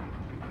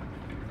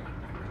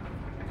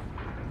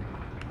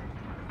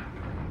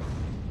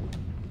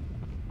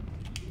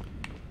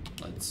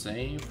 Let's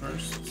save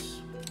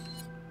first.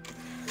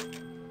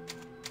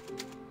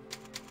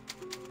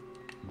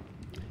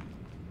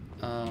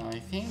 I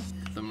think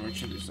the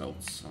merchant is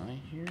outside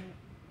here.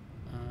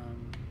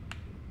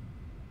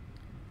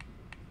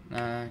 Nah,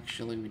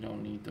 actually we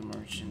don't need the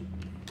merchant.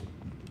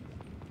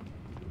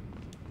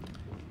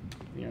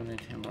 We don't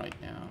need him right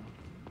now.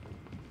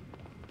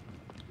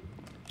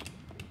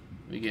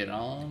 We get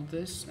all of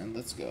this and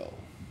let's go.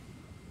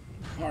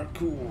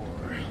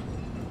 Parkour.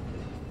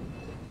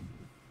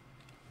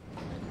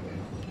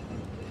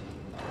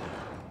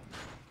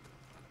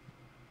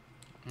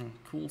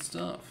 Cool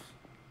stuff.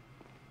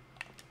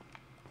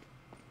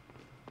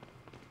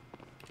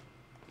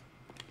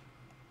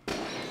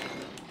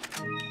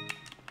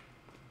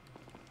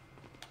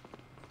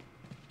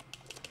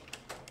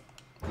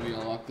 We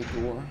unlock the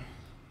door.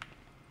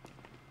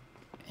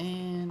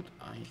 And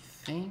I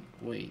think,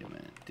 wait a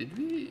minute, did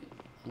we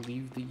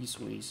leave these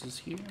vases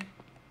here?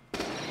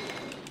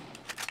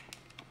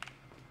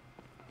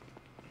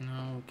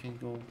 No, we can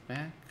go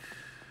back.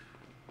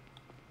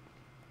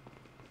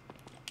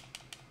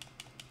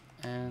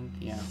 And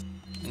yeah,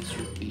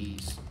 insert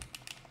these.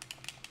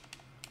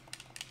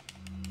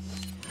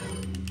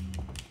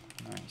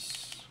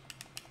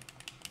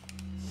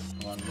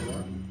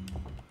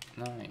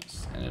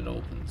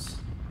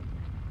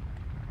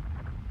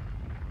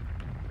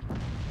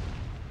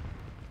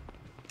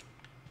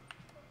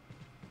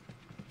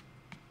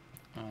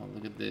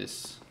 Look at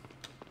this.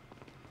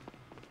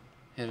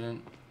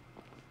 Hidden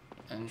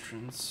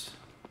entrance.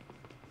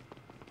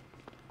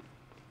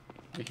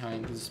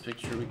 Behind this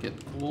picture we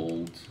get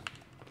gold.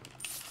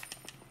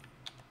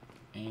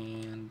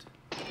 And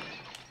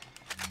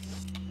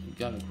we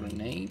got a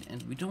grenade,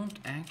 and we don't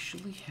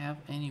actually have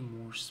any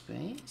more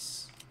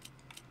space.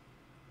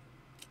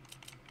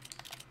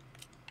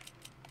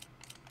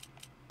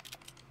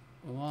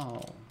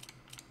 Wow.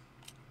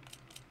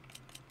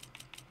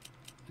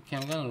 Okay,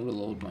 I'm gonna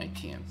reload my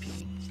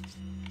TMP.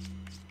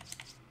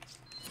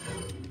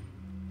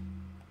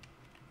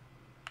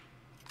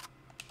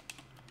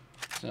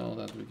 So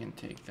that we can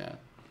take that.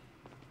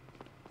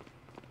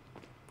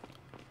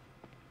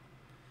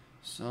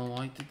 So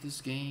why did this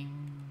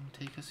game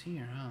take us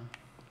here, huh?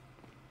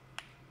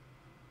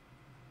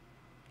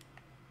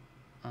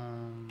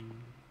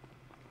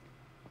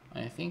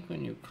 I think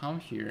when you come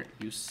here,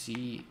 you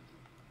see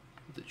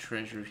the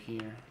treasure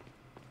here.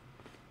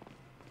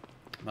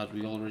 But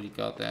we already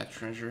got that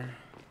treasure.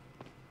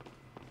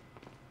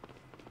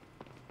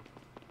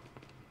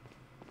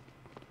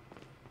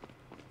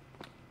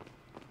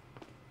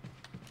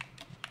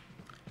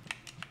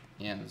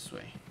 Yeah, this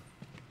way.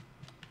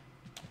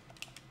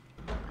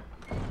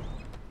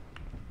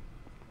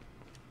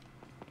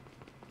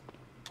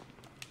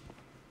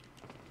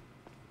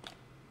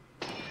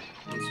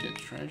 Let's get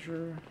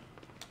treasure.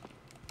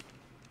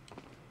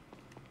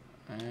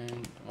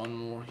 And one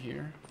more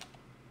here.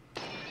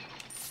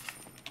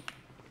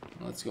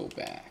 Let's go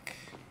back.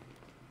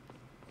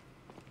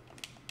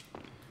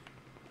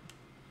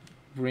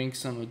 Bring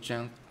some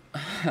Jeff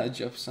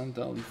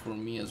Sandali for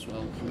me as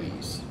well,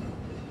 please.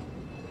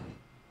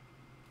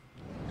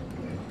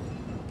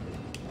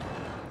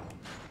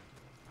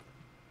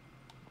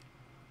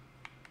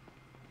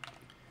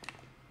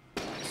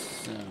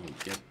 So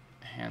get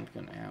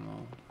handgun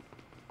ammo.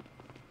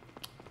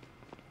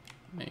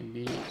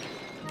 Maybe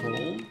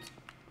gold,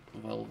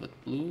 velvet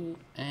blue,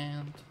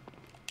 and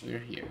we're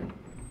here.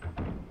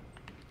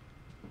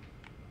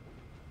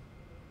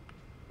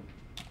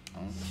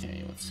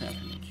 Okay, what's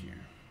happening here?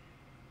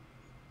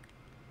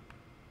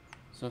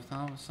 So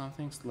now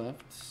something's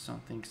left,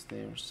 something's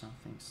there,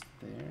 something's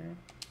there.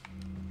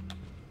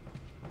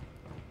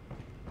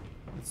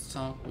 Let's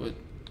talk with...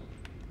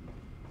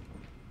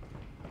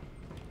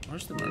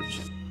 Where's the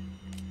merchant?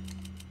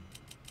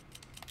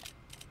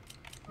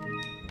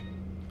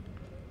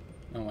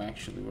 No,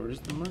 actually, where is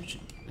the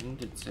merchant?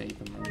 Didn't it say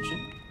the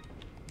merchant?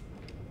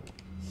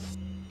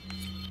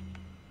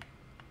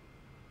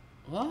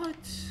 What?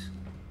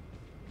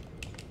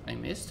 I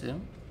missed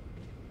him.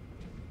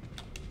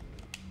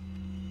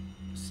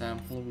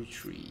 Sample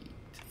retreat.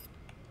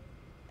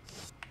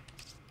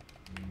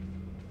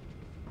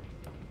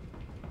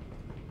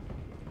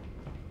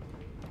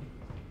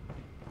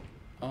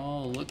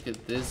 Oh, look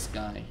at this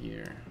guy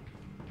here.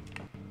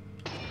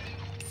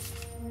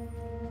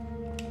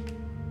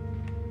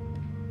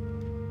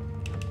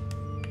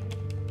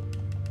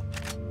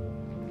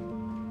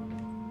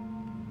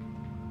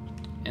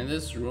 In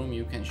this room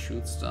you can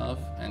shoot stuff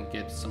and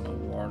get some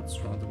awards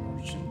from the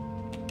merchant.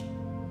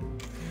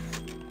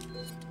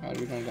 But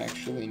we don't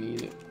actually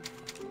need it.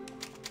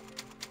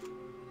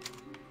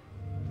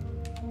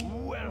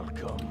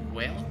 Welcome.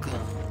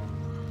 Welcome.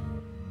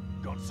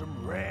 Got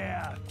some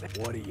rare.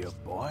 What are you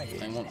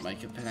buying? I want my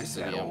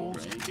capacity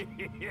upgrade.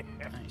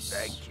 Nice.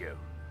 Thank you.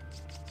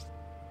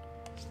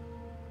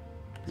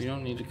 We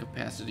don't need a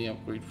capacity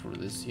upgrade for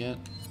this yet.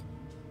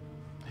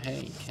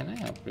 Hey, can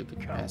I upgrade the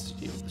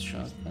capacity of the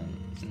shotgun?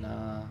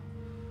 Nah.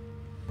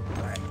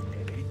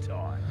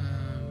 Anytime.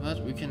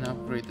 But we can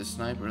upgrade the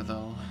sniper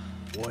though.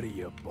 What are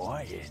you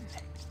buying?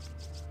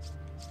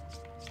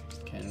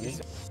 Can we?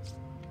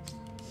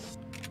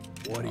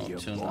 What are you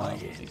tune buying?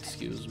 up,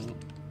 excuse me.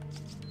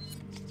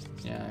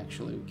 Yeah,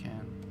 actually we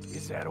can.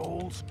 Is that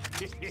all?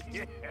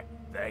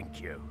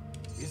 Thank you.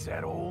 Is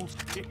that all?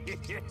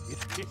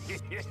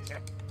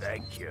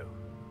 Thank you.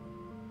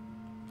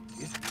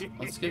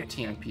 Let's give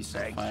TMP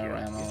some fire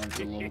ammo and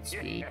reload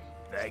speed.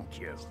 Thank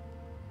you.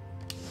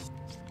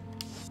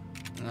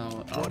 Now,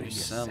 what are we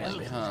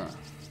selling, huh?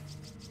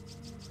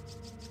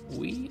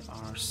 We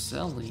are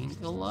selling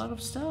a lot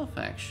of stuff,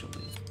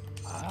 actually.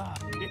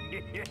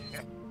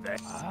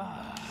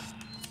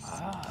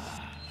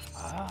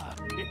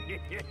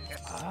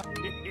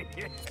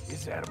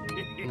 Is that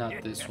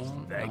not this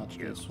one, Thank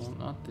you. This one,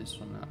 not this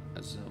one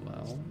as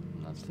well,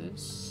 not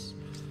this.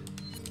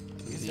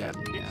 Is yeah.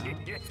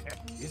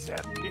 Is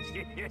that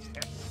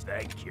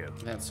Thank you.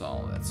 That's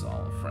all,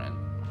 friend.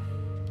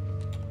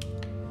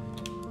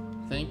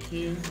 Thank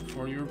you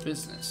for your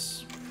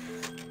business.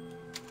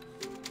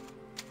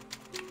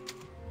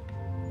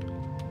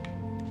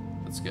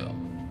 Let's go.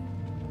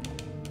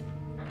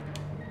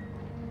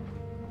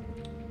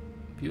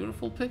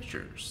 Beautiful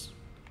pictures.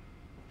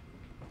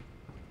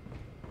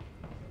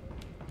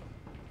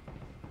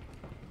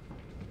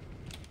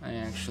 I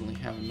actually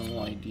have no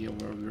idea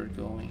where we're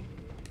going.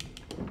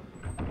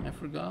 I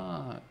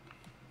forgot.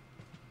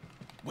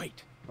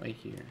 Wait. Right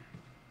here.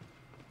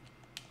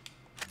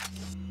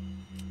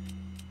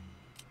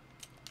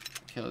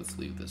 Okay, let's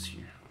leave this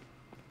here.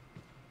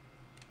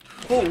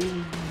 Oh!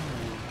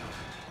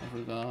 I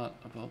forgot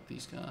about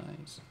these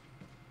guys.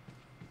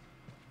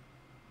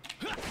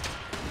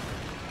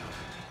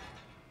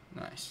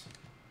 Nice.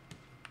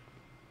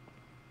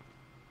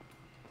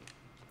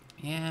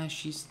 Yeah,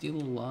 she's still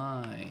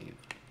alive.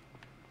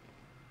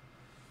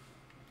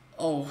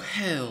 Oh,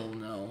 hell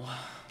no.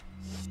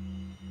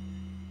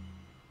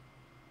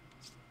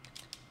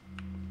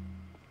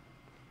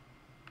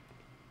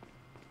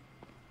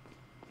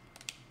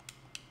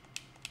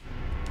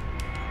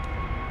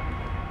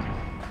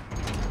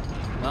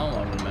 Now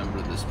I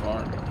remember this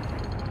part.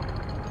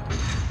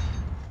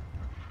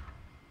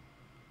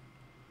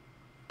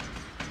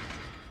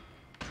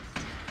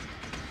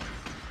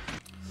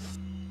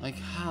 Like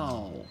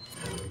how?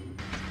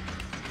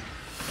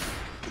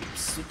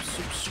 Oops, oops,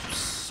 oops, oops.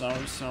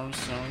 Sorry.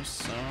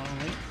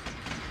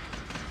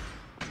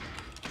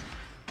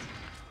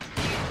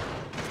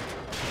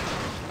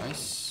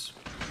 Nice.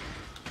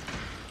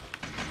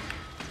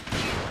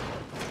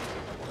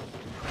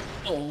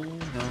 Oh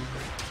no.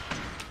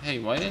 Hey,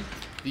 why didn't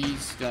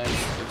these guys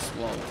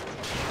explode?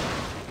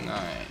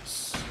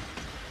 Nice.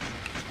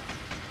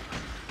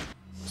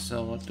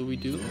 So what do we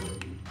do?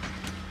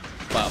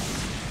 Bop.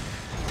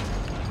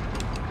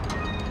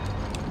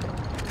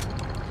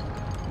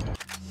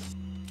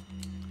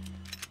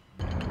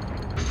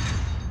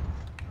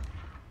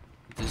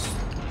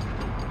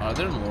 Are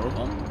there more of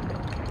them?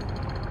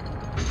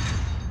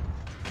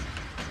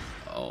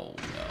 Oh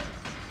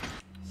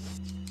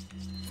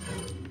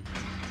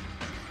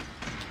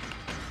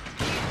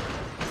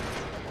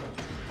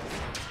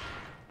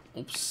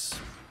no. Oops.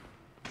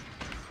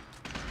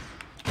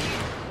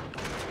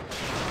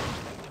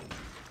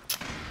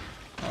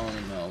 Oh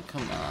no,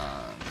 come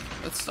on.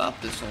 Let's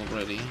stop this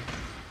already.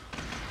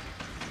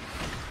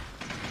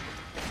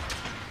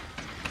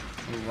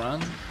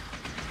 Run.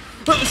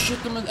 Oh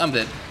shit, I'm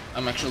dead.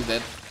 I'm actually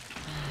dead.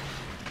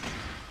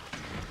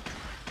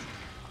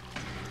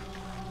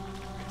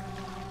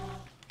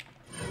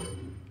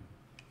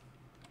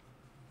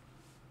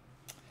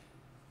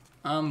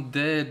 I'm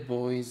dead,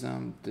 boys.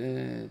 I'm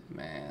dead,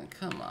 man.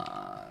 Come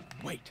on.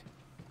 Wait.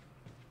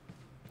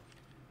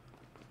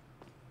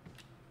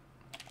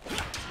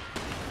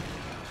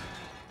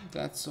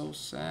 That's so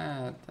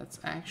sad. That's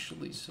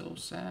actually so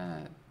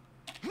sad.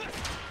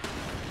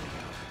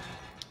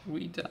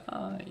 We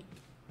died.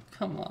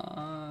 Come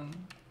on.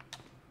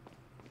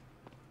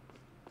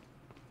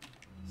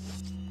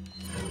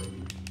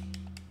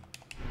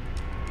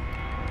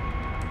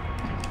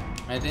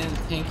 I didn't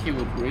think he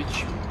would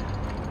reach me.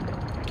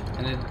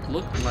 And it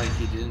looked like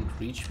he didn't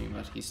reach me,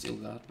 but he still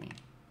got me.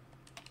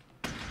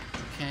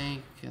 Okay,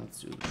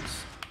 let's do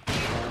this.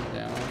 One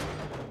down.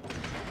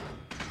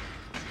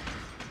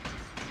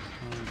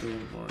 One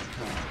billboard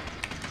top.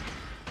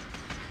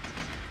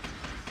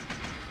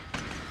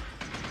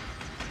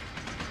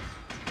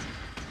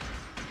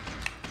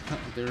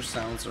 Their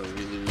sounds are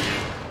really weird.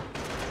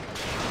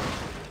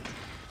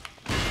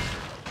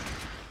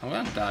 I'm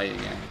gonna die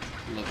again.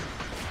 Look.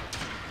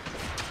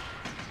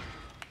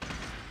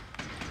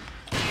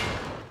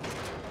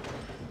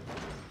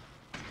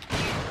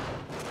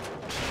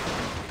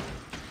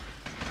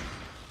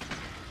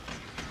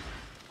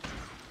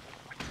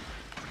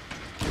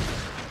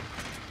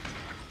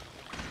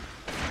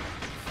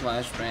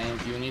 Flashbang,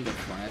 you need a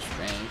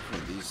flashbang for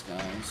these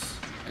guys.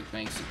 It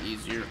makes it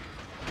easier.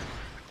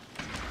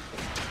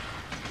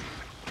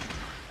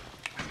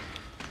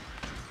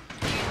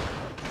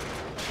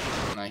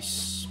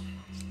 Nice.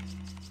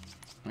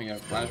 We got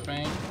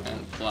flashbang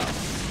and flop.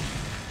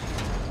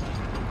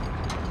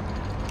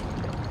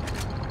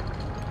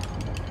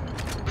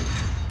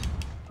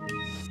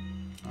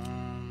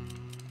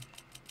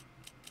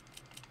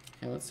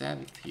 Okay, let's add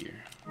it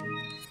here.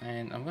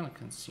 And I'm gonna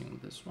consume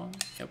this one.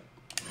 Yep.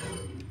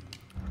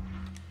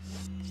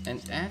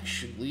 And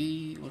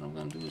actually, what I'm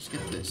gonna do is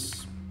get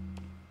this.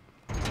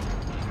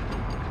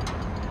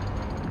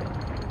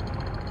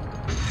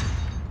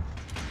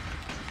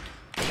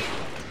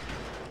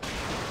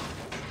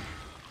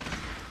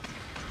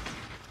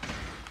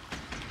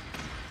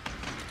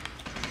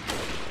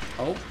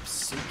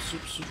 Oops,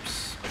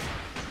 oops.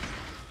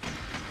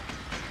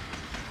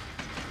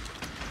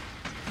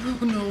 Oh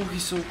no,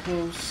 he's so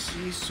close.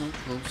 He's so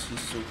close.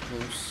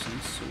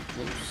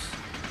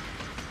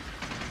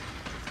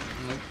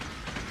 Nope.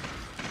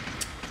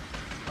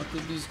 What do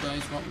these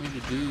guys want me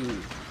to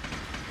do?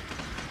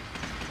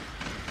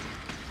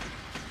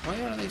 Why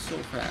are they so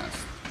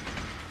fast?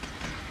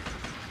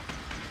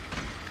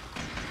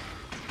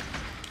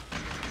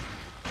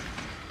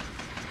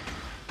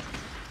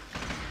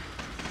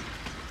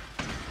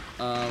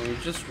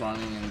 We're just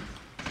running and...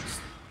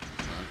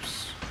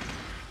 Oops.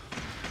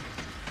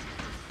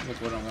 Look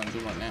what I'm gonna do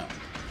right now.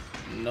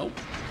 Nope.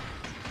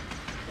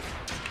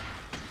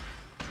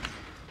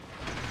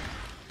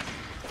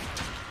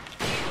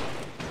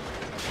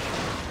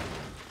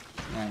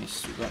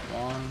 Nice, we got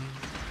one.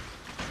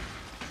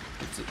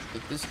 Let's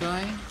get this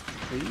guy,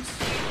 please.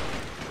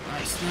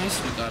 Nice,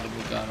 we got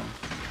him.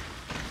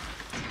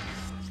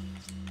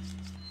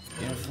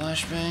 Get a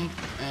flashbang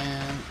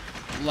and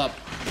lup.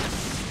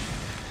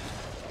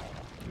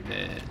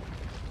 Dead.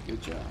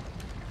 Good job.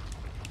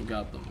 We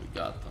got them, we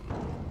got them.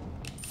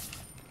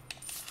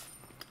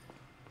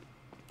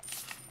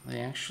 They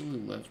actually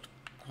left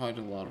quite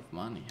a lot of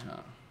money,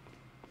 huh?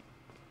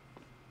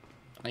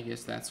 I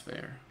guess that's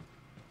fair.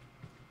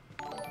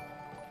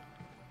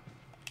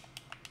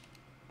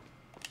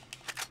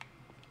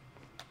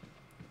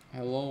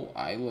 Hello,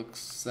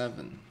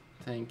 Ilux7.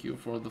 Thank you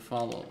for the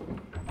follow.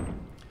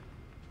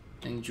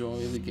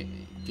 Enjoy the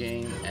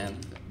game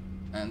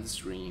and the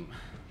stream.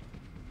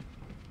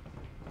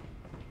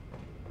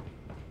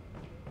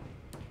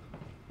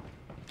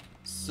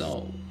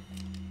 So,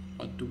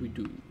 what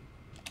do?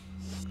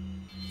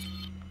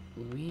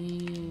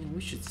 We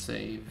should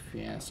save, if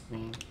you ask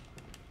me.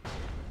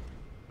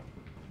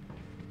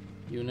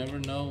 You never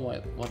know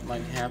what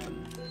might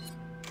happen.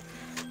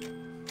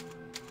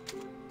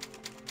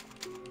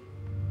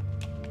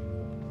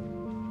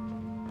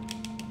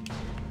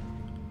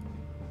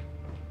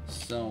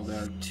 So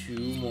there are 2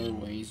 more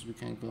ways we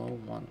can go.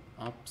 One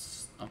up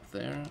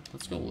there.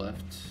 Let's go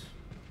left.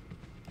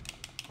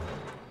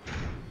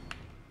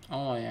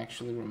 Oh, I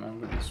actually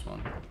remember this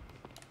one.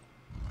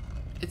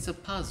 It's a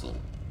puzzle.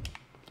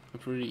 A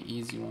pretty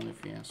easy one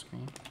if you ask me.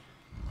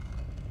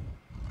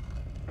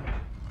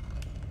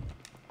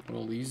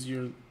 Well,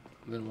 easier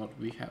than what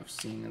we have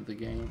seen in the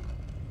game.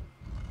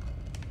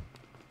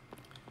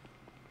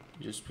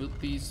 Just put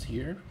these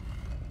here.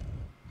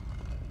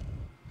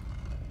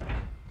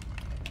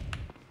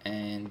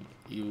 And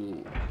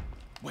you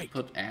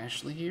put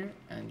Ashley here,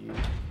 and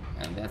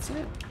that's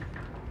it.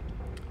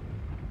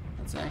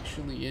 That's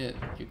actually it.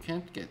 You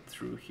can't get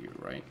through here,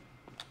 right?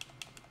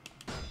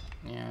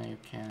 Yeah, you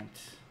can't.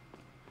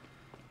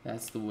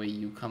 That's the way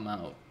you come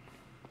out.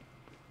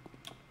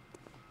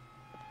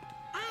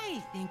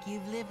 I think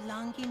you've lived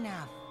long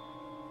enough.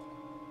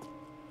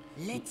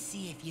 Let's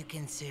see if you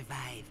can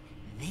survive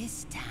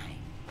this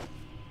time.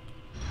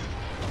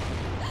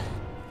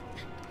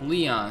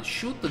 Leon,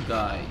 shoot the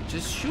guy.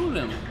 Just shoot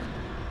him.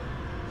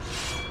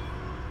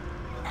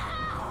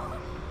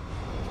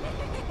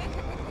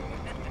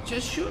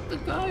 Just shoot the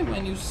guy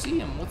when you see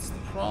him. What's the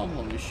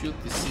problem? You shoot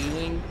the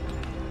ceiling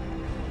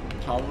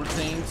tower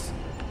things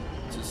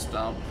to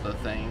stop the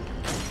thing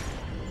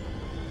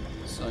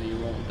so you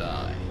won't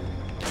die.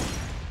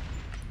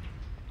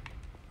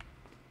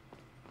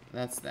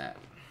 That's that.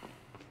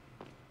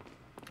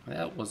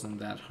 That wasn't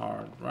that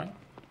hard, right?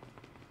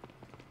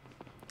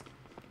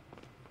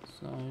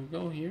 So you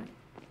go here.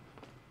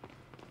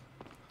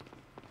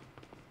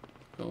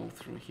 Go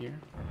through here.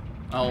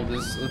 Oh,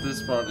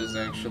 this part is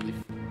actually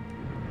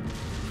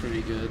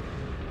pretty good.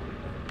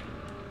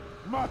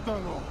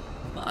 Mátalo.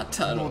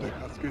 Mátalo. No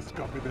dejas que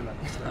escape de la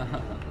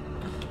miseria.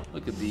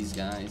 Look at these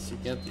guys. You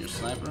get your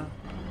sniper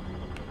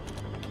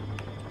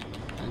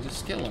and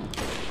just kill them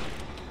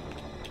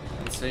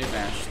and save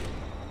Ashley.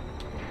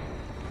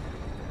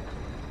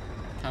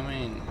 Come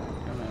in,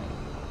 come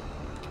in.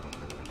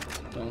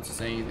 Don't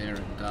stay there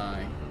and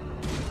die.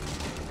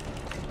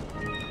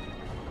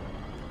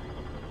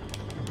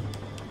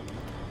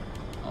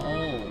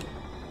 Oh,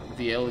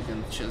 the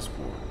elegant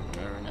chessboard.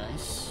 Very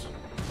nice.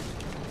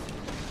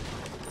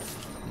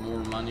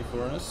 More money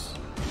for us.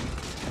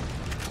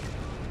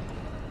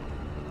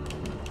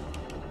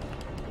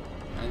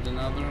 And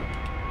another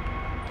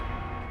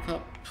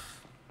cup.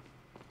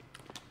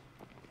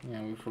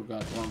 Yeah, we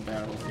forgot one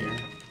barrel here.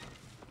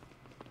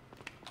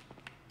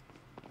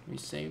 We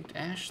saved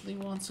Ashley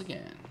once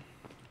again.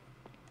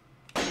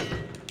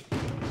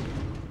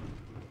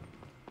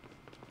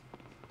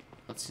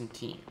 Let's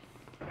continue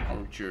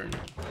our journey.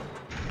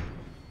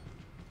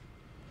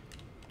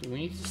 Do we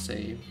need to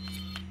save?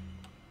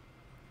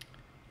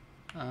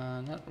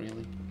 Not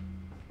really.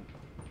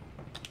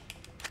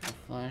 A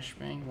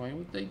flashbang? Why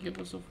would they give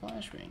us a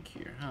flashbang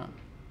here, huh?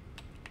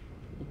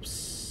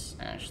 Oops.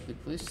 Ashley,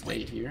 please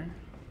stay here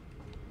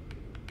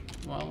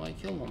while I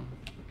kill them.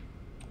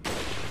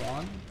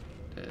 1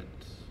 dead.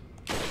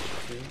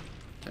 2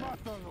 dead.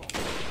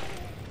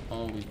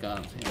 Oh, we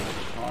got him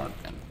hard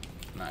and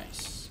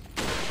nice.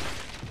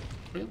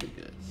 Really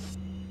good.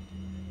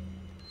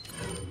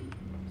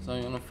 So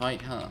you wanna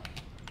fight, huh?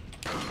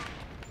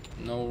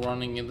 No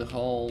running in the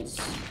halls.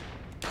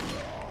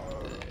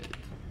 Dead.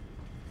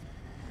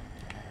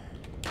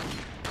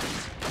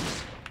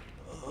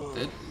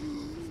 Dead.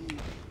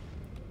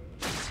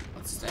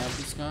 Let's stab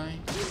this guy.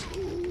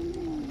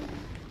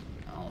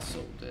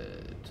 Also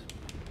dead.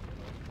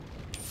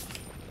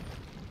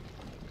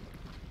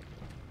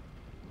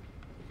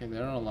 Okay,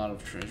 there are a lot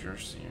of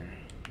treasures here.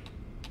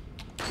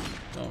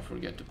 Don't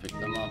forget to pick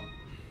them up.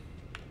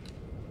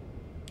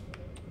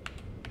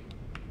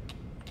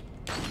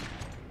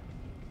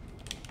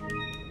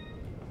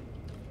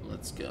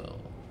 Let's go.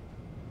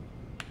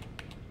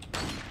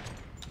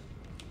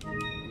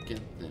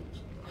 Get the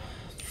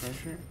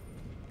treasure.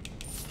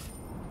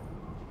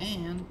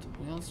 And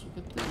we also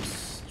get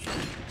this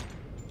treasure.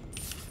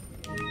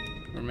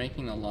 We're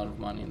making a lot of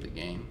money in the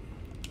game.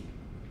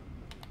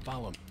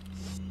 Follow me.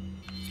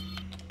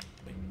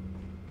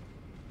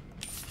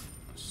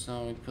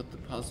 So we put the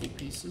puzzle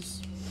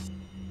pieces.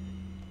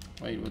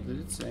 Wait, what did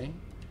it say?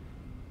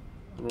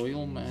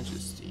 Royal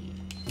Majesty.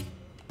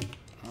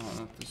 Oh,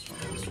 not this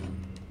one, this one.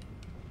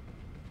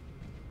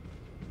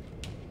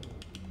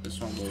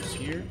 This one goes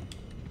here.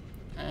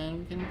 And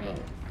we can go.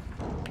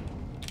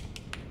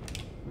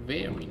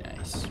 Very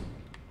nice.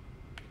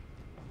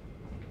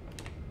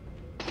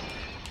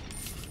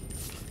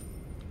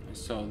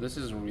 So this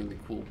is a really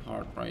cool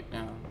part right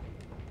now.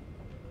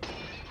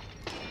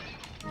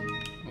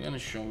 I'm gonna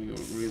show you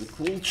a really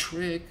cool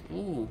trick.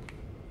 Ooh.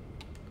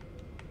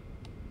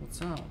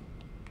 What's up?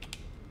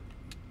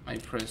 I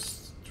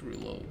pressed to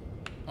reload.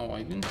 Oh,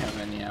 I didn't have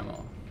any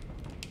ammo.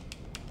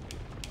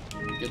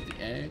 Get the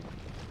egg.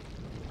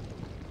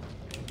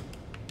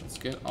 Let's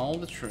get all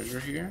the treasure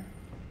here.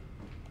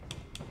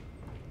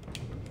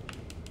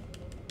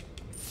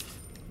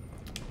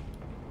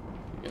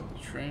 Get the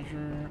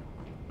treasure.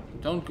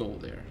 Don't go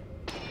there.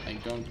 I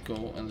don't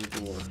go in the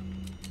door.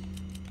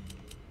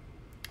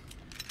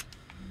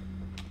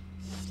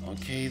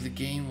 Okay, the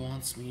game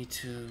wants me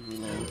to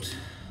reload.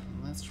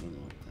 Let's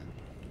reload then.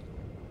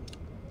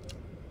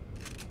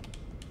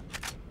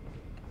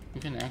 You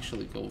can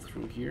actually go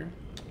through here.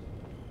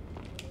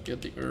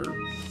 Get the herb.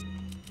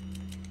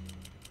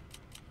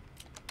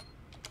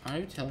 Are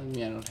you telling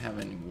me I don't have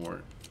any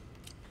more?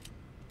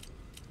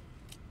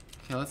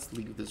 Okay, let's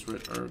leave this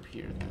red herb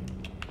here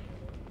then.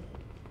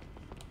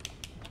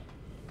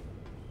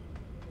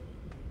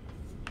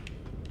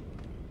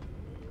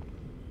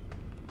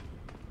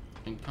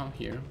 And come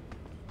here.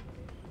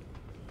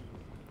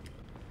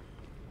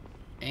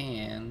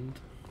 And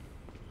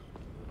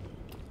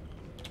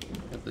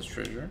get this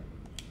treasure.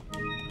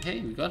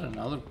 Hey, we got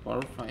another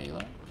butterfly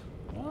elect.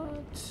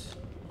 What?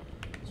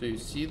 So you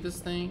see this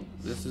thing?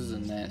 This is a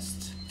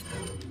nest.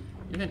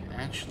 You can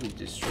actually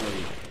destroy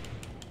it.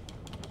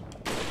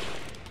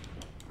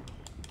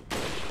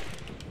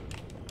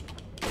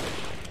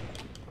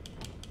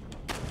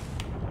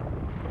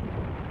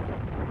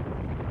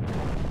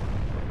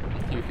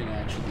 You can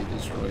actually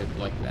destroy it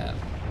like that.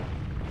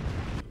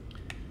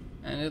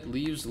 And it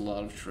leaves a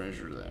lot of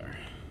treasure there.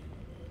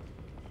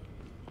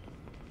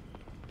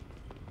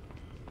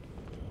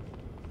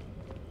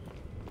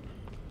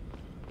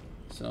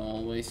 So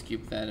always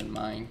keep that in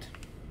mind.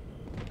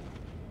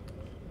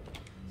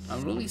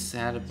 I'm really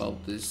sad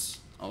about this.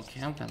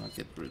 Okay, I'm gonna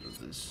get rid of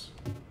this.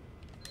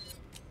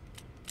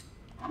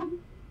 I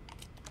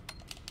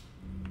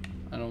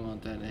don't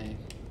want that egg.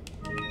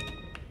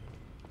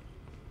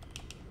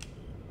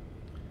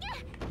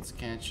 Let's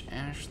catch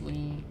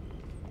Ashley.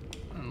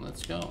 And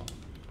let's go.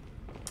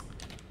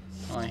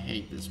 Oh, I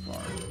hate this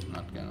part,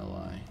 not gonna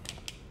lie.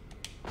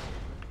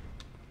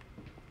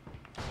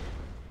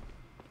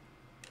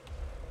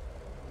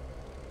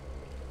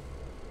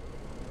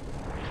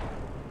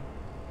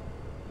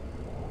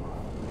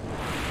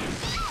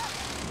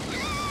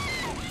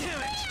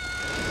 Damn it!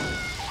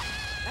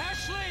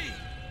 Ashley!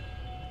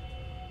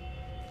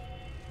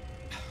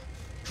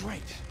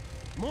 Great.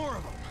 More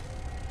of them.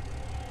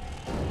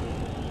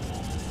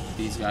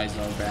 These guys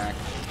are back.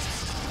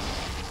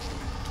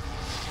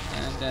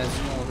 And as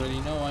you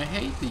already know, I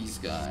hate these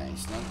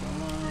guys, not gonna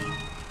lie.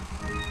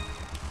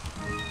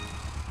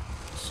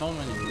 So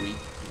many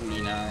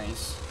green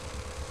eyes.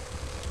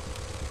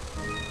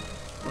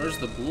 Where's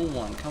the blue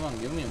one? Come on,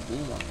 give me a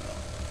blue one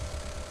though.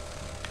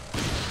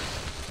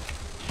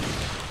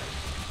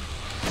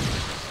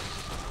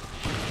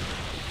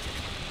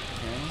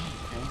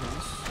 Okay,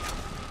 nice.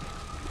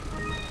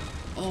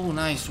 Oh,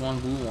 nice, one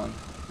blue one.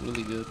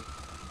 Really good.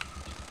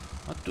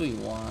 What do you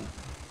want?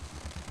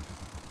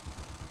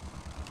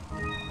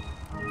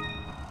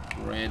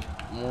 Red,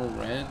 more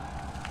red.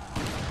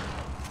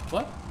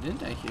 What?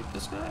 Didn't I hit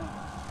this guy?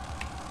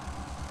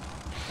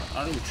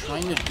 What are you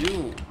trying to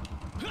do?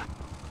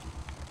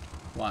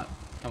 What?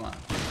 Come on.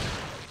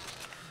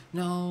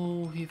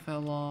 No, he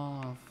fell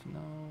off.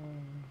 No.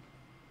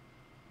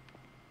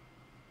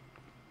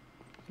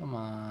 Come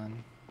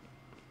on.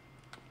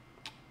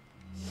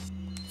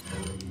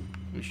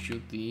 We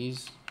shoot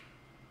these.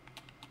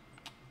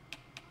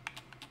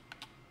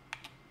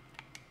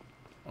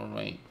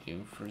 Alright,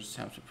 you first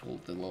have to pull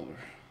the lever.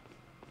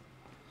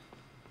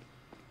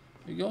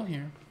 We go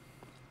here.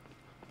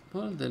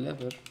 Pull the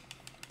lever.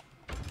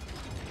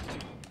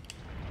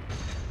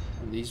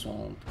 And these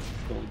won't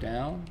go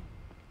down.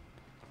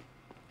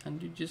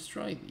 And you just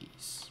try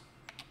these.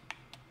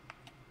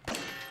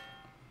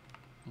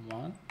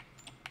 1,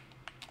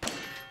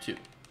 2.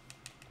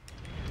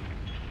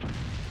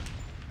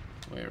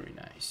 Very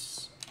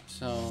nice.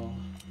 So,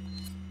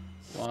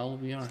 while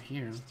we are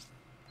here,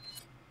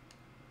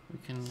 we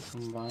can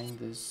combine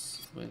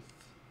this with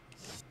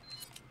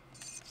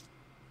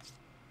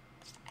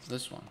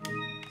this one.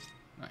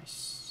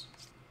 Nice.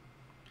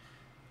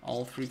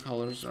 All 3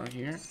 colors are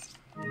here.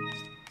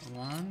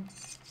 1,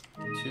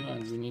 2,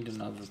 and we need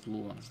another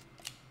blue one.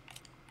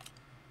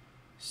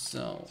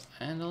 So,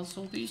 and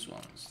also these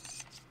ones.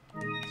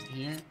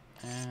 Here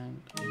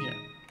and here.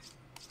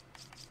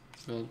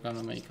 We're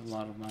gonna make a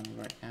lot of money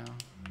right now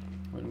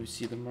when we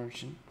see the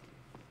merchant.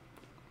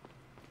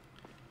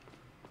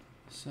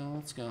 So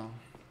let's go.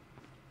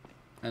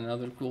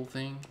 Another cool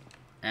thing,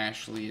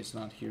 Ashley is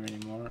not here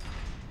anymore.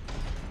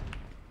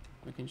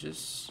 We can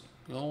just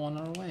go on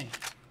our way,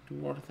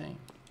 do our thing.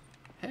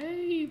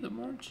 Hey, the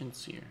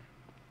merchant's here.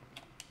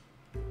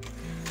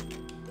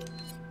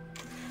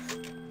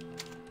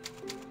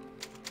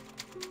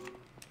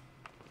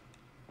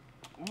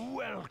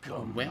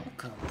 Welcome.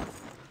 Welcome.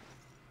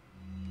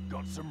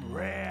 Got some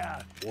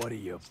rare. What are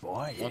you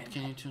buying? What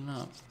can you tune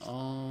up?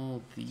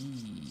 Oh,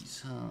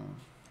 these, huh?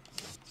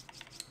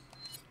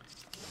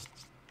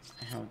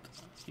 I have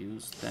to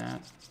use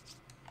that.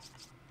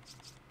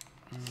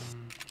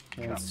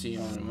 Okay, let's see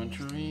our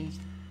inventory.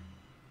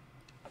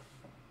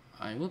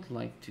 I would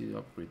like to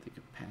upgrade the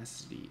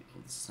capacity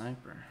of the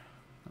sniper.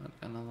 Not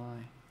gonna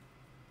lie.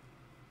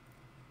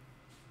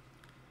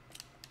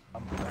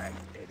 I'm back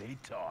any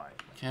time.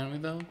 Can we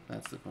though?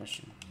 That's the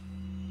question.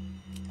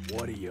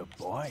 What are you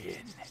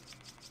buying?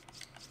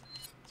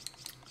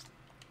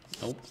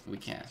 Nope, we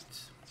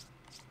can't.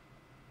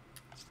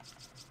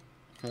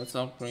 Okay, let's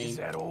upgrade. Is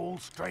that all,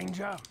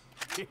 stranger?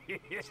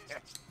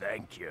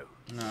 Thank you.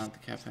 No, the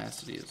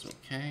capacity is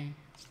okay.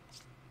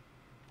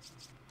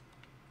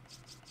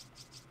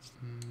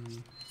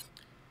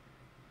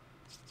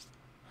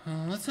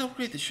 Let's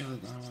upgrade the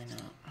shotgun, why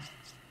not?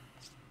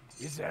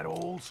 Is that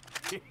all?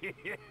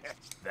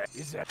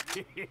 Is that?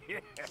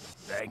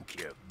 Thank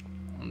you.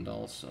 And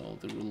also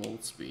the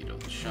reload speed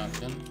of the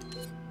shotgun.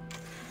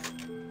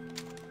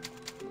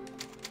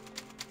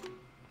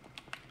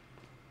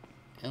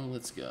 And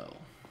let's go.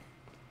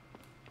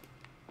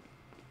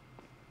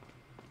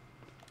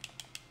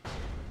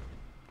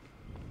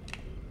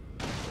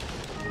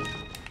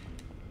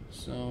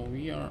 So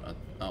we are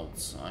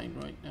outside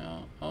right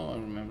now. Oh, I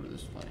remember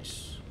this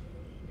place.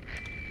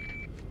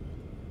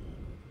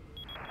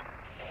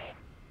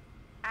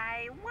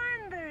 I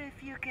wonder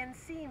if you can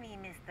see me,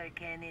 Mr.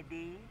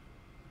 Kennedy.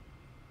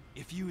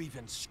 If you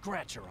even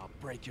scratch her, I'll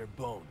break your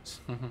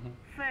bones.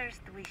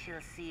 First, we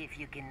shall see if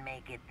you can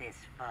make it this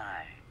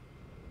far.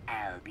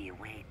 I'll be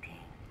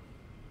waiting.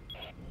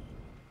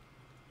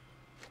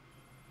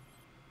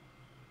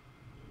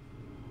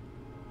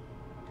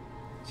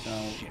 So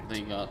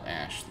they got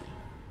Ashley.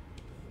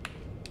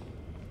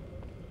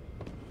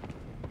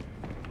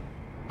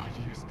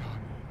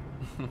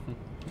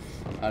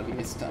 Allí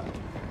está.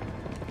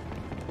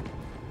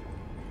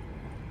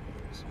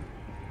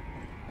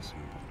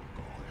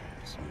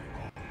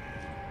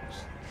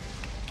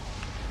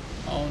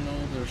 Oh no,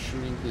 they're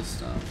shooting this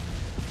down.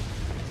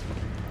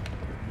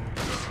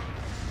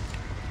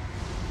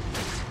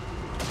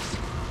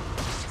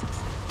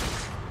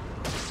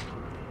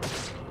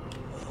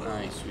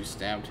 Nice, we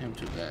stabbed him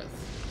to death.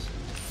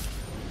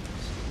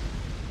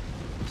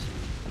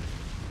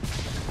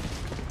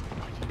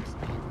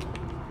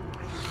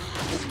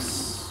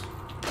 Oops.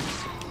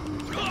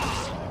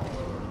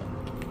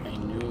 I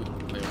knew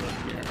they were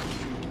here.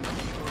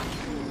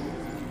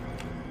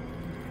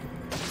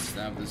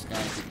 Stab this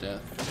guy to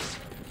death.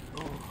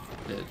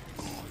 Dead.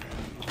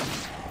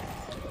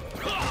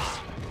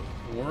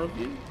 4 of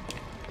you?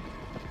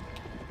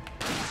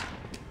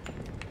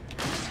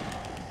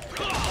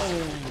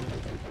 Oh!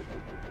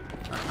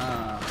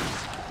 Aha!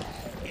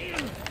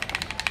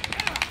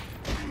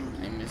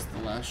 I missed the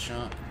last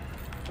shot.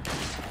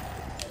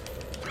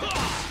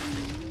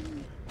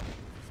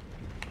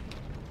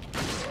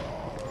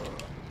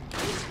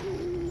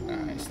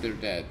 Nice, they're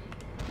dead.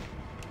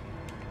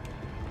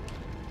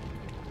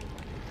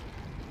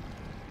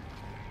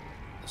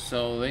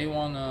 So they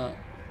wanna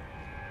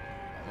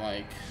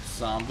like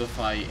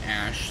zombify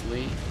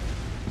Ashley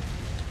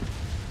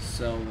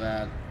so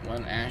that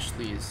when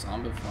Ashley is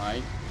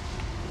zombified,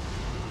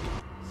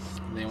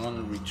 they want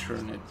to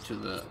return it to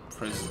the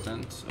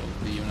President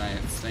of the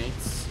United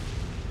States.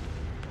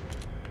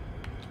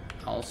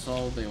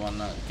 Also, they want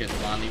to get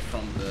money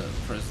from the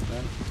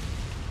President.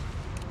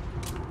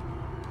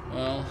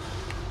 Well,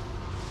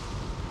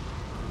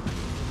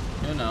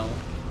 you know,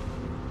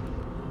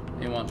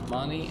 they want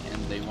money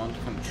and they want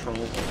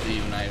control of the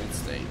United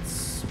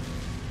States.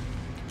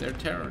 They're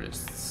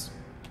terrorists.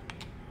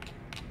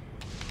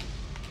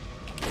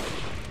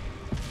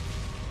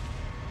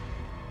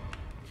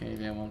 Okay,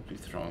 they won't be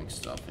throwing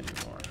stuff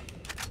anymore.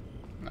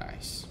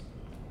 Nice.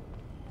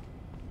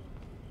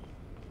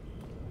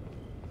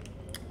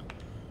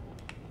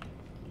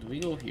 Do we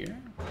go here?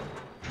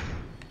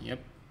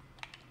 Yep.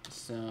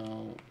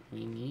 So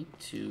we need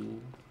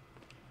to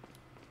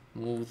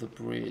move the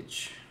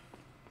bridge.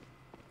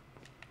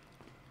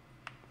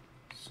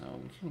 So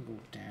we can go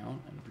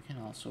down and we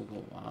can also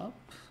go up.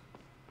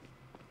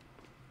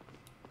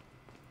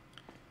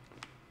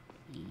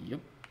 Yep.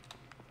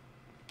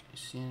 You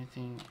see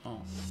anything?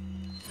 Oh.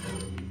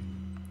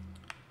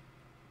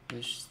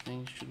 This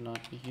thing should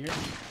not be here.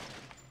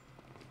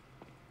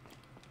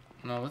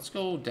 No, let's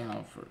go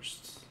down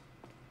first.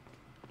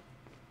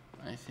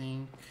 I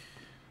think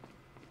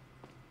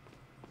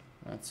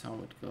that's how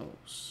it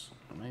goes.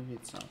 Or maybe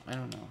it's up. I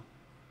don't know.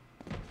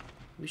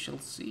 We shall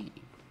see.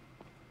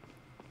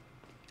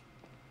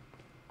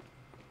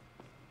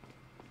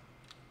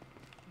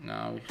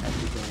 Now we have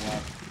to go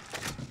up.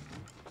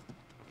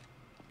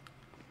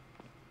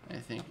 I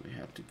think we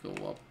have to go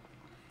up.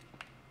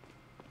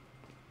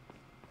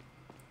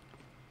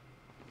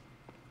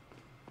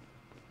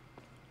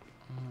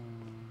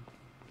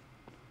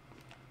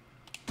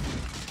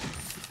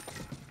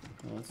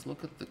 Let's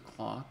look at the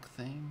clock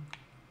thing.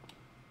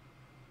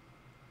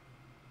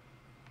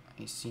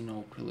 I see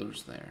no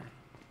pillars there.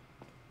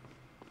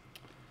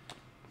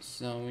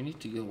 So we need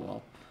to go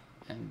up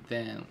and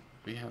then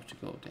we have to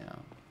go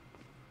down.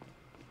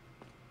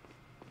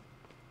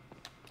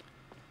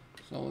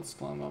 So let's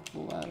climb up the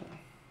ladder.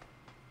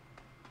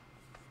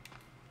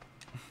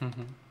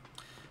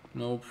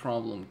 No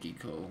problem,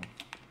 Geeko.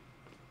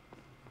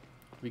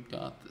 We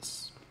got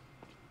this.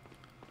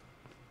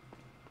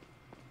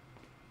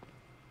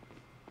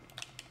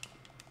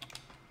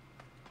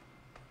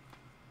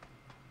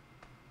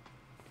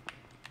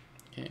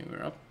 Okay,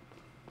 we're up.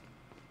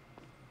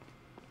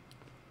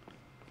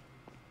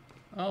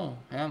 Oh,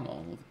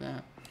 ammo, look at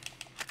that.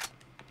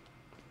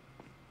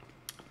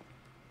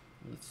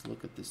 Let's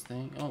look at this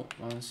thing. Oh,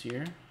 one's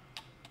here.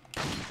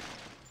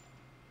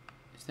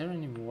 Is there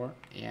any more?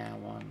 Yeah,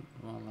 one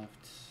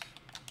left.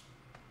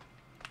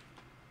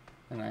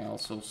 And I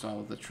also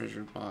saw the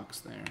treasure box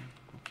there.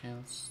 Okay,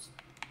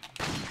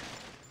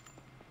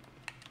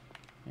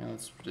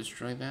 let's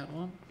destroy that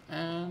one.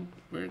 And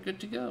we're good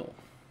to go.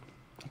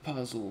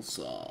 Puzzle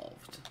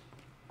solved.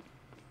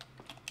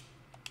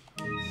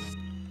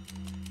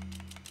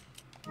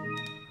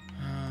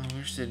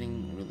 We're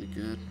sitting really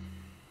good.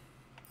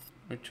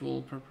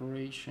 Ritual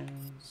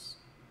preparations.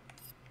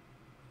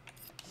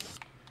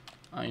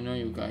 I know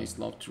you guys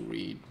love to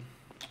read.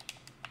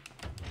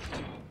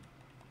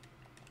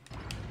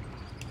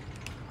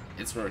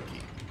 It's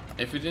working.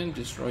 If we didn't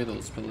destroy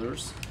those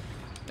pillars,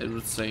 it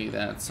would say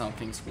that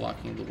something's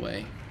blocking the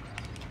way.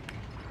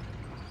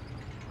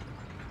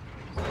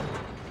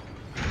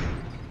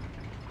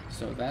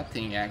 So that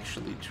thing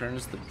actually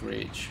turns the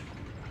bridge.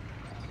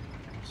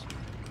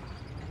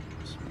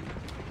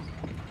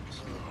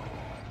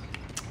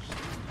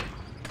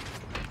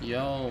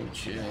 Yo,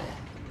 chill.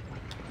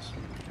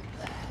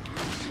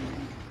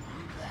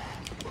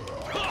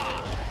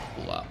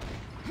 Pull up.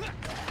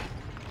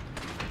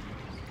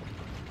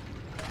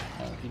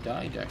 Oh, he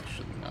died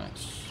actually.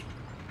 Nice.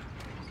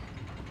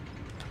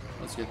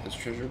 Let's get this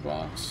treasure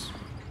box.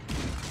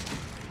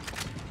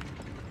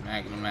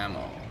 Magnum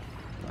ammo.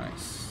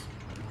 Nice.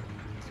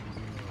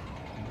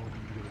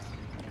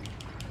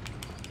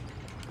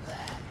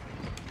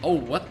 Oh,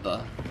 what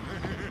the?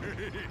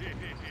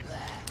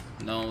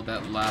 No,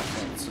 that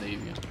laugh won't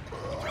save you.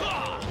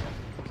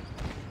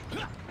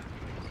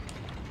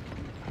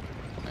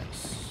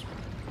 Nice.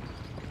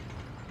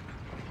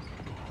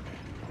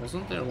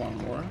 Wasn't there one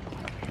more?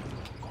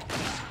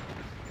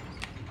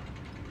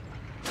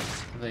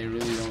 They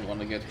really don't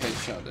want to get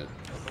headshotted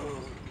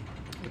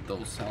with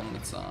those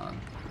helmets on.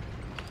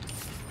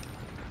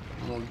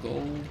 More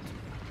gold.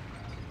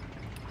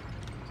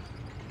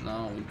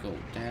 Now we go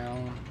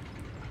down.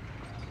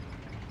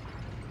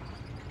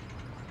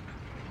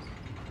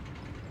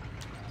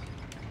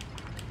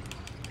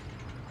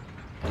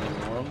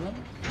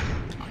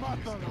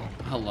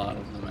 A lot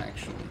of them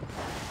actually.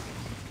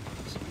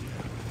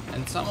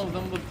 And some of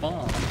them with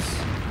bombs.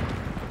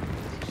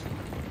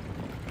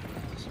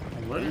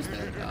 Where is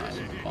that guy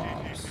with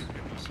bombs?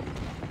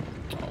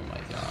 Oh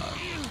my god.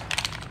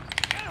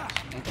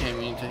 Okay,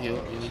 we need to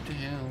heal. We need to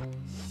heal.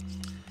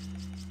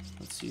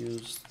 Let's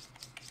use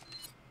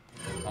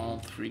all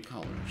three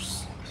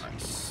colors.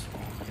 Nice.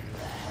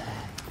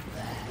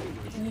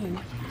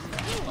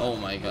 Oh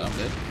my god, I'm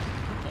dead.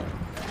 Oh.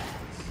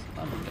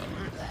 I'm dead.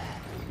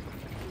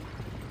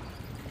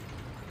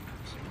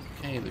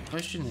 Okay, the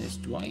question is,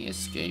 do I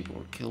escape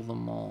or kill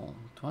them all?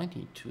 Do I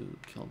need to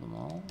kill them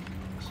all?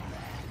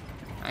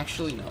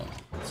 Actually, no.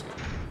 Let's go.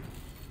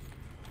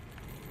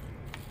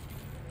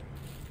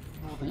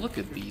 Look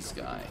at these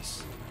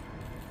guys.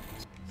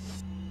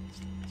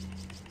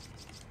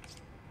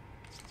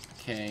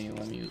 Okay,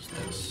 let me use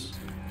this.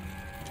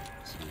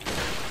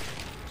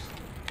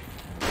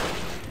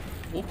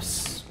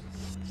 Whoops.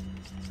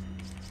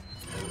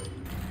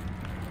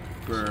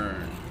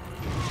 Burn.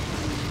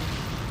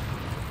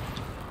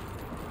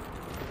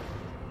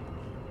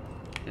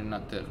 You're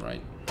not dead,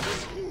 right?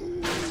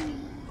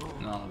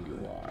 No,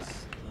 you are.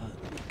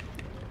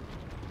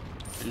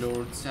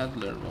 Lord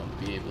Sadler won't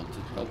be able to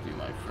help you,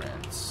 my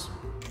friends.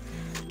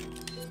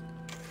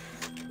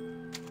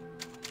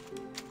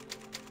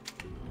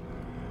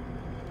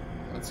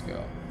 Let's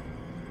go.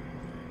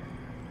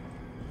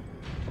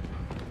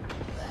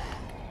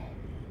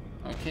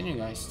 Oh, can you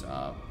guys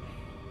stop?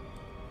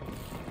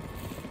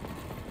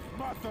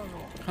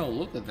 Oh,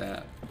 look at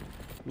that.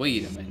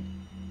 Wait a minute.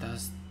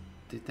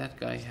 Did that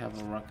guy have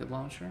a rocket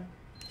launcher?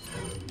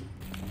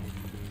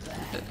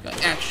 Did that guy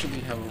actually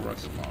have a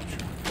rocket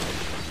launcher?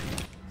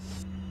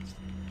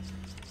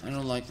 I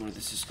don't like where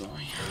this is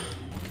going.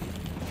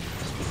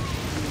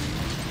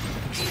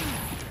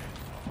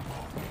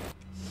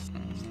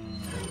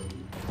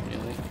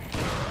 Really?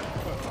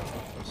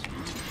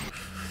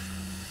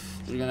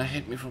 They're gonna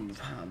hit me from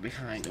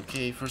behind.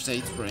 Okay, first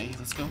aid spray.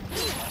 Let's go.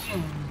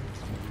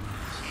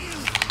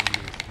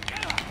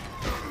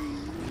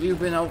 We've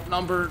been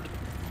outnumbered.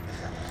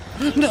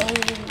 No!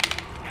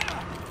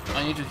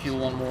 I need to heal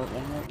one more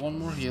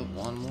heal.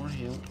 One more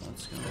heal.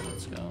 Let's go,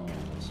 let's go.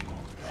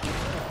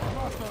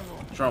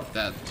 Drop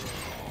that.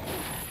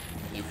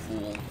 You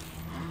fool.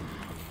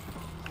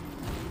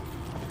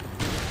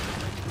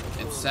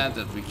 It's sad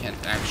that we can't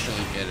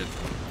actually get it.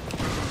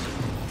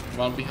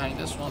 One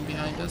behind us,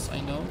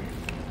 I know.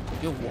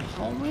 Yo,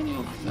 how many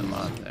of them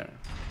are there?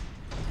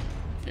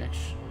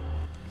 Gosh.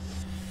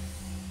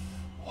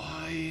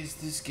 Why is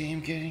this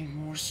game getting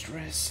more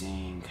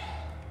stressing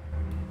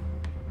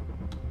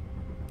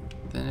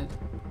than it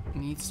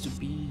needs to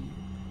be?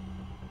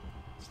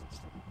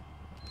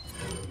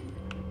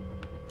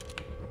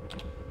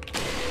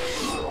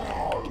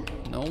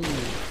 No.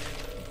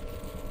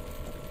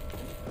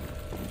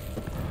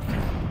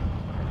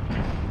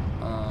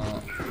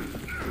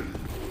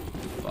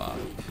 Fuck.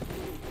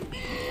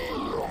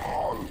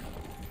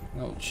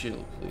 No,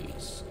 chill,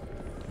 please.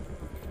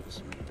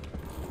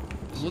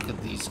 Look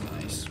at these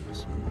guys.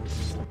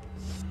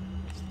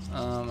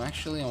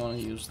 Actually, I want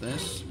to use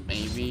this.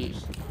 Maybe.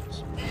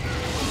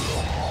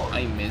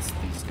 I missed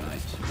these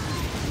guys.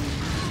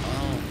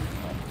 Oh.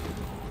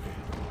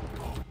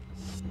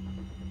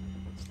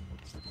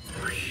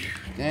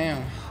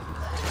 Damn.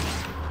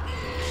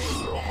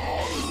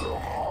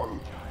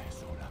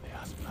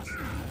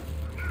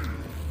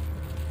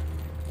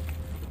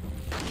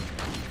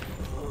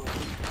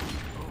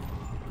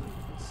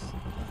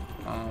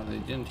 Oh, they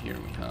didn't hear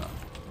me, huh?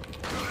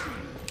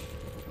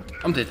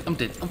 I'm dead. No,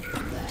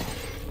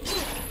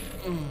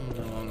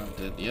 I'm not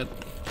dead yet.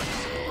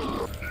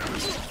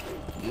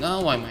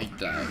 Now I might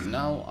die.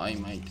 Now I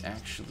might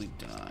actually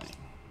die.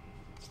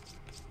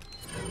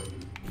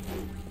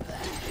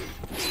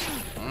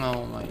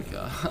 Oh my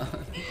god.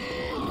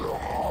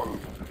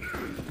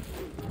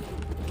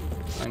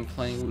 I'm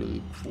playing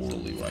really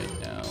poorly right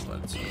now,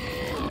 but it's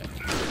okay.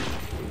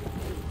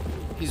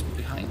 He's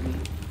behind me.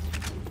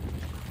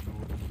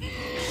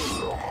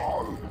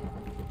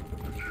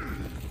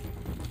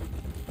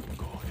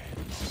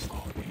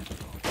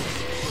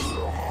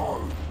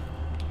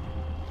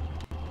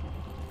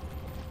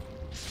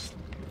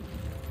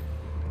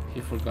 He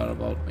forgot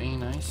about me,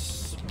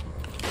 nice.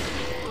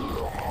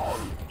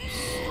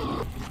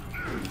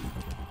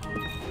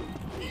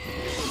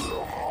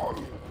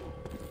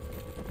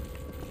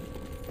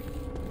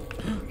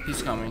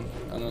 He's coming.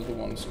 Another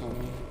one's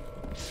coming.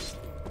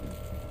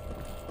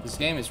 This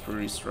game is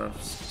pretty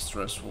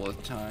stressful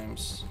at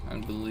times,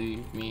 and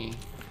believe me,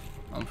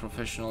 on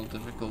professional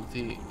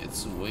difficulty,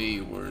 it's way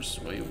worse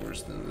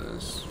than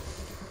this.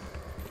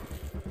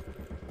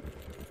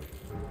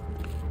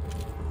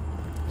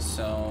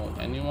 So,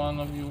 any one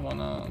of you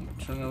wanna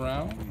turn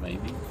around?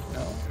 Maybe?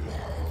 No?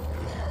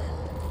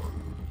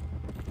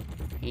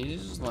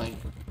 He's like...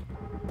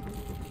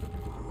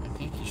 I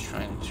think he's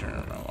trying to turn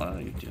around. What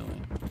are you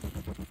doing?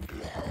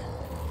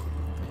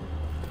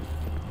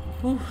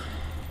 Whew.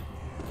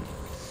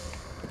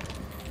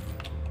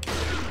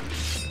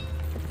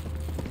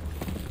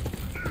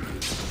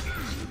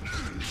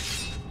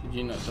 Did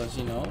you know? Does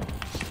he know?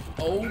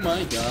 Oh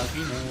my god, he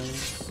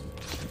knows.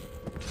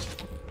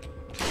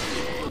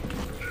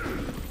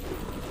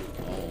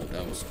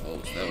 That was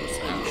close. That was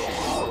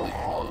actually really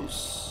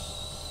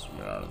close.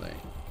 Where are they?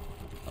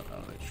 What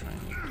are they trying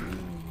to do?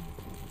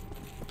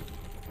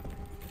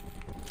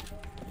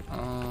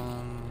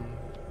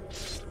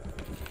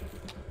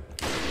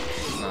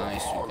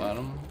 Nice, you got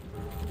them.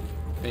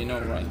 They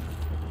know, right?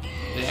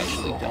 They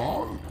actually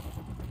don't.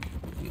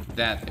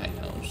 That guy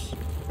knows.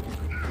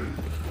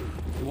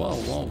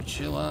 Whoa,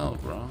 chill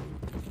out, bro.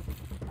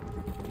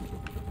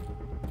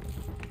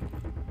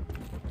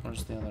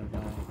 Where's the other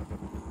guy?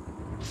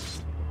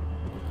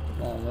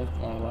 One left,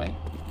 one right.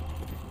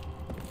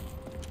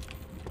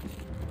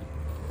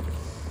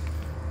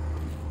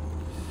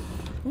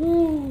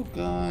 Ooh,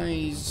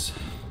 guys.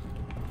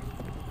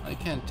 I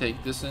can't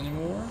take this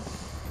anymore.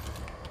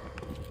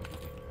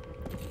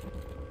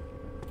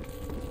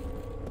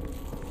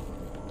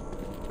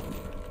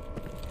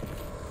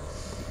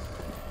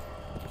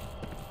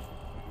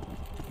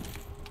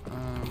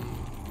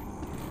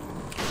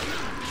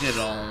 Get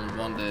on,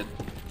 one dead.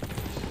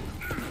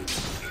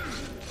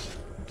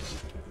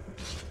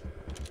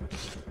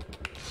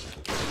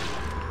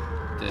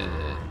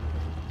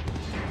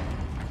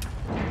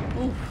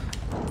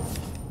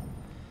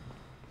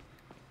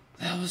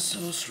 That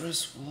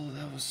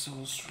was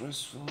so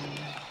stressful.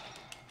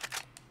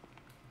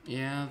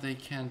 Yeah, they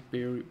can't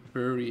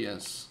bury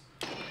us.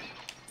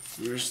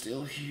 We're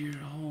still here.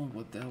 Oh,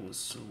 but that was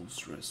so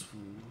stressful.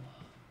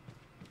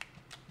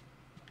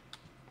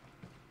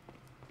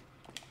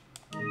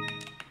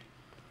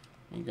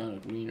 We got a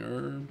green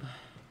herb.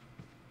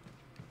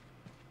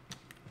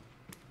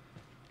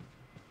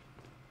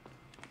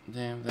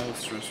 Damn, that was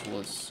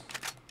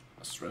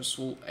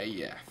stressful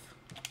AF.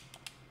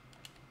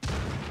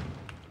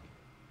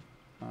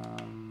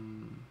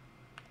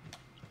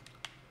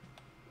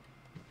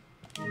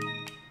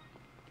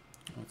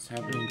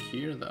 happening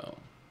here though?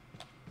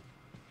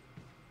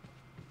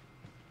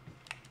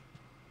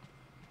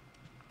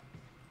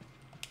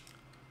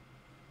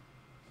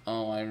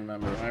 Oh, I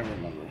remember.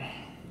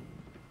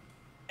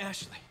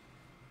 Ashley.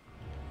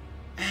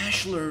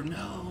 Ashler,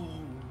 no!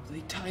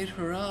 They tied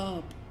her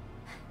up.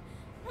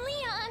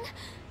 Leon!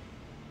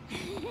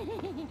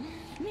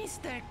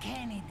 Mr.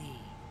 Kennedy,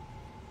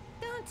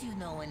 don't you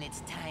know when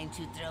it's time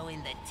to throw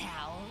in the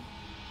towel?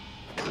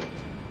 No!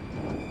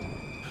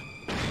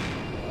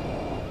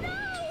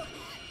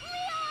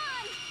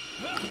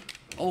 Leon!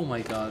 Oh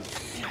my god.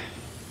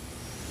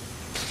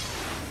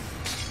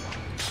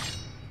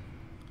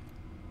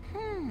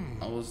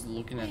 I was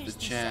looking at the Where's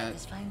chat.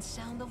 satisfying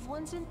sound of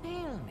one's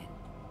impalement?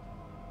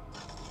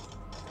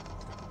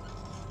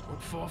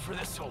 Won't fall for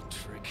this old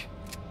trick.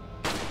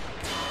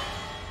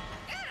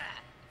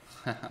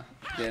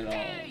 Get on.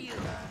 Dare you?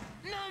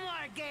 No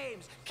more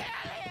games! Kill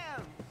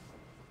him!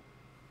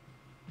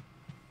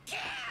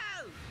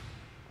 Kill!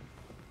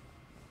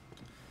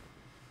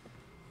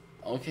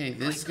 Okay,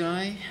 this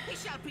guy We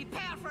shall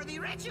prepare for the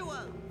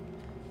ritual!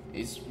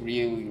 is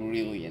really,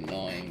 really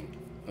annoying.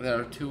 There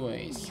are two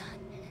ways. Leon,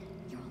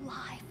 you're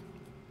alive.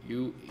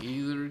 You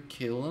either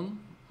kill him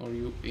or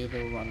you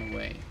either run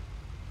away.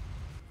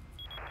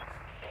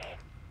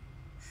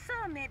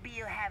 So maybe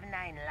you have 9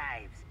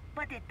 lives,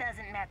 but it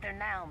doesn't matter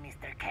now,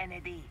 Mr.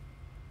 Kennedy.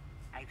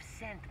 I've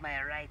sent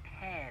my right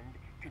hand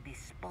to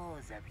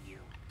dispose of you.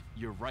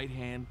 Your right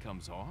hand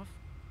comes off?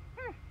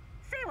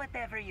 Say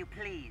whatever you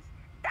please.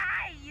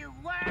 Die, you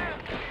worm!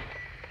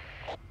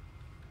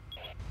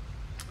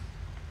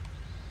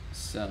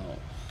 So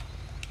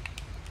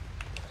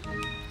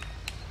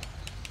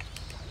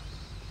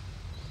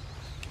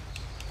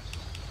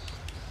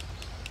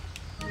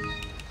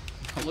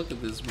oh, look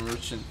at this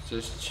merchant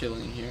just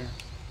chilling here.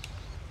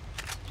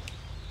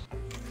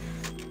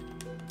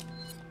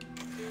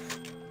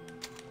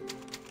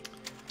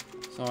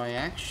 So I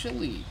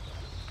actually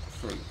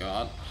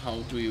forgot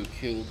how do you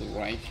kill the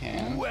right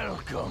hand.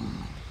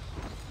 Welcome.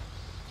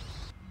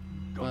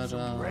 Got But,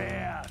 some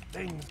rare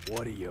things.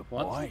 What are you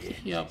What buying? did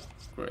he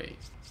upgrade?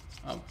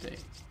 Update.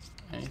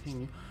 Anything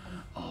new?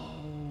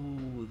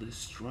 Oh, the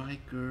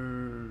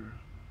striker.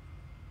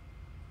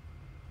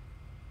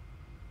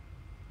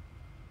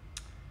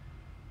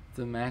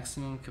 The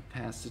maximum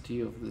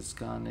capacity of this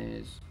gun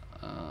is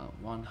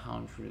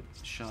 100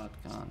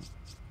 shotgun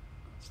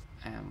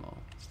ammo.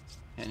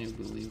 Can you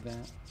believe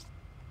that?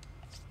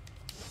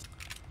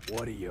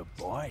 What are you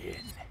buying?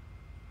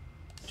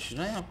 Should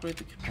I upgrade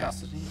the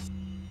capacity?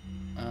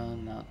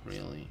 Not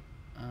really.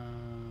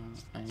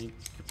 I need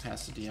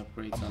capacity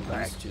upgrades on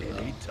Back those two though.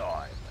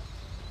 anytime.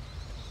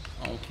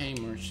 Okay,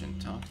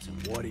 merchant, talk to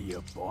me. What are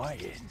you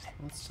buying?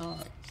 Let's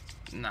talk.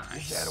 Is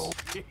Nice. that all?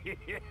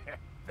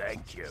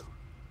 Thank you.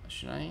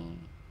 Should I?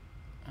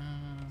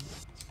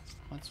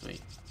 Let's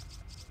wait.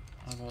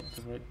 How about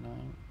the red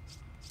 9?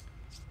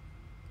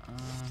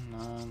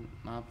 No,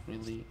 not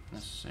really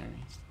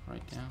necessary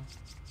right now.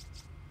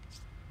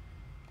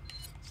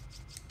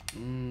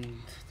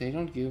 They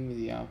don't give me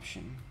the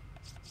option.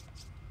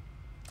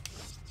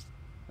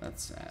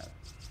 That's sad.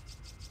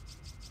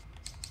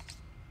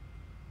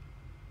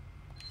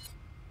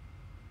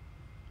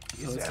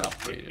 So let's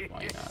upgrade it,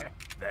 why not?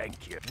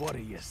 Thank you. What are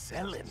you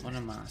selling? What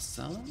am I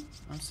selling?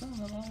 I'm selling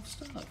a lot of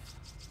stuff.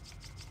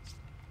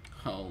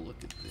 Oh, look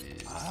at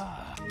this.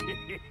 Ah.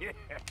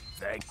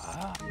 Thank.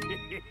 Ah.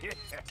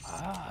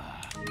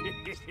 Ah.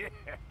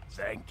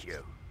 Thank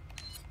you.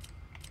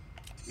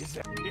 Is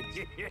that?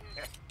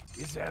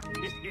 Is that?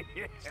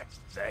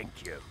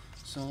 Thank you.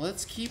 So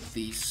let's keep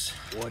these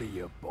What are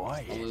you a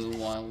buying? little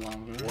while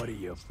longer. What are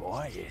you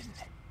buying?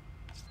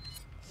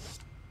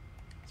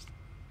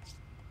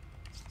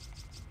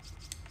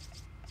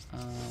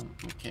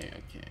 Okay.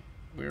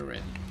 We're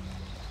ready.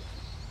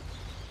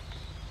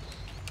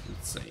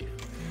 Let's save.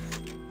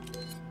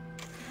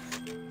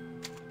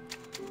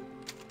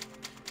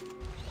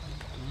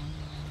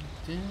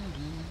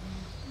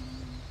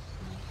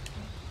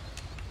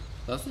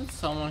 Doesn't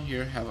someone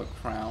here have a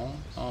crown?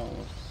 Oh.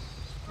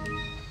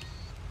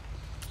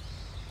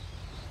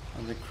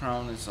 And the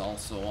crown is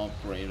also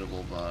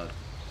upgradable, but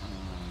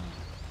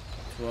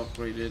to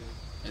upgrade it,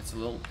 it's a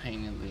little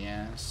pain in the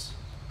ass.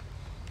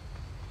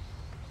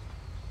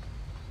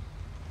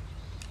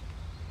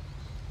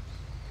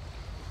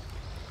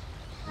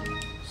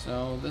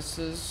 So this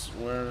is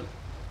where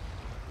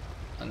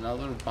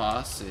another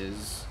boss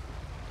is,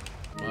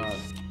 but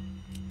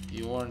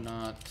you are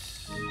not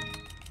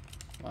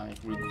like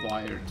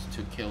required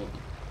to kill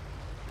them.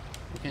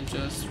 You can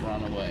just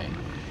run away.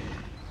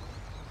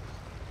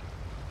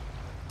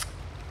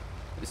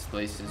 This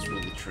place is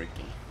really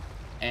tricky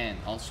and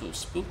also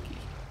spooky.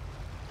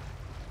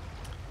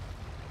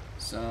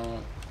 So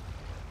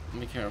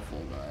be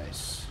careful,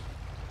 guys.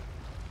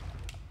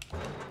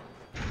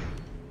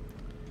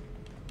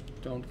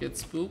 Don't get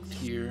spooked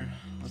here.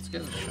 Let's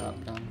get a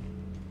shotgun.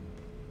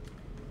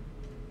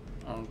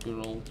 Our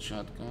good old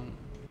shotgun.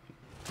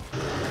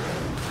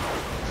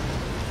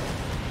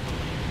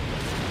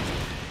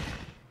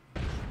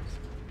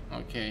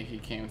 Okay, he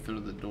came through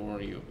the door.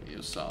 You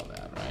saw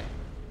that, right?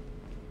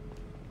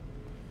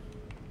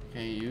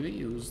 Okay, you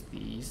use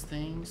these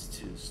things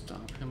to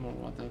stop him or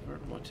whatever.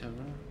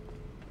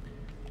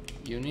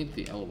 You need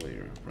the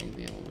elevator. Bring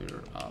the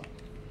elevator up.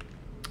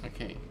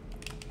 Okay.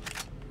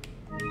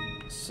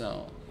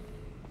 So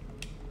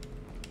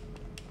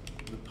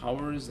the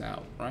power is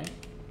out, right?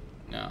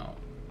 Now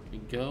we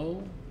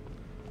go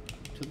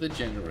to the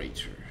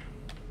generator.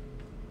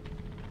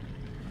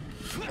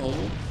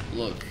 Oh,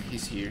 look,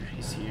 he's here.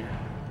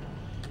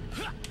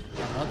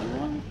 Another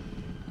one?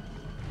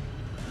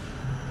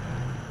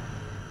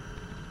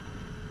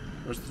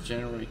 Where's the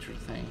generator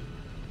thing?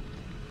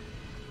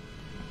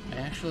 I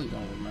actually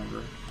don't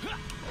remember.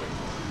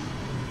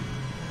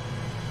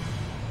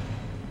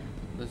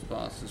 This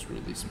boss is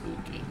really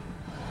spooky.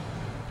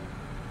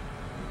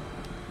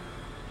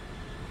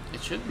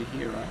 It should be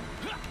here, right?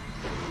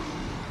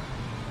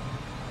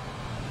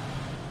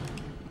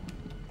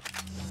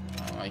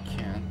 Oh, I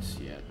can't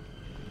yet.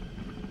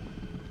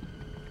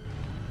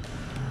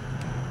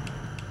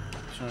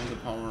 Turn the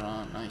power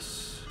on,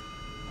 nice.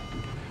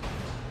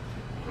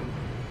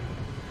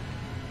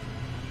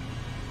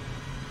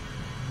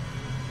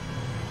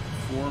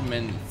 Four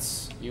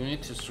minutes. You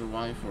need to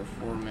survive for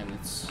 4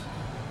 minutes.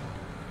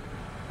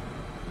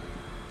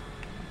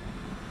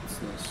 What's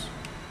this?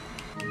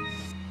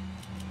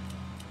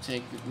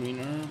 Take the green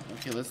herb.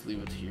 Okay, let's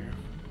leave it here.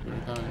 We're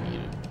gonna need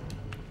it.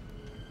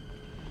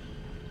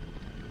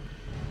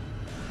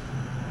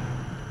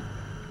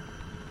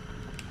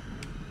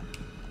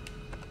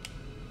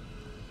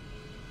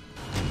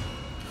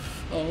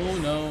 Oh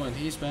no, and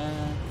he's back.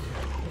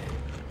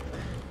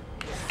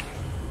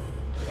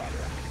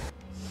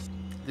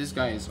 This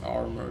guy is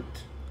armored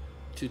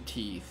to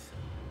teeth.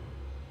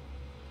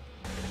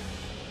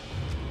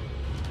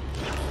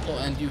 Oh,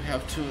 and you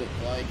have to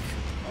like,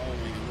 oh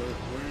my god,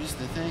 where is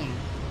the thing?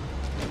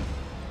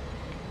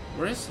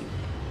 Where is he?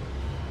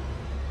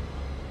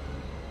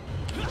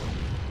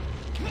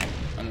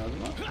 Another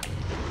one?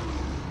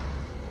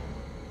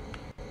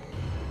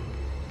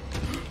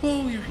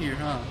 Oh, you're here,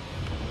 huh?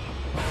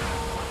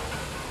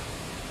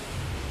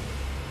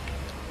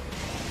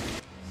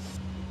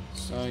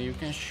 So you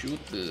can shoot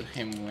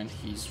him when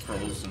he's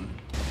frozen.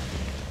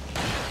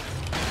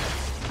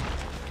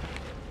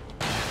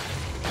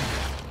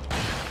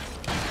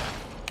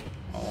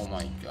 Oh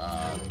my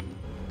god.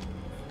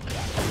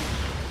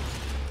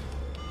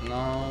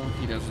 No,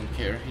 he doesn't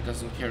care. He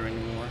doesn't care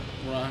anymore.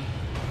 Run.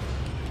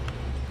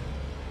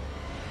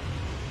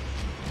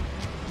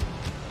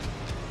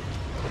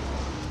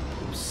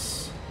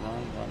 Oops.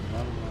 Run.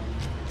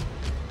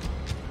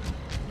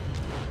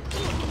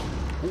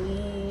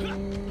 Ooh.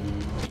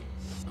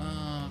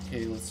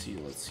 Okay, let's see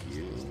what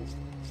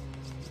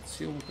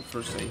the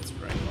first aid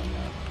spray on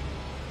that.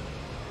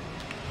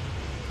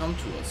 Come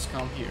to us,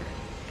 come here.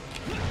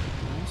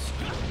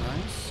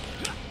 Nice.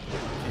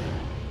 Okay.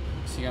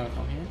 Is he gonna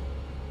come here?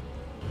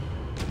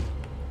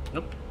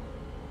 Nope.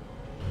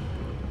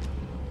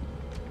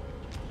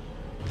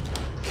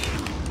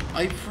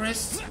 I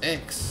pressed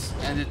X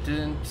and it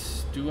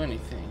didn't do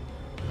anything.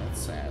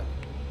 That's sad.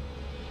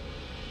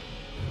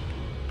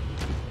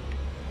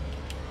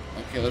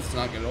 Okay, let's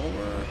knock it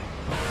over.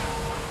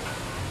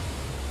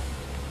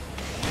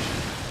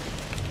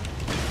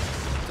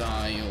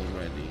 Die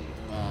already.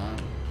 Come on.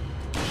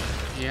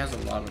 He has a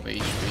lot of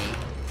HP.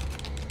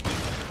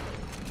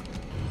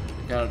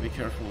 You gotta be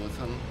careful with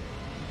him.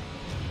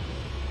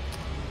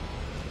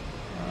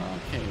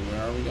 Okay,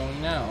 where are we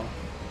going now?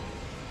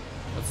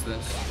 What's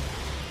this?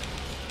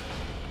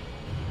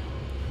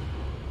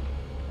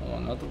 Oh,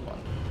 another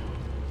one.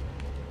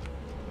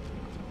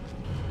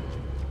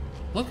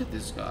 Look at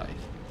this guy.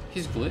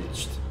 He's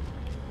glitched.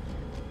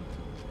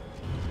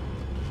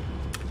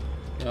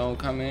 Yo,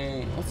 come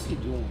in. What's he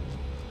doing?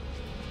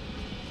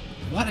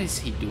 What is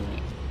he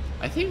doing?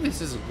 I think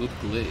this is a good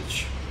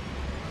glitch.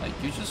 Like,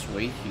 you just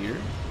wait here,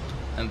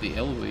 and the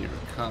elevator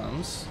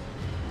comes,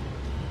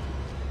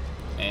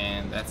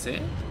 and that's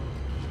it.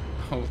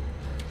 Oh,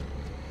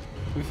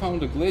 we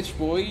found a glitch,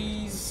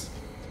 boys.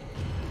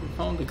 We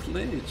found a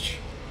glitch.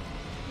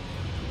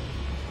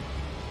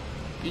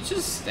 You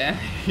just stand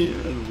here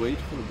and wait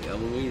for the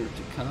elevator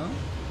to come.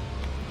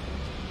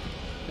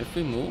 If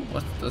we move,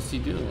 what does he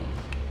do?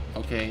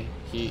 Okay,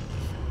 we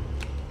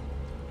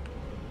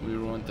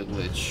ruined the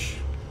glitch.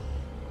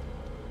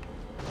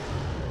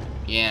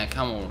 Yeah,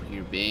 come over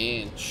here,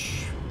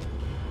 bitch.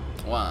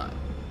 Why?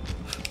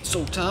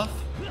 So tough?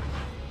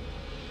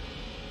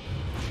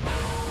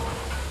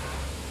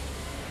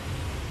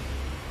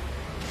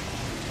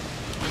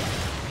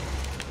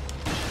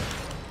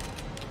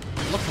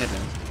 Look at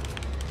him.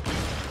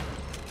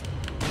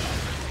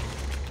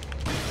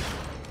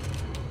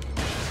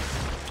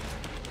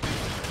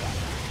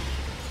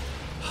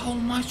 How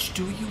much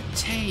do you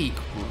take,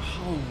 bro?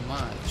 How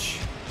much?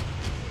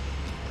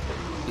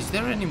 Is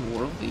there any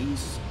more of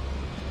these?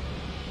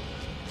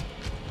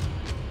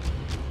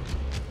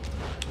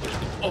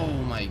 Oh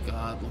my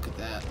god, look at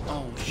that.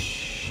 Oh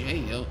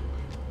shit.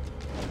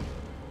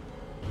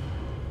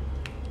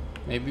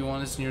 Maybe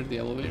one is near the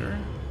elevator.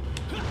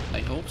 I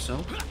hope so.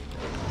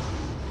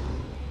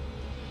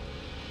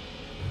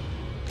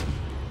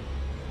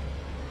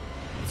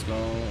 Let's go.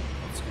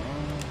 Let's go.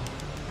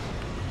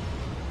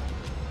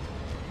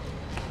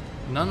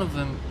 None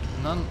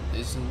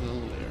is in the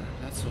elevator.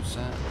 That's so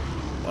sad.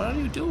 What are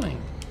you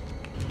doing?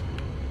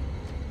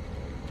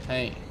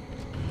 Hey.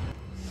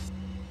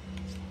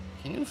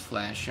 Can you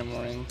flash him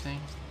or anything?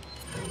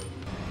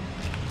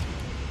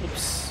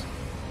 Oops.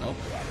 Nope.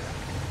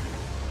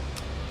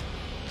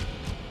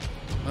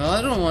 Well,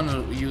 I don't want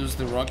to use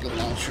the rocket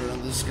launcher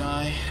on this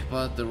guy,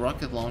 but the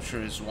rocket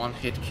launcher is one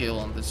hit kill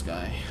on this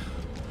guy.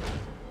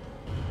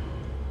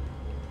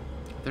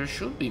 There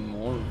should be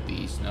more of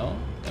these, no?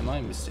 Am I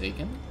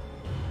mistaken?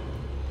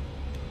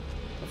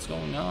 What's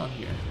going on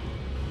here?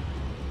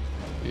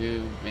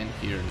 We've been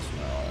here as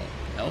well.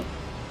 Nope,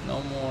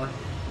 no more.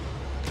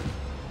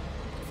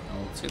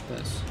 Oh, let's get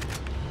this.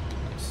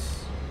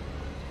 Nice.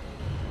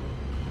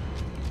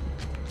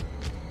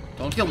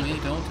 Don't kill me,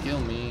 don't kill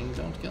me,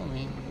 don't kill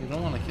me. You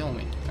don't want to kill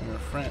me. I'm your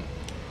friend.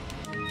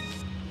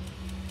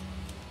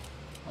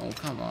 Oh,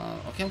 come on.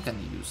 Okay, I'm gonna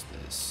use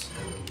this.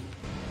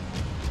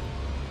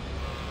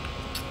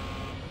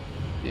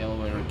 The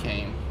elevator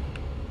came.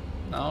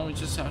 Now we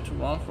just have to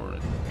run for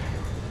it.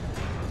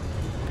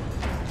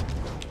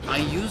 I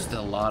used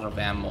a lot of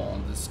ammo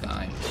on this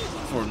guy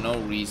for no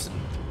reason.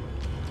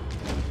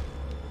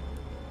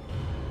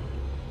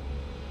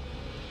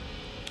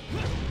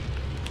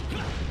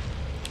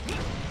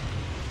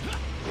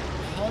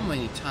 How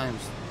many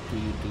times do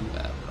you do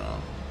that,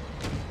 bro?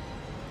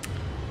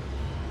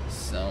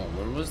 So,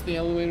 where was the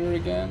elevator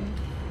again?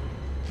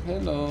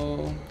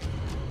 Hello.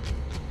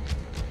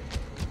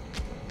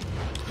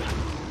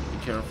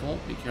 Be careful,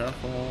 be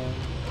careful.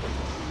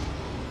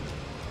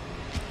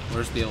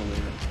 Where's the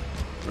elevator?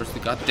 Where's the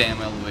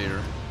goddamn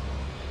elevator?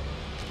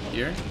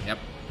 Here? Yep.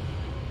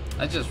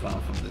 I just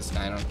run from this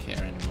guy, I don't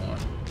care anymore.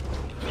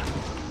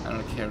 I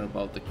don't care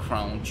about the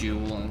crown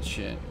jewel and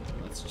shit.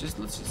 Let's just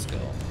go.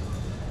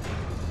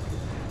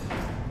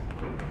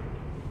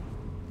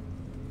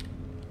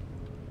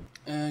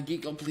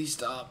 Geeko, please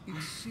stop.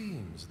 It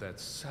seems that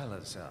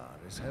Salazar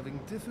is having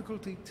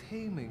difficulty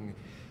taming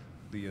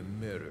the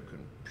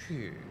American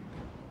pig.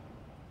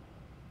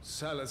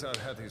 Salazar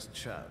had his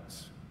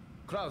chance.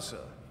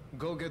 Krauser,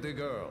 go get the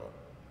girl.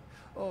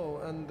 Oh,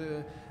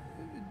 and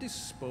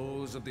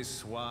dispose of the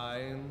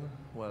swine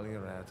while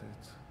you're at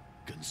it.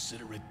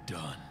 Consider it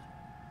done.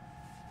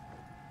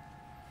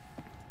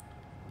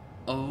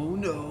 Oh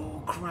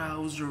no,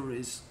 Krauser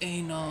is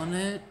in on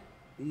it.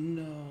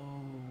 No.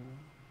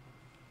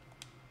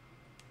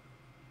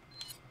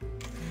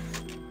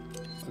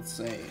 Let's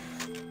see.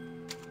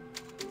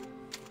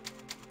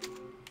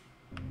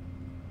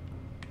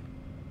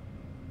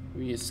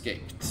 We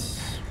escaped.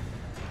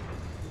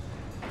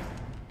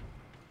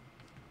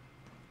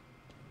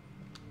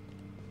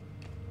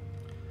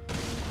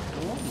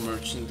 Hello,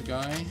 merchant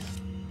guy.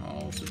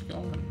 How's it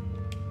going?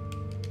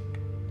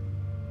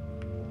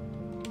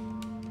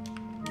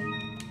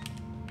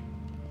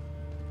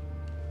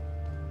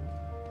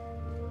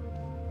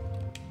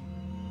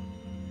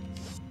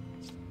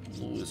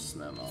 Louis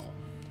Memo.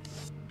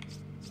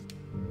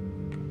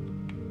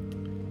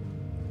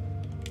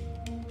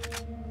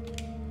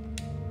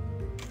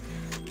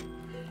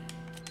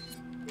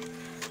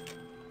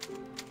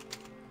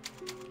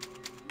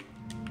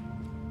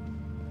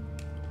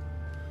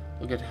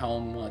 Look at how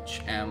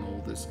much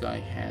ammo this guy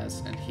has,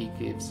 and he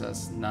gives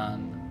us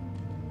none.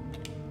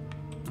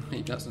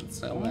 He doesn't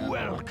sell ammo.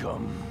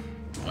 Welcome.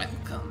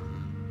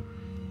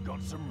 Welcome.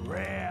 Got some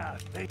rare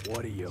things.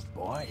 What are you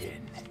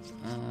buying?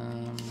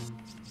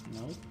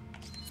 Nope.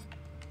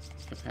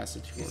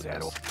 Capacity for Is that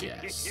this. all?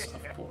 Yes,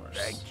 of course.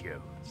 Thank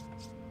you.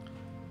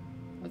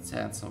 Let's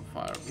add some Is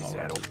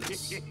firepower that to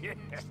this.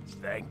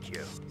 Thank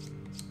you.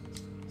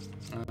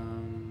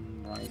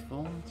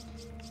 Rifle.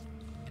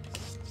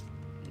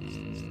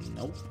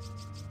 Nope.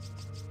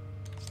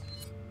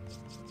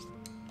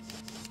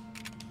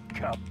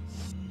 Cup.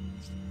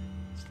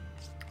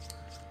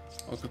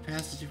 Oh,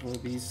 capacity for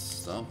these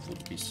stuff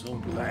would be so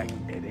good. Black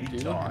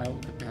Do I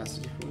have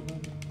capacity for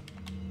them?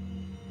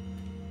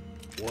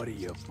 What are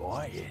you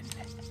buying?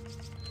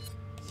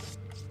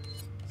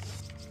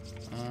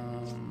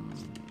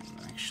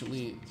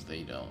 Actually,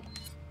 they don't.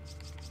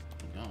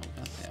 No,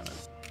 god damn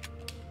it.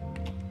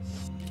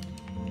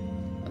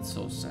 That's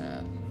so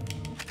sad.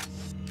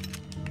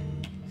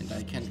 And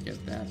I can't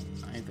get that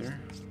either.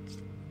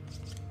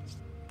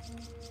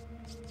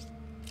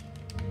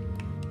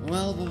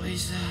 Well,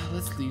 boys,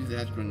 let's leave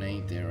that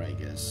grenade there, I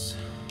guess.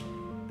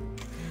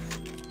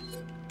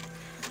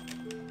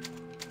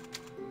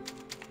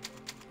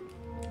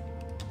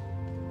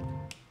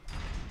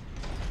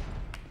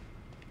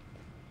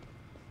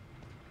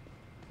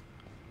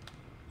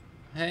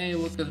 Hey,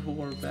 look at who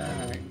we're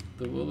back.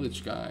 The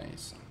village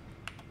guys.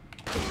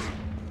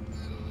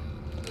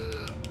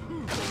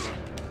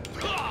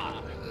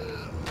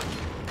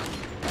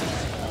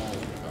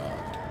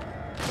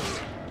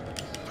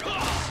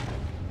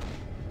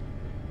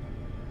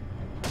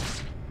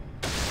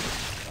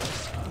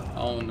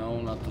 Oh no,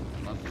 not the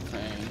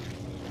thing.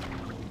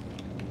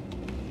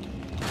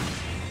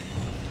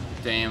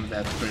 Damn,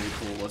 that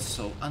critical was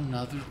so...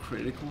 Another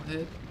critical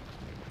hit?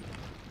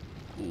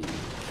 Ooh,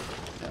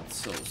 that's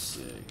so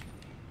sick.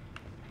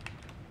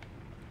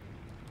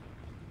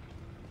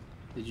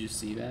 Did you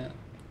see that?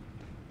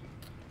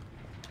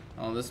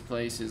 Oh, this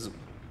place is...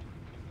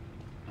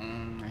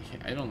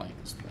 I don't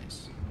like this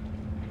place.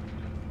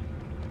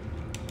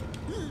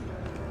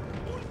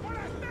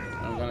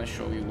 I'm gonna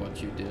show you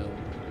what you do.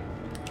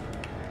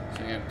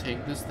 So you have to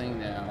take this thing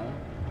down.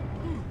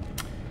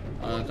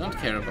 Don't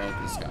care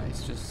about these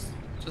guys.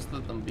 Just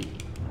let them be.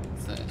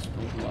 It's an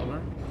explode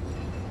lover.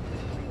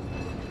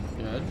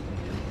 Good.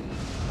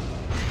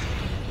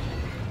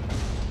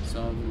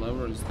 So the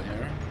lever is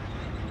there,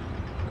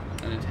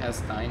 and it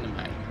has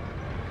dynamite.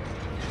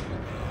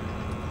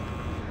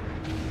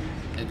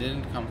 It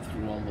didn't come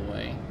through all the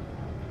way.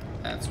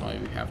 That's why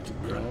we have to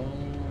go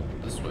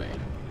this way.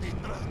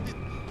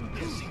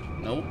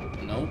 Nope,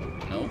 nope,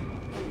 nope.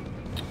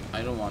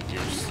 I don't want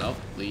your stuff,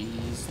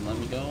 please. Let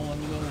me go, let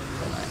me go, let me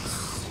go.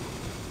 Nice.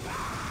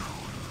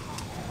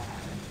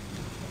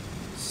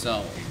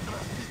 So,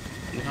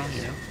 you come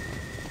here.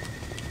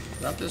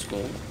 Grab this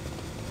gold.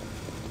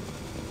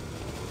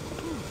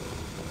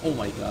 Oh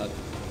my god.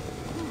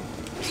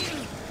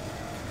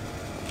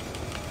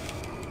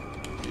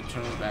 You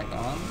turn it back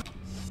on.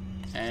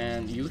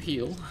 And you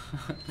heal.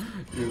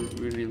 You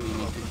really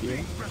need to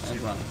heal.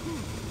 And run.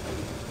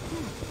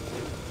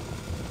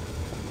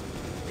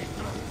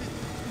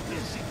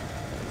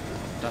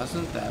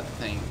 Doesn't that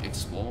thing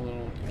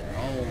explode?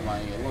 Oh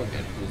my, look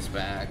at his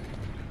back.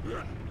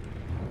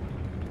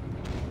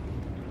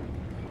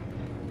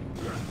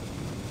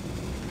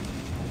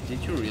 Did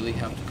you really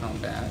have to come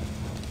back?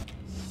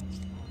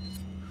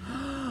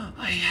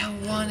 I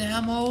have 1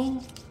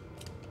 ammo?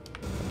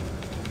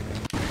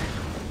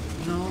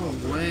 No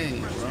way,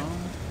 bro.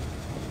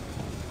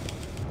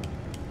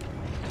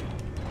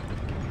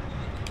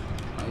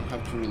 I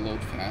have to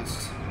reload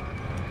fast.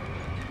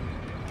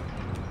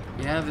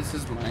 Yeah, this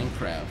is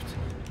Minecraft.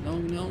 No,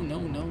 no, no,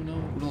 no,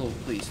 no. Reload,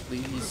 please,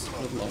 please.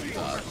 Reload,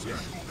 God.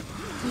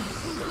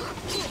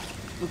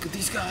 Look at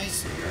these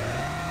guys.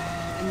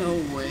 No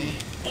way.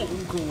 Oh,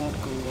 go up,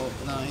 go up.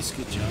 Nice,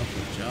 good job,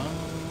 good job.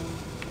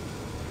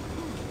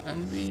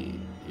 And we...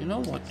 You know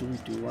what do we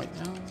do right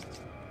now?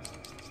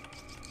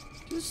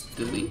 Just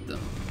delete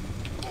them.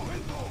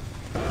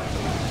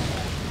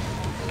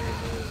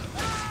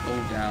 Go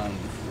down,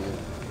 you fool.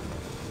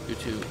 You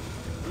too.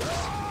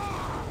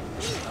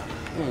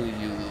 Oh,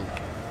 you little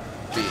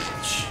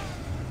bitch.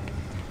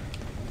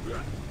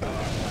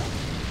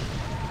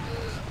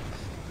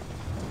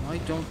 Why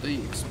don't they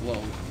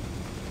explode?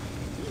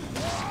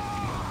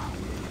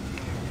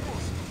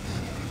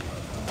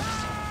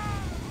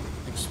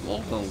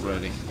 Explode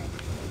already.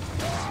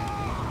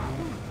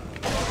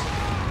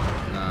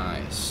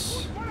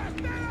 Nice.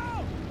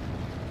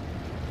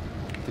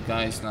 The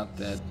guy's not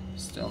dead.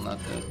 Still not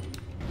dead.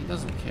 He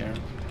doesn't care.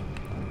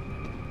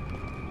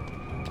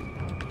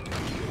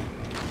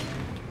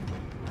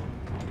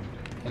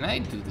 Can I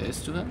do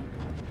this to him?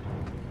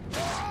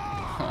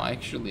 Oh,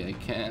 actually I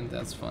can.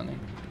 That's funny.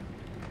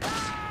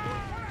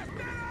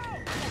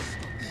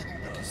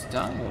 He's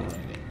done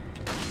already.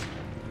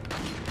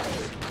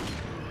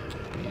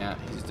 Yeah,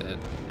 he's dead.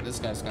 This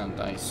guy's gonna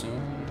die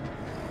soon.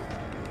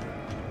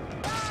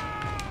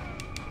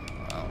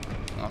 Well,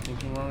 nothing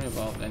to worry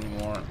about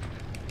anymore.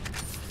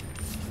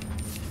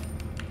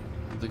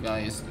 The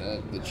guy is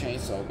dead. The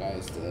chainsaw guy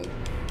is dead.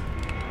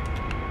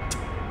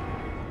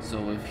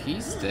 So if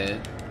he's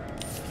dead,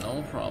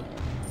 no problem.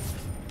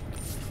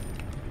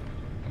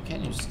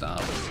 Can you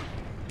stop?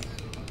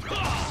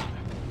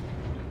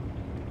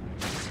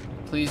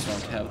 Please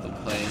don't have the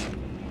play.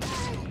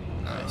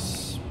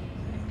 Nice.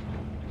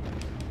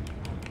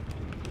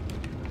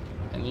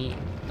 Any...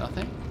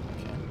 nothing?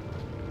 Okay.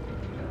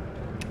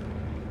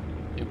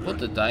 You put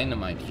the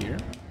dynamite here.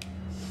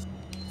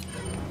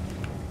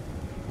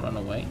 Run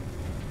away.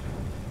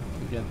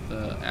 You get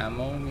the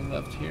ammo we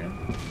left here.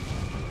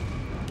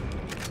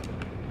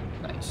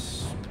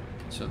 Nice.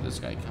 So this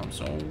guy comes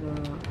over.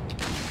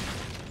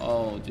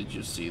 Oh, did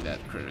you see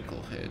that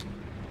critical hit?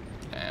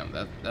 Damn,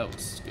 that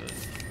was good.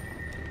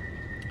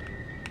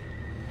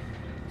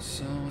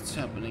 So what's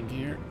happening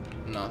here?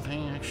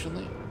 Nothing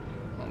actually.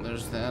 Oh,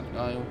 there's that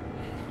guy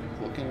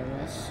looking at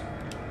us.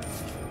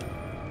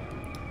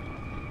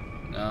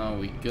 Now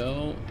we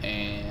go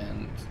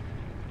and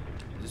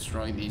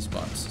destroy these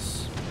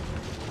boxes.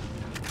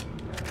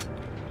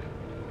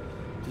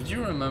 Did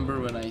you remember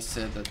when I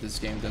said that this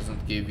game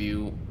doesn't give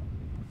you...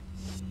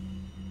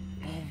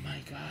 Oh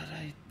my god,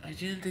 I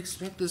didn't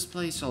expect this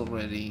place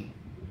already.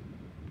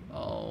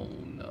 Oh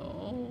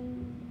no.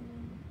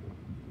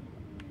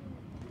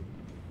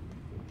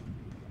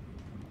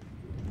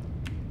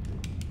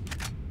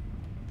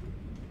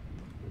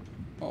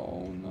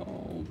 Oh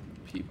no,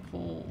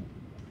 people.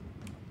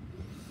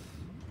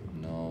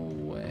 No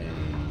way.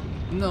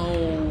 No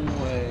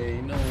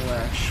way. No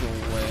actual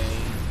way.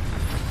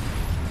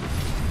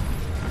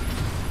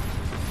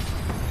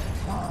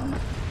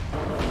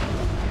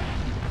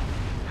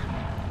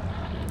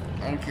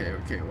 Okay,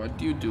 okay, what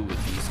do you do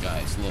with these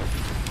guys? Look.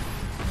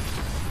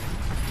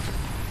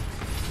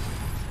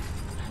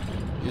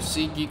 You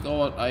see, Geeko,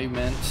 what I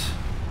meant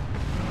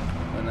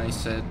when I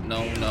said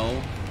no,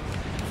 no?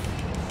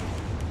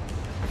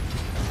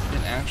 You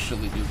can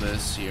actually do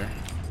this here.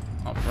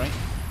 Upright.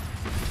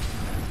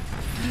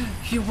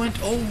 He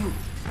went over.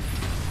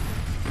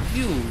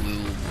 You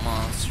little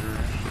monster.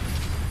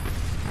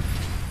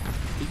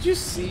 Did you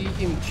see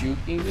him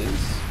juking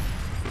this?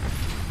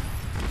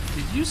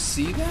 Did you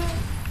see that?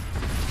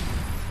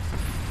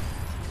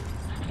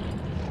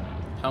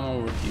 Come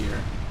over here.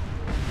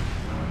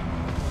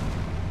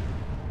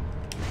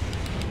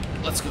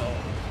 Let's go.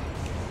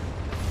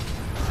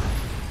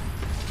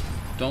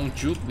 Don't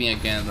juke me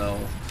again though.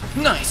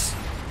 Nice!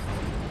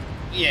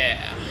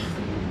 Yeah!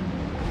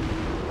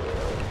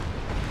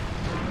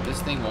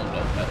 This thing won't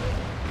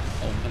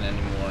open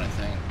anymore, I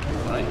think.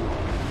 Right?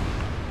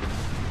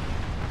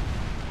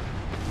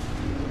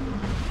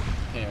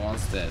 Okay,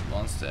 one's dead,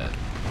 one's dead.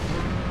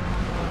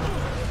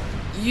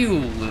 You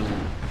little...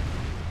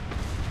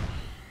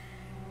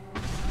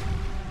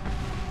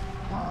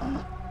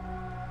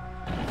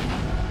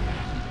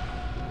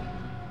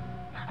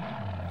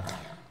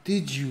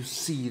 Did you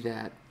see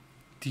that?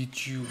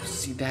 Did you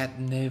see that?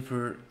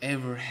 Never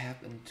ever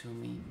happened to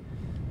me.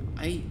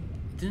 I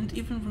didn't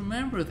even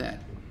remember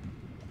that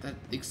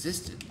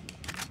existed.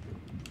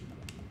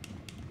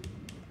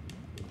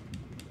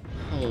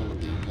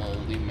 Holy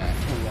moly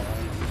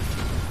macaroni.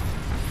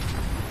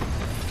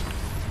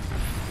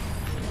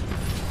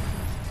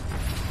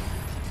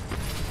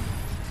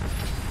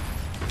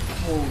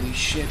 Holy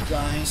shit,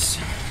 guys.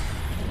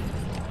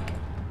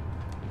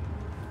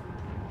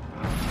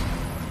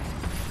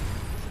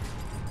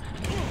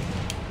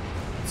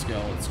 Let's go,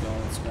 let's go,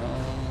 let's go.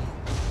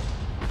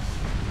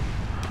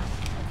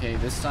 Okay,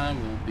 this time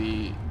we'll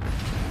be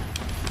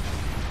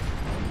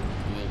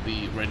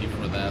ready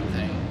for that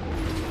thing.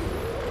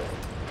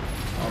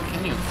 Oh,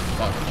 can you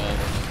fuck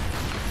off?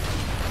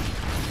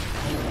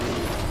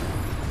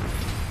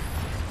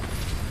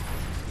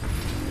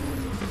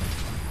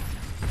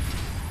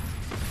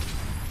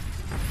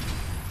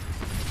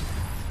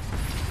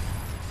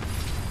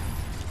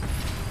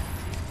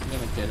 I'm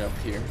gonna get up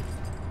here.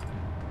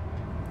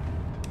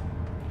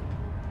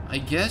 I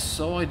guess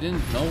so. I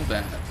didn't know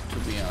that, to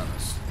be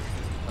honest.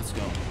 Let's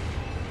go.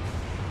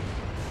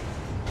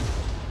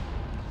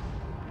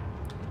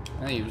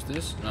 Can I use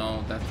this?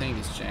 No, that thing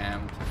is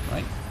jammed,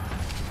 right?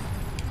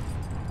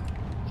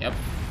 Yep.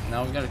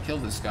 Now we gotta kill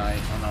this guy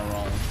on our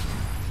own.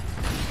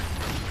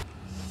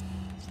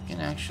 We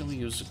can actually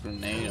use a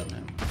grenade on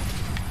him.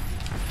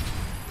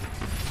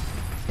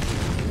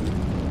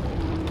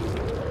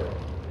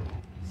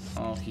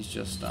 Oh, he's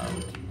just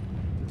stunned.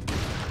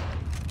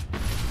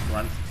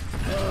 Run.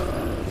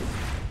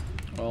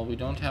 Well, we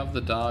don't have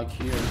the dog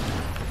here.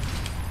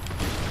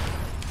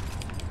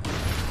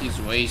 He's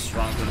way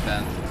stronger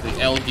than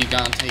the El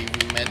Gigante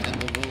we met in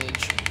the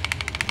village.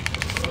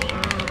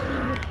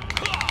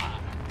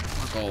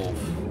 Fuck off.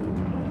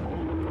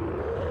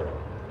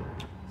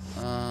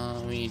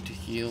 We need to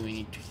heal, we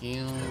need to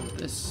heal.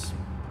 This.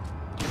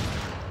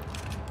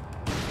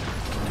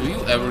 Do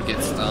you ever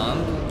get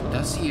stunned?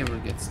 Does he ever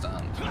get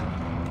stunned?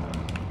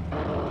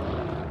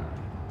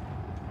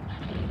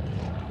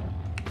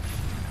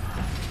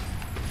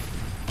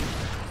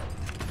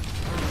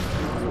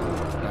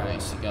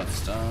 Nice, he got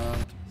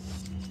stunned.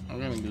 I'm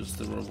gonna use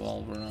the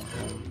revolver on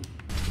him.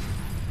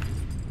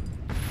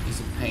 He's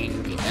a pain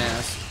in the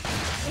ass.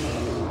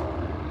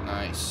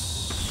 Nice.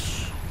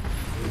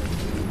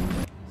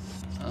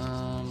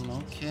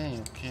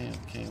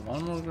 Okay.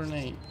 One more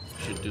grenade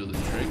should do the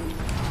trick.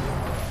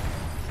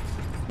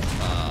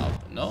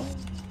 No?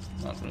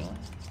 Not really.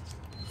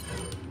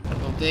 What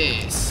about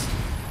this?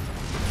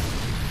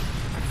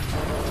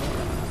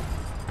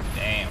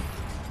 Damn.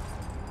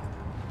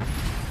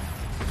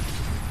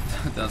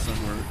 That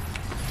doesn't work.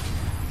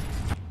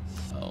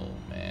 Oh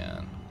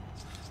man.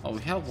 Oh,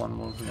 we have one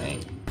more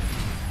grenade.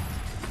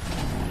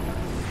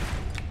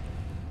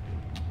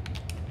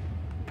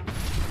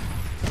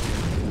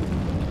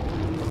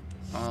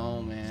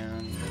 Oh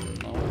man.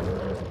 No.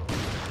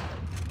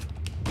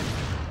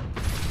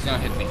 He's gonna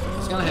hit me.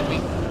 He's gonna hit me.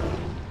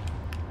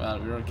 Well,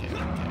 we're okay.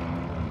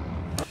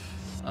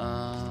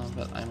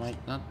 But I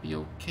might not be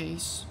okay.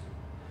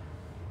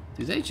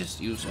 Did I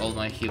just use all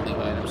my healing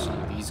items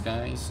on these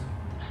guys?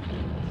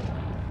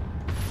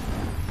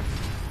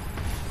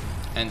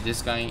 And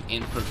this guy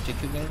in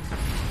particular?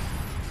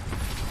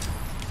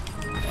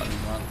 What do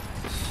you want?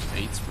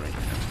 Fate's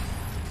Breaker.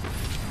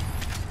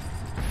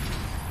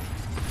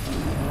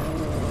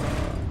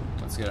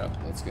 Let's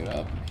get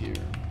up here.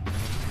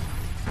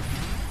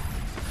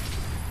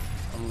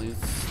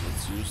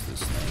 Let's use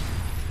this thing.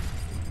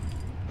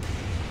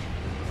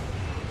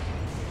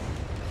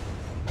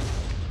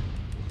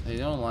 They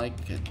don't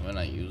like it when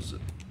I use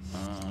it.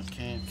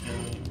 Okay.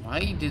 Why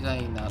did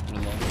I not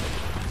reload?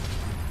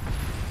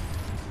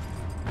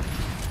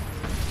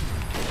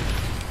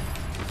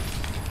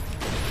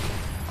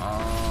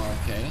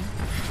 Okay.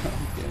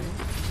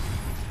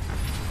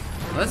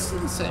 That's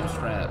the same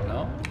strat,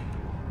 no?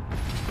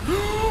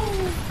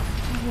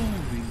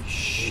 Holy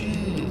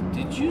shit,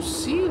 did you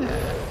see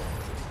that?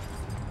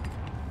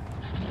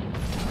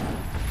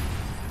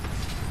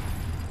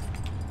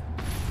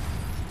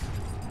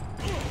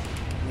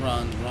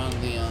 Run,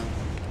 Leon.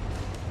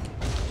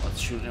 Let's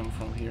shoot him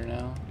from here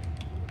now.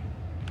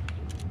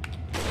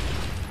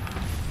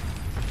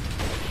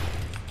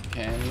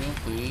 Can you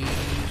please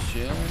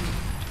chill?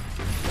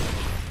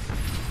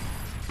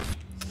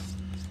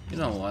 You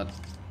know what?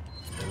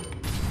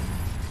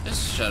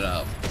 Just shut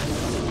up.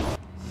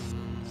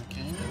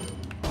 Okay.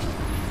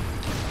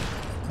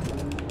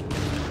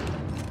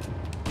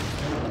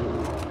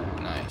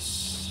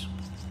 Nice.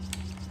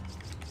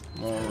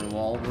 More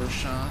revolver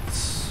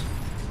shots.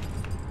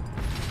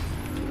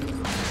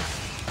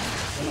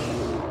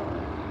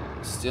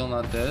 Still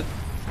not dead?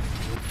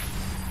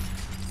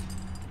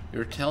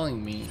 You're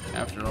telling me,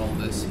 after all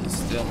this, he's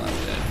still not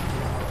dead.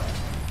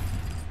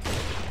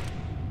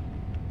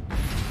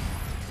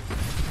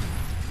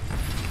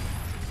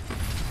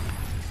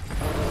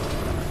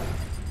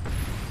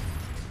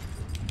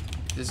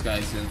 This guy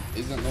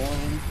isn't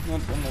normal,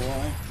 not gonna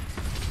lie.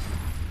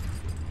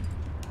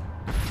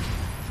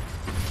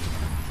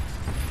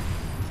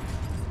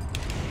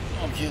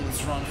 Okay,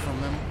 let's run from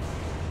him.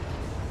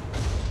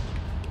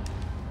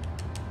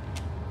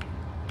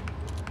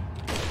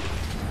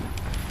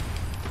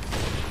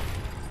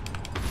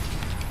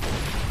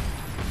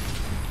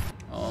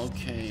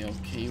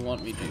 Okay, you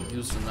want me to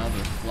use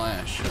another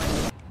flash,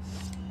 huh?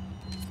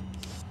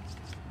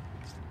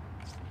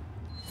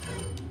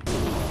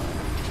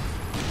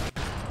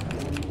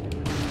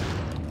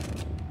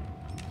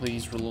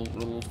 Please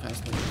reload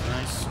fast, like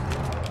nice.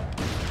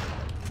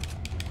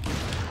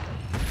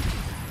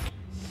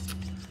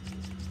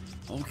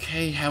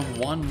 Okay, have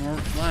one more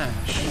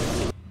flash.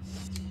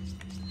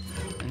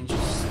 And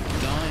just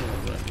die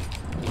already,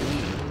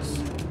 please.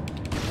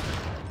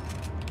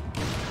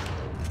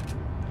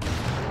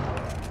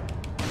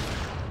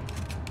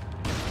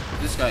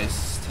 This guy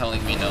is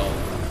telling me no.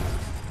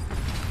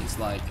 He's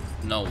like,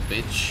 no,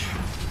 bitch.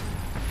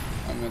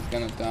 I'm not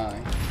gonna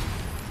die.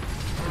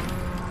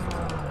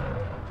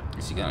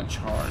 Is he gonna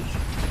charge?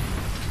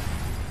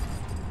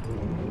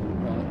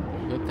 Well,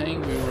 good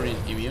thing we were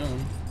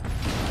immune.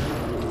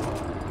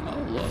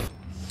 Oh, look.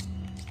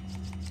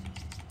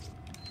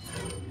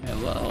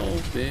 Hello,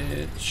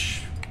 bitch.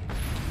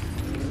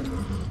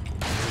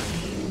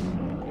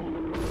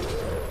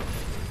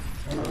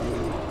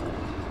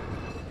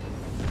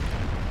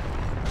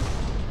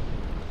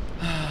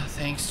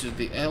 Thanks to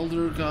the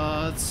Elder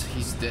Gods,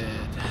 he's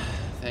dead.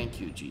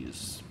 Thank you,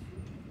 Jesus.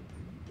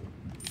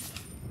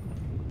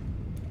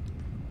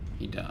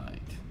 He died.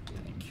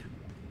 Thank you.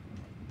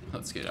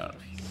 Let's get out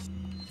of here.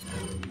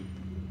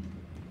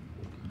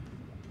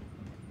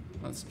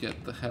 Let's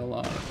get the hell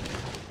out of here.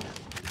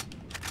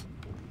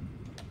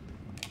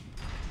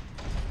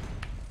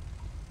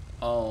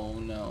 Oh,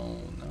 no.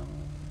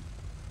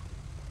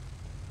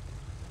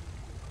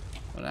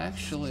 But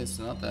actually, it's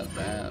not that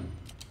bad,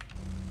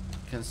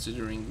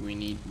 considering we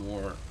need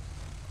more.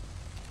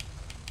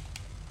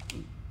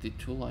 The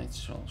two lights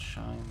shall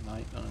shine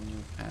light on a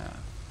new path.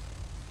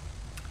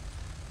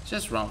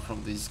 Just run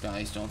from these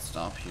guys, don't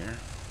stop here.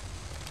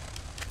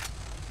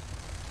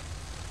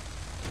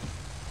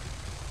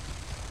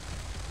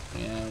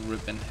 Yeah,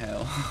 rip in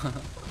hell.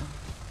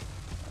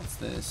 What's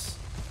this?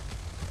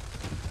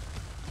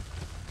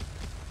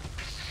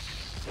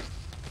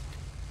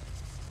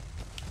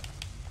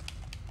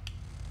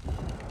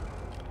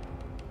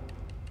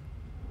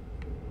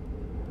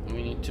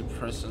 We need to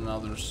press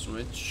another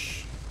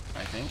switch,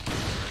 I think.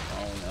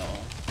 Oh no.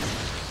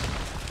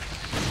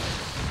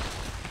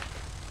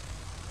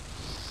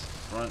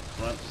 Run.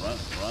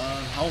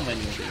 How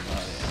many of them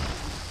are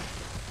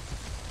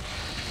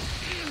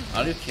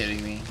there? Are you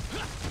kidding me?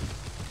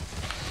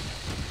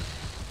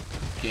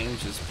 Game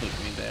just put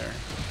me there.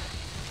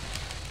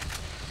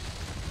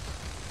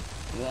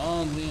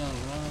 Run, Leon,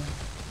 run.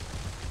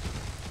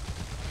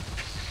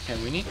 Okay,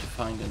 we need to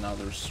find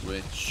another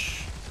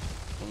switch,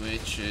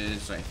 which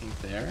is, I think,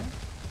 there.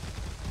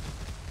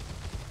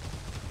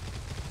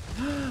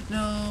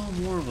 No,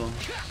 more of them.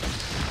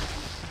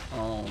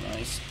 Oh,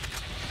 nice.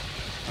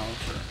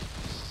 Counter.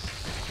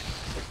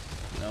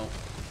 Nope.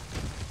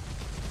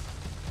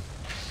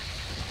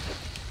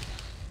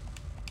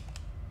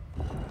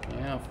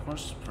 Yeah, of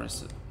course,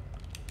 press it.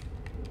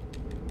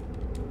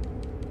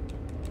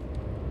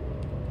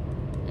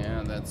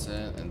 Yeah, that's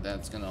it, and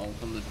that's gonna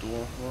open the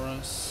door for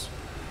us.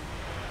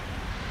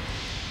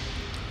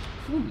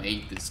 Who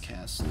made this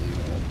castle?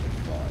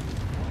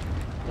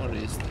 What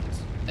is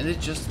this? And it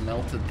just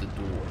melted the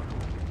door.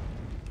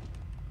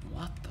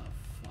 What the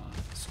fuck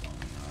is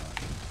going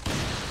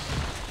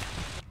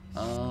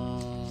on?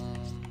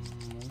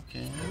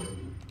 Okay.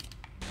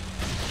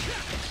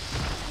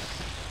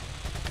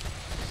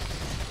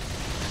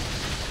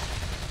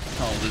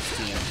 Oh, this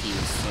TNT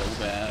is so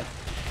bad.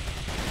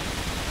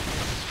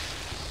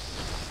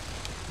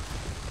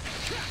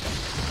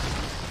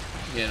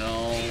 You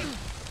know.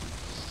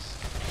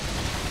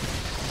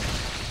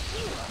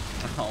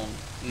 Oh,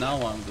 now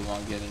I'm the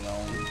one getting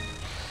owned.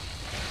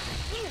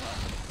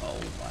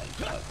 Oh my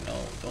god, no,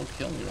 don't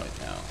kill me right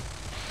now.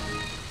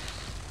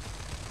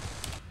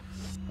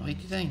 Why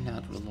did I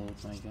not reload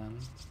my gun?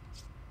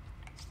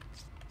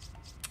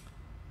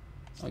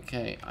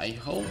 Okay, I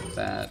hope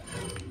that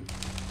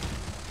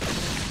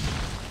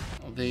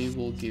they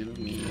will give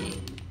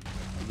me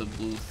the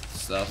blue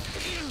stuff.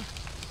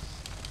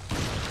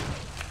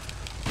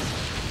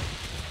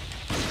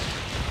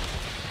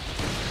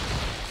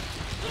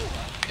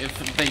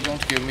 If they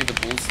don't give me the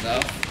blue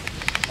stuff,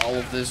 all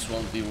of this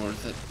won't be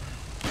worth it.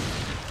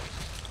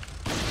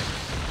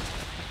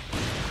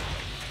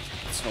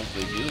 Let's hope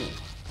they do.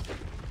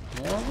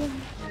 More of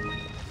them?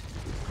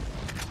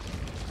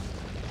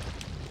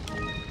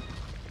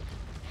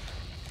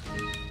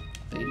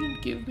 They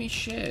didn't give me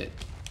shit.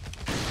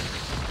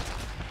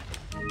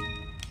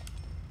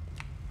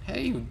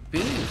 Hey, you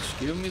bitch,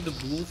 give me the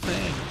blue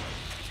thing.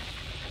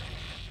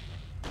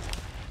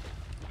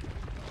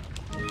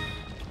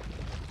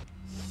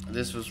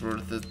 This was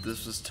worth it.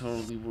 This was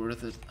totally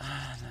worth it.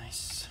 Ah,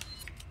 nice.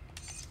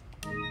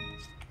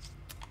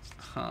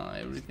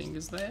 Everything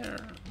is there.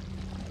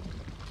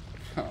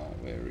 Oh,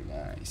 very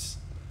nice.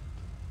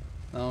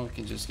 Now we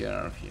can just get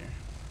out of here.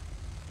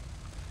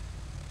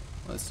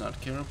 Let's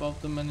not care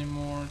about them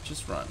anymore.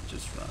 Just run,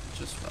 just run,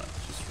 just run,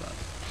 just run.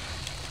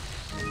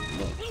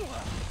 Look,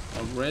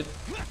 a red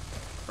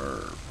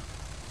herb.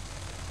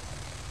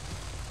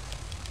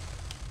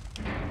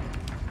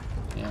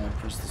 Yeah,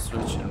 press the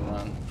switch and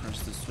run.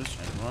 Press the switch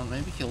and run.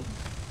 Maybe he'll...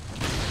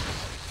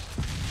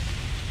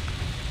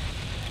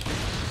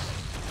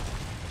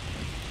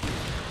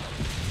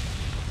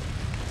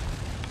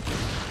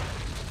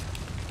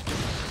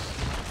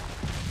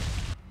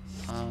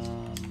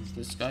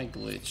 This guy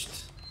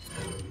glitched.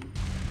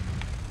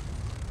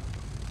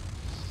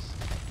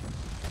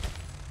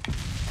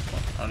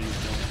 What are you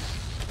doing?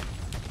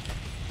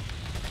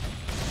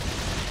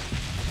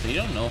 They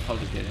don't know how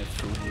to get it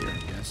through here,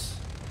 I guess.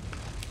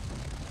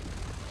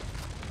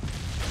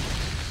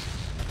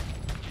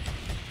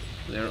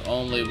 Their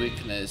only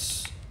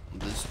weakness,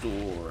 this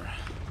door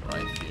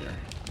right here.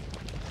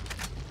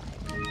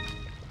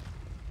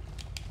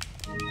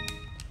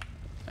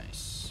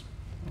 Nice.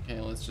 Okay,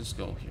 let's just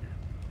go here.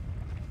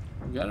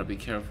 You gotta be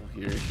careful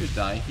here. If you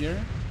die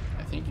here,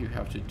 I think you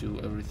have to do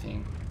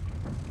everything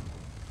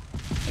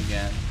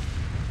again.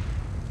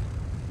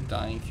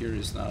 Dying here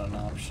is not an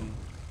option.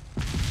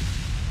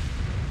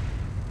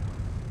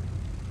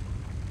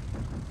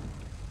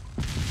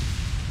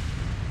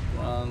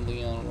 Run,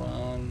 Leon,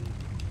 run.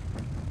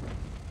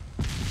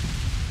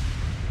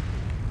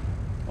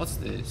 What's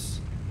this?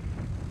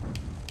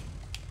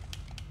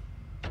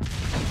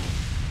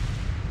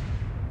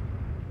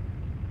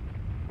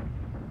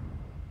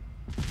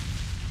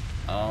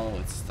 Oh,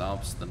 it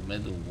stops the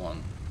middle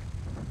one.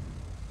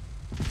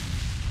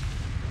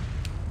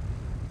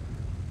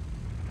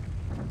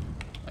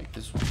 Like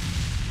this one.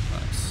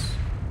 Nice.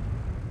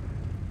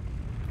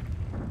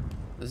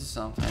 This is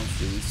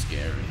sometimes really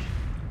scary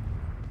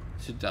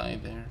to die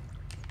there.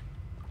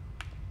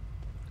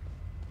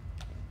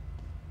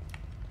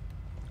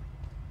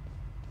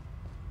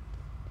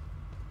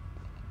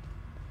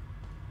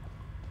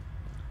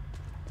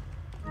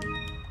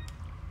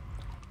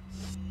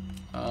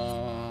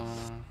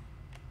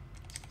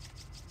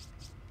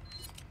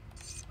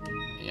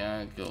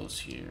 Yeah, it goes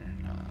here.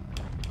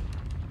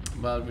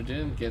 But we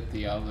didn't get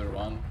the other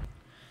one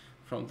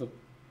from the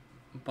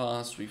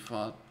boss we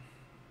fought.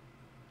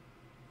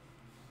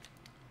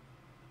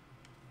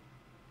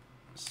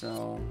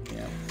 So,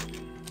 yeah.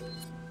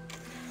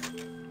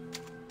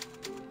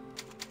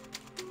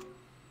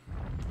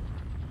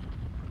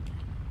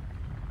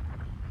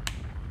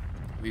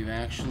 We've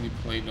actually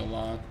played a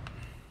lot.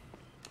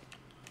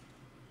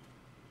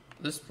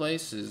 This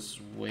place is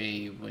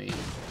way, way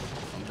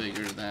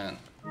bigger than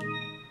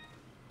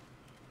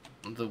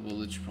the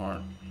village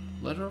part.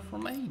 Letter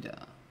from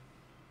Ada.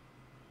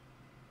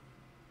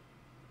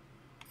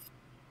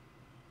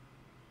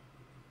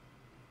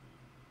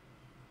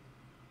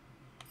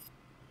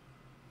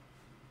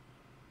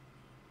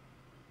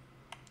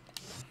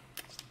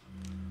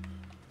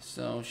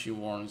 So she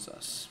warns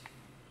us.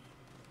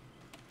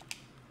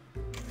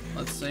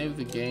 Let's save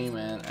the game,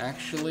 and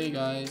actually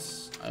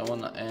guys, I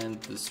want to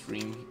end the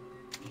stream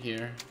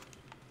here.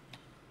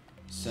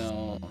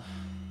 So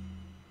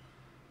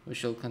we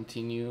shall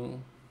continue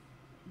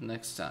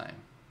next time.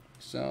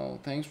 So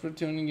thanks for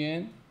tuning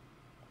in,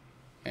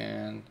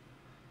 and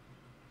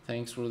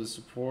thanks for the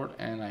support,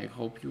 and I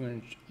hope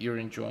you're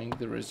enjoying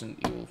the Resident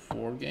Evil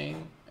 4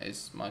 game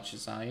as much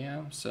as I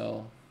am.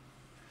 So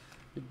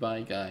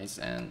goodbye guys,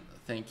 and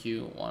thank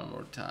you one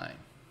more time.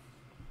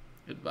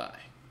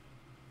 Goodbye.